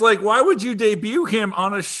honest, like, why would you debut him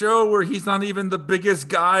on a show where he's not even the biggest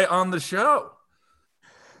guy on the show?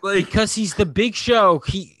 Like, because he's the big show.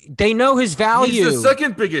 They know his value. He's the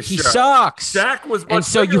second biggest show. He sucks. Shaq was much and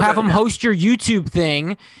so you have him him. host your YouTube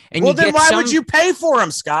thing. And well, you then get why would you pay for him,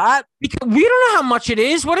 Scott? Because we don't know how much it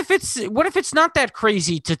is. What if it's not that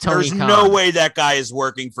crazy to Tony There's Khan? no way that guy is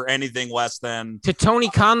working for anything less than to Tony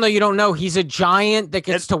Khan, though. You don't know. He's a giant that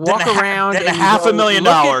gets to walk around and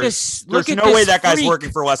 $500,000. There's no way that guy's working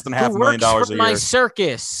for less than $500,000 a year. My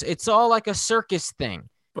circus. It's all like a circus thing.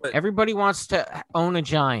 But everybody wants to own a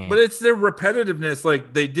giant. But it's their repetitiveness.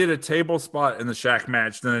 Like, they did a table spot in the Shaq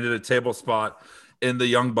match, then they did a table spot in the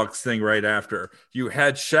Young Bucks thing right after. You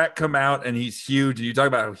had Shaq come out and he's huge, and you talk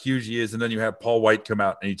about how huge he is, and then you have Paul White come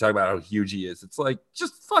out and you talk about how huge he is. It's like,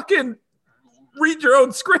 just fucking read your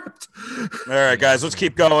own script. All right, guys, let's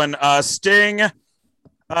keep going. Sting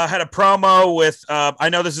had a promo with I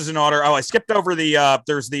know this is in order. Oh, I skipped over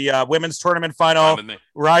there's the women's tournament final.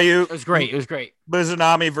 Ryu. It was great. It was great.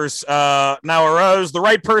 Mizunami versus Nyla Rose. The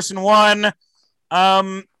right person won.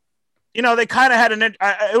 You know, they kind of had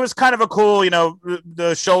it was kind of a cool, you know,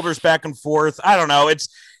 the shoulders back and forth. I don't know. It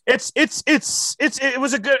was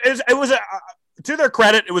a good, to their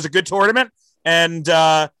credit, it was a good tournament. And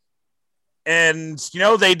you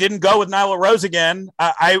know, they didn't go with Nyla Rose again.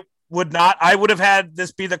 I would have had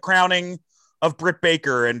this be the crowning of Britt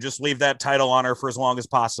Baker and just leave that title on her for as long as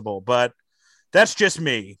possible. But that's just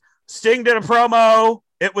me. Sting did a promo.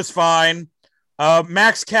 It was fine.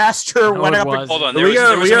 Max Caster went up. Hold on, there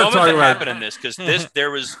was a moment that happened in this because there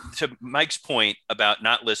was, to Mike's point about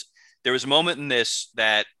not list. There was a moment in this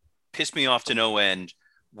that pissed me off to no end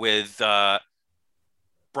with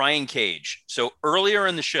Brian Cage. So earlier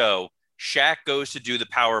in the show, Shaq goes to do the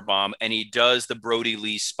power bomb and he does the Brody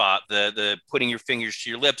Lee spot, the putting your fingers to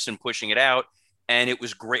your lips and pushing it out, and it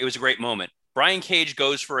was great. It was a great moment. Brian Cage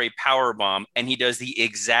goes for a power bomb and he does the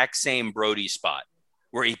exact same Brody spot,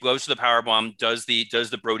 where he goes to the power bomb, does the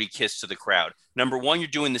Brody kiss to the crowd. Number one, you're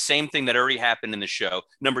doing the same thing that already happened in the show.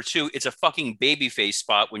 Number two, it's a fucking babyface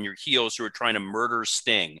spot when you're heels who are trying to murder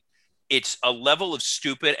Sting. It's a level of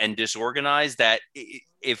stupid and disorganized that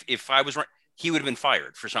if I was right, he would have been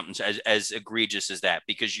fired for something as egregious as that,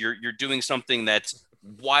 because you're doing something that's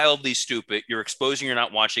wildly stupid. You're exposing you're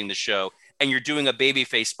not watching the show, and you're doing a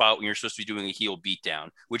babyface spot when you're supposed to be doing a heel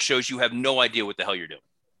beatdown, which shows you have no idea what the hell you're doing.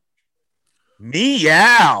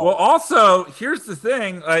 Meow. Well, also, here's the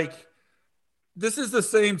thing. Like, this is the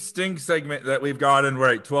same Sting segment that we've gotten,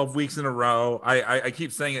 right, 12 weeks in a row. I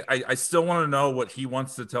keep saying it. I still want to know what he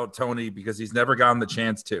wants to tell Tony, because he's never gotten the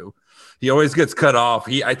chance to. He always gets cut off.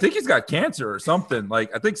 I think he's got cancer or something.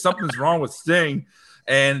 Like, I think something's wrong with Sting,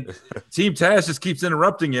 and Team Taz just keeps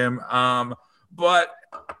interrupting him. But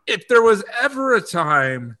if there was ever a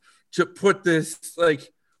time to put this,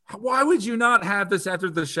 like, why would you not have this after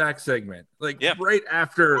the Shaq segment? Like, right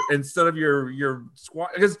after, instead of your squad?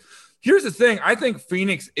 Because here's the thing. I think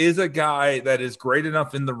Phoenix is a guy that is great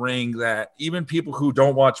enough in the ring that even people who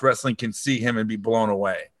don't watch wrestling can see him and be blown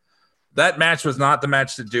away. That match was not the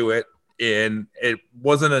match to do it, and it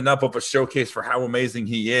wasn't enough of a showcase for how amazing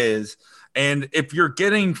he is. And if you're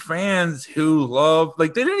getting fans who love,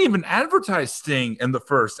 like, they didn't even advertise Sting in the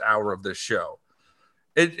first hour of this show.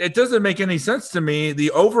 It doesn't make any sense to me.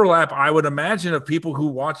 The overlap, I would imagine, of people who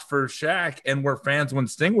watched for Shaq and were fans when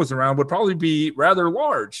Sting was around would probably be rather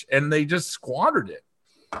large, and they just squandered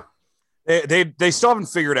it. They still haven't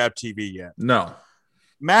figured out TV yet. No.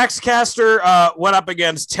 Max Caster went up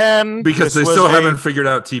against 10. Because they still haven't figured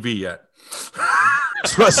out TV yet.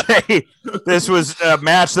 This was a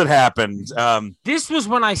match that happened. This was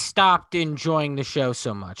when I stopped enjoying the show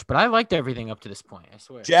so much, but I liked everything up to this point, I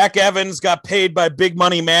swear. Jack Evans got paid by Big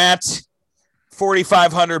Money Matt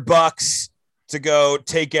 $4,500 to go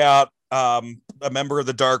take out a member of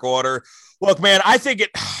the Dark Order. Look, man, I think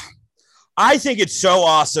it's so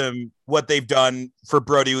awesome what they've done for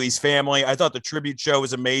Brody Lee's family. I thought the tribute show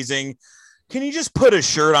was amazing. Can you just put a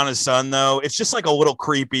shirt on his son, though? It's just like a little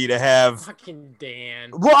creepy to have. Fucking Dan.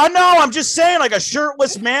 Well, I know. I'm just saying, like a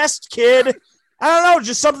shirtless masked kid. I don't know.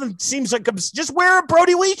 Just something seems like just wear a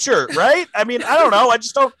Brody Lee shirt, right? I mean, I don't know. I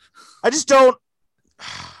just don't. All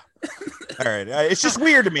right. It's just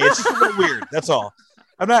weird to me. It's just a little weird. That's all.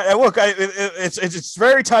 I'm not. Look, it's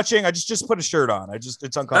very touching. I just put a shirt on. It's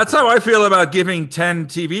uncomfortable. That's how I feel about giving 10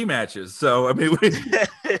 TV matches. So I mean.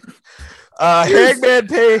 Hangman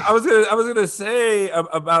Page. I was gonna say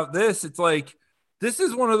about this. It's like, this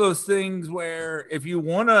is one of those things where if you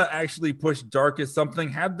want to actually push dark as something,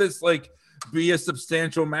 have this like be a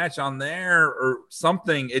substantial match on there or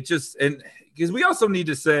something. It just, and because we also need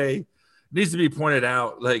to say, needs to be pointed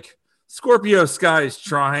out, like Scorpio Sky is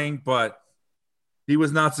trying, but he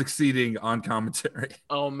was not succeeding on commentary.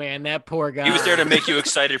 Oh man, that poor guy. He was there to make you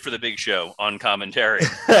excited for the big show on commentary.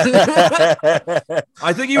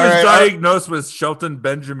 I think he was diagnosed with Shelton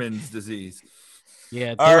Benjamin's disease.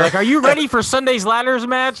 Yeah, they're like, "Are you ready for Sunday's ladders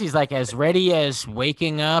match?" He's like, "As ready as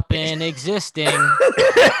waking up and existing."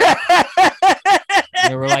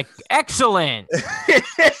 They were like, "Excellent."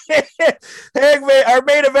 Hangman, our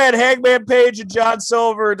main event: Hangman Page and John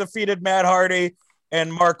Silver defeated Matt Hardy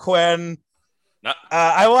and Mark Quinn.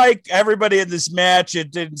 I like everybody in this match. It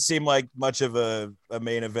didn't seem like much of a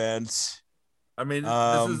main event. I mean,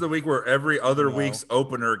 this is the week where every other week's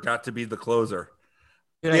opener got to be the closer.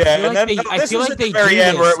 Dude, I feel like they very do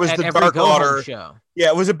end this where it was at the every Dark go-home Order show. Yeah,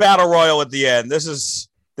 it was a battle royal at the end. This is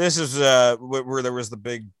where there was the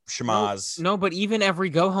big schmaz. No, but even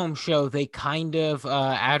every go-home show, they kind of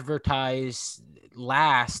advertise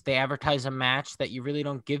last. They advertise a match that you really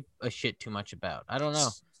don't give a shit too much about. I don't know.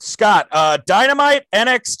 Scott, Dynamite,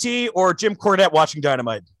 NXT, or Jim Cornette watching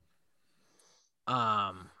Dynamite?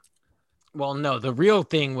 Well, no, the real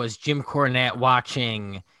thing was Jim Cornette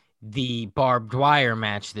watching the barbed wire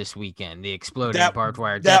match this weekend, the exploding barbed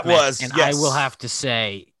wire death match. And I will have to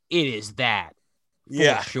say, it is that.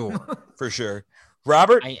 For sure. For sure.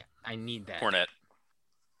 Robert? I need that. Cornette.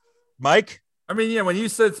 Mike? I mean, yeah, when you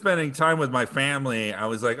said spending time with my family, I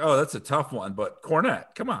was like, oh, that's a tough one. But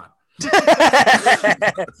Cornette, come on. Yeah,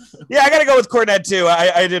 I got to go with Cornette, too.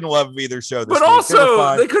 I didn't love either show this But week.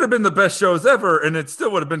 also, they could have been the best shows ever, and it still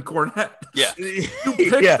would have been Cornette. Yeah. You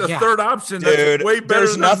picked the third option. Dude, that's way better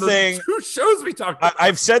there's than nothing, the two shows we talked about.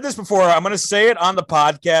 I've said this before. I'm going to say it on the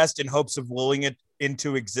podcast in hopes of willing it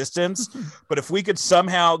into existence. But if we could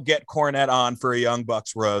somehow get Cornette on for a Young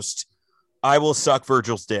Bucks roast, I will suck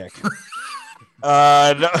Virgil's dick.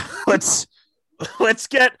 Let's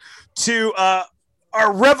get to our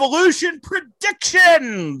Revolution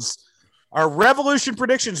predictions. We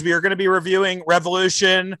are going to be reviewing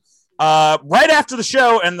Revolution right after the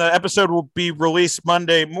show, and the episode will be released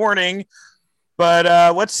Monday morning.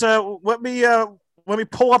 But let me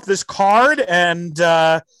pull up this card and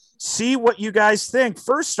see what you guys think.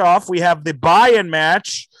 First off, we have the buy-in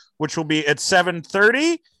match, which will be at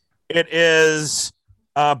 7:30. It is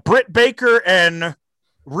Britt Baker and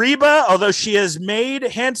Reba, although she has made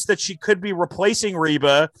hints that she could be replacing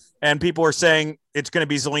Reba, and people are saying it's going to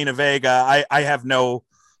be Zelina Vega.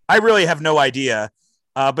 I really have no idea.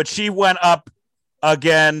 But she went up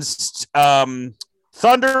against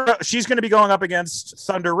Thunder. She's going to be going up against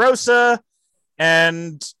Thunder Rosa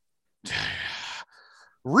and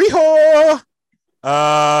Riho.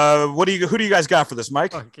 Who do you guys got for this,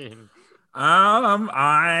 Mike?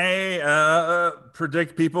 I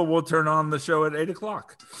predict people will turn on the show at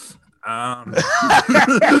 8:00.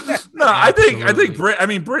 No, I think Britt. I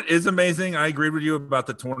mean, Britt is amazing. I agree with you about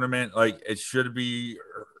the tournament. Like, it should be.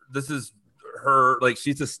 This is her. Like,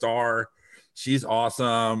 she's a star. She's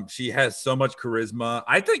awesome. She has so much charisma.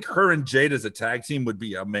 I think her and Jade as a tag team would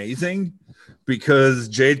be amazing because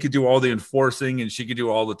Jade could do all the enforcing and she could do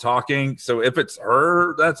all the talking. So if it's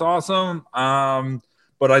her, that's awesome.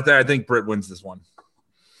 But I think Britt wins this one.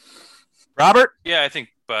 Robert? Yeah, I think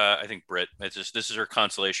Britt. This is her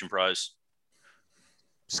consolation prize.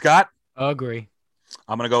 Scott? Agree.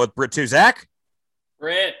 I'm going to go with Britt too. Zach?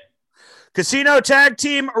 Britt. Casino Tag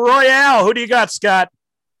Team Royale. Who do you got, Scott?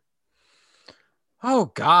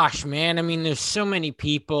 Oh gosh, man. I mean, there's so many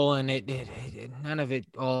people, and none of it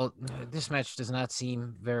all. This match does not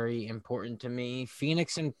seem very important to me.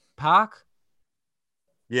 Phoenix and Pac.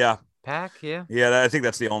 Yeah. Pac. Yeah. Yeah. I think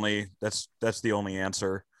that's the only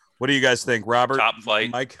answer. What do you guys think, Robert? Top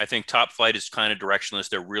Flight. Mike? I think Top Flight is kind of directionless.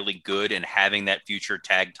 They're really good, and having that future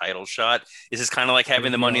tag title shot is kind of like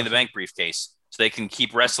having the Money in the Bank briefcase, so they can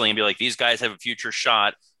keep wrestling and be like, these guys have a future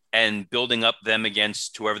shot, and building up them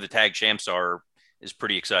against whoever the tag champs are is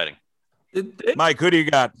pretty exciting. Mike, who do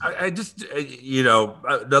you got? I just,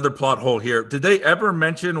 another plot hole here. Did they ever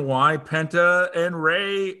mention why Penta and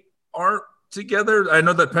Ray aren't together? I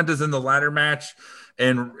know that Penta's in the ladder match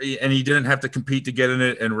and he didn't have to compete to get in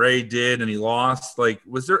it, and Ray did, and he lost. Like,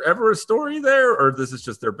 was there ever a story there, or this is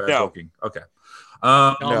just their bad booking? Okay.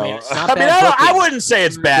 No. Man, it's not I wouldn't say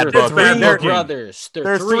it's bad booking. They're They're brothers.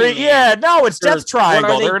 They're three. Yeah, no, it's Death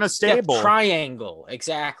Triangle. They're in a stable. Death Triangle,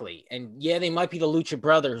 exactly. And yeah, they might be the Lucha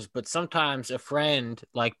Brothers, but sometimes a friend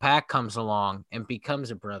like Pac comes along and becomes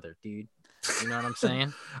a brother, dude. You know what I'm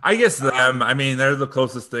saying? I guess them. I mean, they're the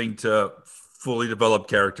closest thing to fully developed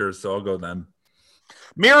characters, so I'll go them.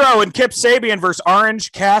 Miro and Kip Sabian versus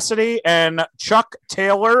Orange Cassidy and Chuck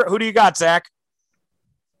Taylor. Who do you got, Zach?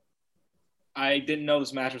 I didn't know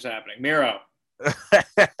this match was happening. Miro.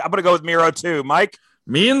 I'm gonna go with Miro too. Mike.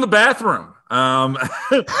 Me in the bathroom. I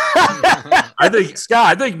think Scott.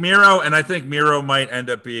 I think Miro, and I think Miro might end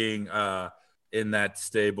up being in that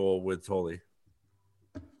stable with Tully.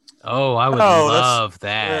 Oh, I would love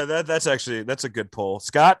that. Yeah, that's a good pull.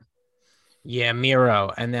 Scott? Yeah,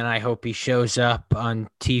 Miro. And then I hope he shows up on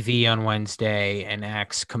TV on Wednesday and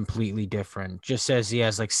acts completely different. Just says he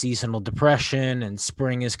has like seasonal depression and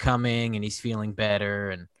spring is coming and he's feeling better.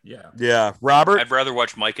 And yeah. Robert? I'd rather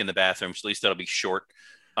watch Mike in the bathroom. At least that'll be short.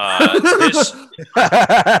 Robert,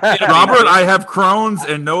 I have Crohn's,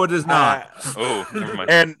 and no, it is not. Oh, never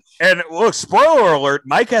mind. And look, spoiler alert: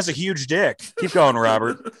 Mike has a huge dick. Keep going,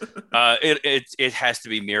 Robert. It has to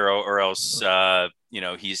be Miro, or else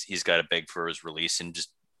he's got to beg for his release and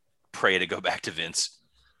just pray to go back to Vince.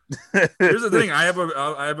 Here's the thing: I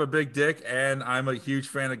have a big dick, and I'm a huge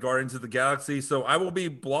fan of Guardians of the Galaxy, so I will be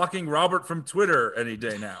blocking Robert from Twitter any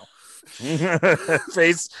day now.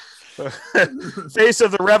 Face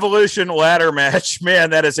of the Revolution ladder match.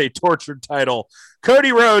 Man, that is a tortured title.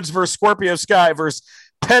 Cody Rhodes versus Scorpio Sky versus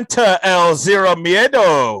Penta El Zero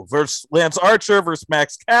Miedo versus Lance Archer versus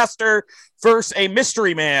Max Caster versus a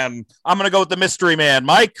mystery man. I'm going to go with the mystery man.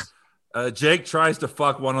 Mike? Jake tries to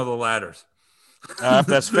fuck one of the ladders. If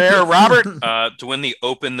that's fair. Robert? To win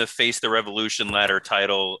the Face the Revolution ladder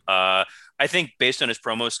title, I think based on his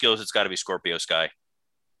promo skills, it's got to be Scorpio Sky.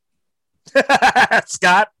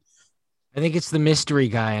 Scott? I think it's the mystery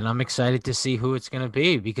guy, and I'm excited to see who it's going to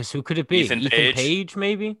be, because who could it be? Ethan Page,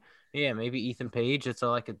 maybe? Yeah, maybe Ethan Page. That's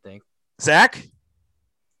all I could think. Zach?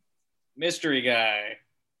 Mystery guy.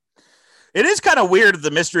 It is kind of weird if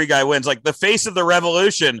the mystery guy wins, like the face of the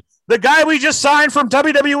revolution, the guy we just signed from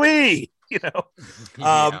WWE,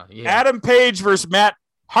 Adam Page versus Matt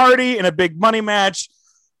Hardy in a big money match.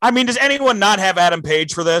 I mean, does anyone not have Adam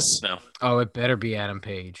Page for this? No. Oh, it better be Adam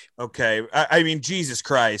Page. Okay. I mean, Jesus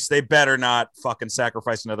Christ. They better not fucking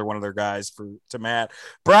sacrifice another one of their guys to Matt.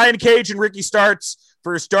 Brian Cage and Ricky Starks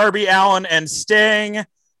versus Darby Allin and Sting.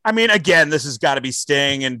 I mean, again, this has got to be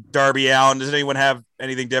Sting and Darby Allin. Does anyone have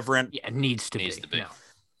anything different? Yeah, it needs to be. No.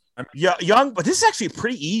 Young, but this is actually a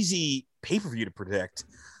pretty easy pay-per-view to predict.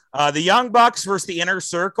 The Young Bucks versus the Inner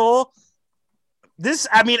Circle. This,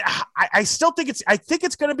 I mean, I still think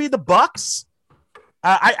it's going to be the Bucks.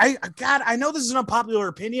 I know this is an unpopular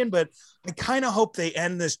opinion, but I kind of hope they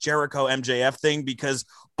end this Jericho MJF thing, because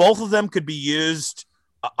both of them could be used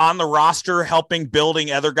on the roster, helping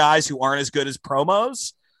building other guys who aren't as good as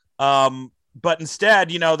promos. But instead,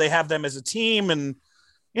 they have them as a team, and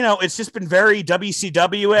it's just been very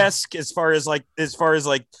WCW-esque as far as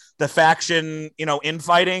the faction,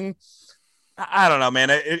 infighting. I don't know, man.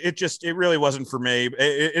 It really wasn't for me.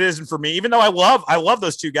 It isn't for me, even though I love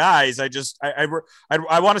those two guys. I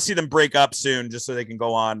want to see them break up soon, just so they can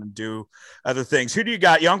go on and do other things. Who do you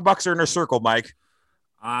got? Young Bucks or Inner Circle, Mike?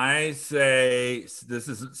 I say this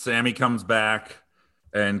is Sammy comes back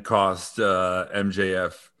and cost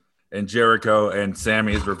MJF, and Jericho and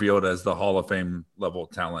Sammy is revealed as the Hall of Fame level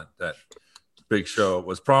talent that Big Show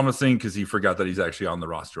was promising, because he forgot that he's actually on the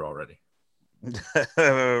roster already.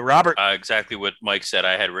 Robert? Exactly what Mike said.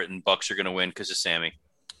 I had written Bucks are going to win because of Sammy.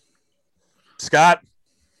 Scott?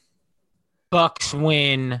 Bucks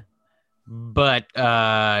win, but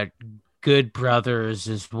Good Brothers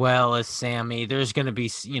as well as Sammy. There's going to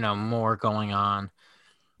be, more going on.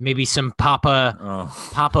 Maybe some Papa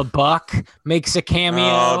Buck makes a cameo.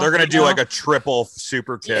 Oh, they're going to do like a triple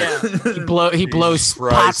super kick. Yeah. He blows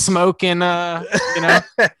pot smoke in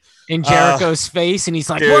Jericho's face, and he's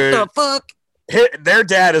like, dude, what the fuck? Their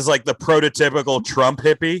dad is like the prototypical Trump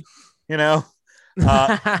hippie, Yeah.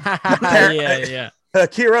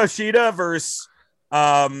 Kiroshita versus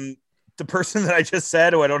the person that I just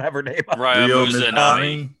said, who I don't have her name on. Ryo.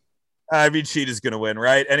 I mean, Sheeta's going to win,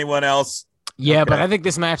 right? Anyone else? Yeah, okay. But I think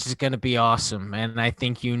this match is going to be awesome, and I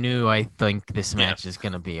think I think this match is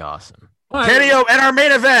going to be awesome. Kenny and our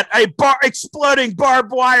main event, exploding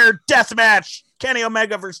barbed wire death match. Kenny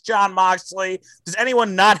Omega versus Jon Moxley. Does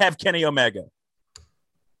anyone not have Kenny Omega?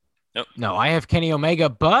 Nope. No, I have Kenny Omega,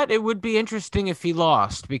 but it would be interesting if he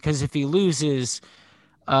lost, because if he loses,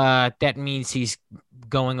 that means he's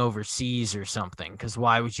going overseas or something, because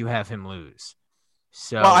why would you have him lose?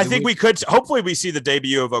 So, well, I think we could. Hopefully, we see the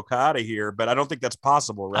debut of Okada here, but I don't think that's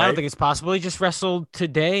possible, right? I don't think it's possible. He just wrestled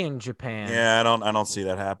today in Japan. Yeah, I don't see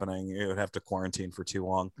that happening. You would have to quarantine for too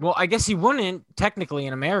long. Well, I guess he wouldn't technically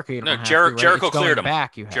in America. You don't have Jericho to, right? cleared him.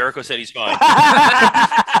 Back, Jericho said he's fine.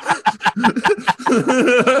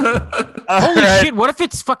 Holy shit! What if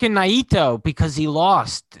it's fucking Naito because he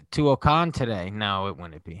lost to Okan today? No, it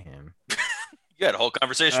wouldn't be him. You had a whole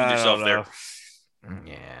conversation with yourself there.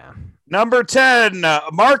 Yeah. Number 10,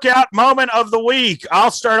 mark out moment of the week. I'll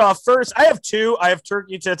start off first. I have two. I have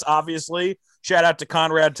turkey tits, obviously. Shout out to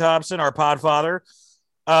Conrad Thompson, our podfather.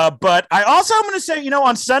 But I also am going to say,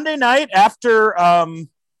 on Sunday night after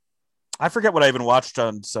I forget what I even watched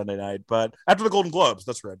on Sunday night, but after the Golden Globes,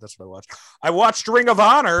 that's right. That's what I watched. I watched Ring of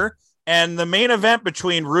Honor, and the main event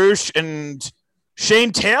between Roosh and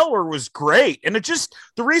Shane Taylor was great. And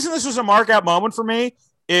the reason this was a mark out moment for me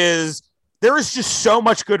is there is just so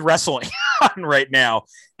much good wrestling on right now.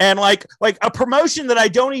 And like a promotion that I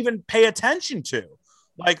don't even pay attention to,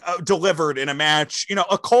 delivered in a match,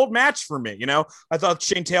 a cold match for me. I thought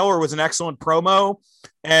Shane Taylor was an excellent promo,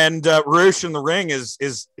 and Roosh in the ring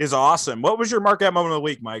is awesome. What was your mark out moment of the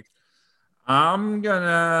week, Mike? I'm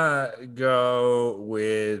gonna go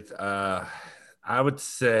with I would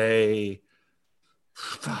say,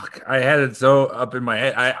 fuck, I had it so up in my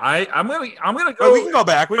head. I'm gonna go. We can go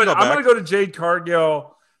back. I'm gonna go to Jade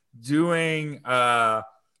Cargill doing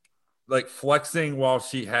flexing while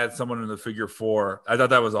she had someone in the figure four. I thought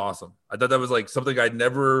that was awesome. I thought that was something I'd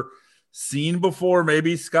never seen before.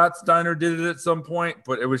 Maybe Scott Steiner did it at some point,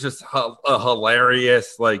 but it was just a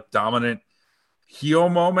hilarious, dominant heel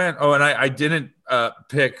moment. Oh, and I didn't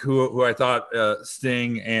pick who I thought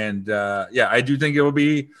Sting, and I do think it will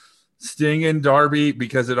be Sting and Darby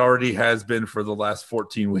because it already has been for the last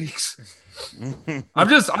 14 weeks. I'm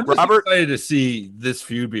just excited to see this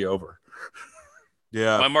feud be over.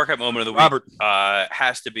 Yeah. My markup moment of the week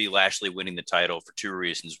has to be Lashley winning the title for two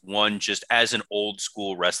reasons. One, just as an old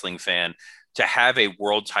school wrestling fan, to have a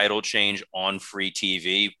world title change on free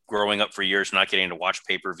TV, growing up for years, not getting to watch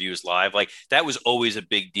pay-per-views live, that was always a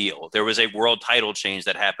big deal. There was a world title change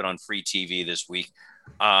that happened on free TV this week.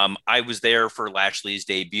 I was there for Lashley's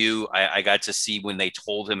debut. I got to see when they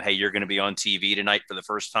told him, hey, you're going to be on TV tonight for the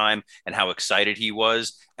first time, and how excited he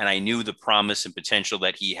was. And I knew the promise and potential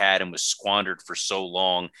that he had and was squandered for so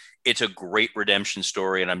long. It's a great redemption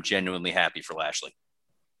story, and I'm genuinely happy for Lashley.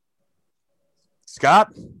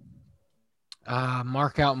 Scott?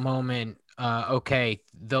 Mark out moment.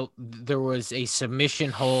 There was a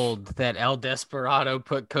submission hold that El Desperado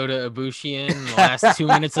put Kota Ibushi in the last 2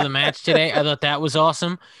 minutes of the match today. I thought that was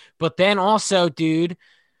awesome. But then also, dude,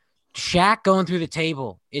 Shaq going through the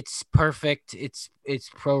table. It's perfect. It's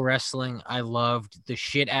pro wrestling. I loved the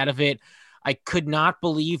shit out of it. I could not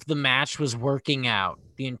believe the match was working out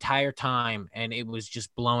the entire time, and it was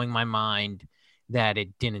just blowing my mind that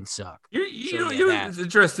it didn't suck. What's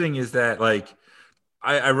interesting is that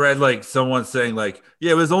I read someone saying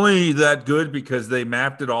it was only that good because they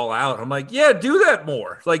mapped it all out. I'm do that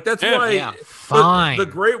more. That's why fine. The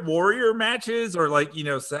Great Warrior matches or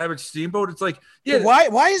Savage Steamboat. It's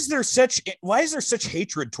why is there such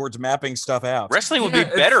hatred towards mapping stuff out? Wrestling would be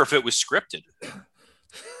better if it was scripted.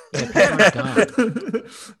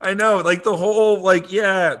 I know, the whole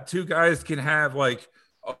two guys can have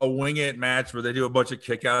a wing it match where they do a bunch of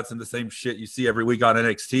kickouts and the same shit you see every week on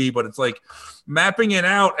NXT, but it's mapping it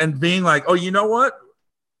out and being oh, you know what?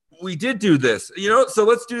 We did do this, so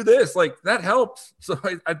let's do this. That helps. So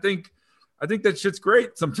I think that shit's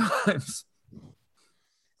great sometimes.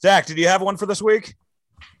 Zach, did you have one for this week?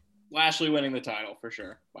 Lashley winning the title for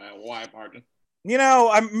sure by a wide margin. Maybe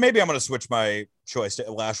I'm going to switch my choice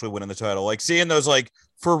to Lashley winning the title. Seeing those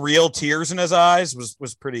for real tears in his eyes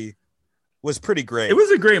was pretty great. It was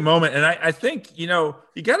a great moment. And I think, you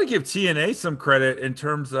got to give TNA some credit in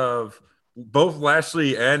terms of both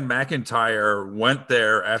Lashley and McIntyre went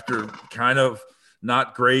there after kind of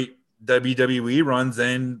not great WWE runs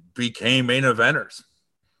and became main eventers.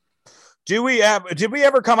 Did we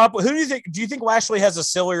ever come up with, do you think Lashley has a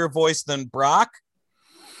sillier voice than Brock?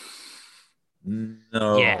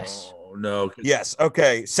 No. Yes. No. Yes.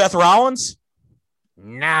 Okay. Seth Rollins?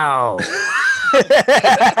 No.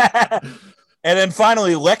 And then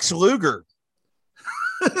finally, Lex Luger.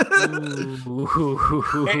 It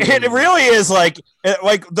really is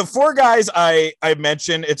the four guys I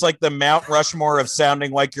mentioned. It's the Mount Rushmore of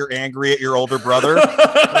sounding like you're angry at your older brother.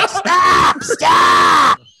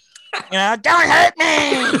 Stop! Don't hurt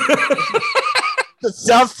me. The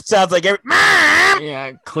stuff sounds like Mom!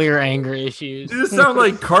 Yeah, clear anger issues. You just sound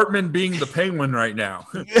like Cartman being the Penguin right now.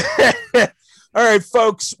 All right,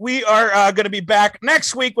 folks, we are going to be back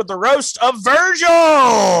next week with the Roast of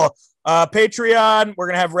Virgil. Patreon, we're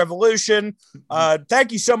going to have Revolution.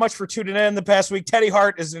 Thank you so much for tuning in the past week. Teddy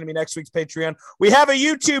Hart is going to be next week's Patreon. We have a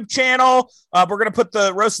YouTube channel. We're going to put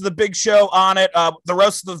the Roast of the Big Show on it. The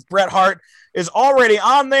Roast of the Bret Hart is already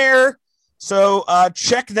on there. So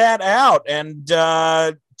check that out. And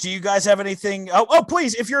do you guys have anything? Oh,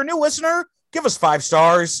 please, if you're a new listener, give us 5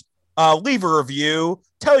 stars. leave a review,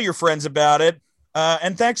 tell your friends about it.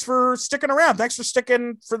 And thanks for sticking around. Thanks for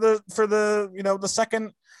sticking for the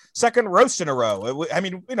the second roast in a row. I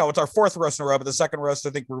mean, it's our fourth roast in a row, but the second roast, I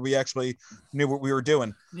think, where we actually knew what we were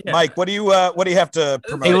doing. Yeah. Mike, what do you have to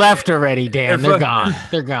promote? They left already, Dan. They're gone.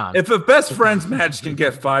 They're gone. If a best friends match can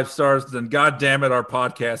get 5 stars, then God damn it, our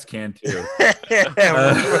podcast can too.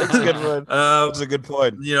 That's a good one. That's a good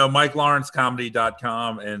point.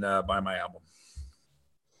 MikeLawrenceComedy.com and buy my album.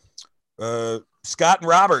 Scott and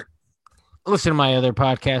Robert. Listen to my other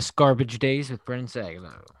podcast, Garbage Days with Brennan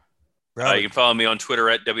Sagalow. You can follow me on Twitter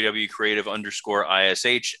at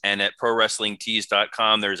WWCreative_ISH and at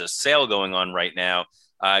ProWrestlingTees.com. There's a sale going on right now.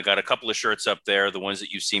 I got a couple of shirts up there, the ones that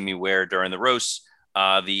you've seen me wear during the roasts.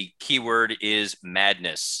 The keyword is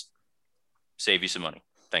madness. Save you some money.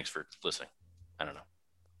 Thanks for listening. I don't know.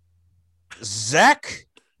 Zach?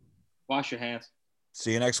 Wash your hands.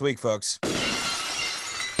 See you next week, folks.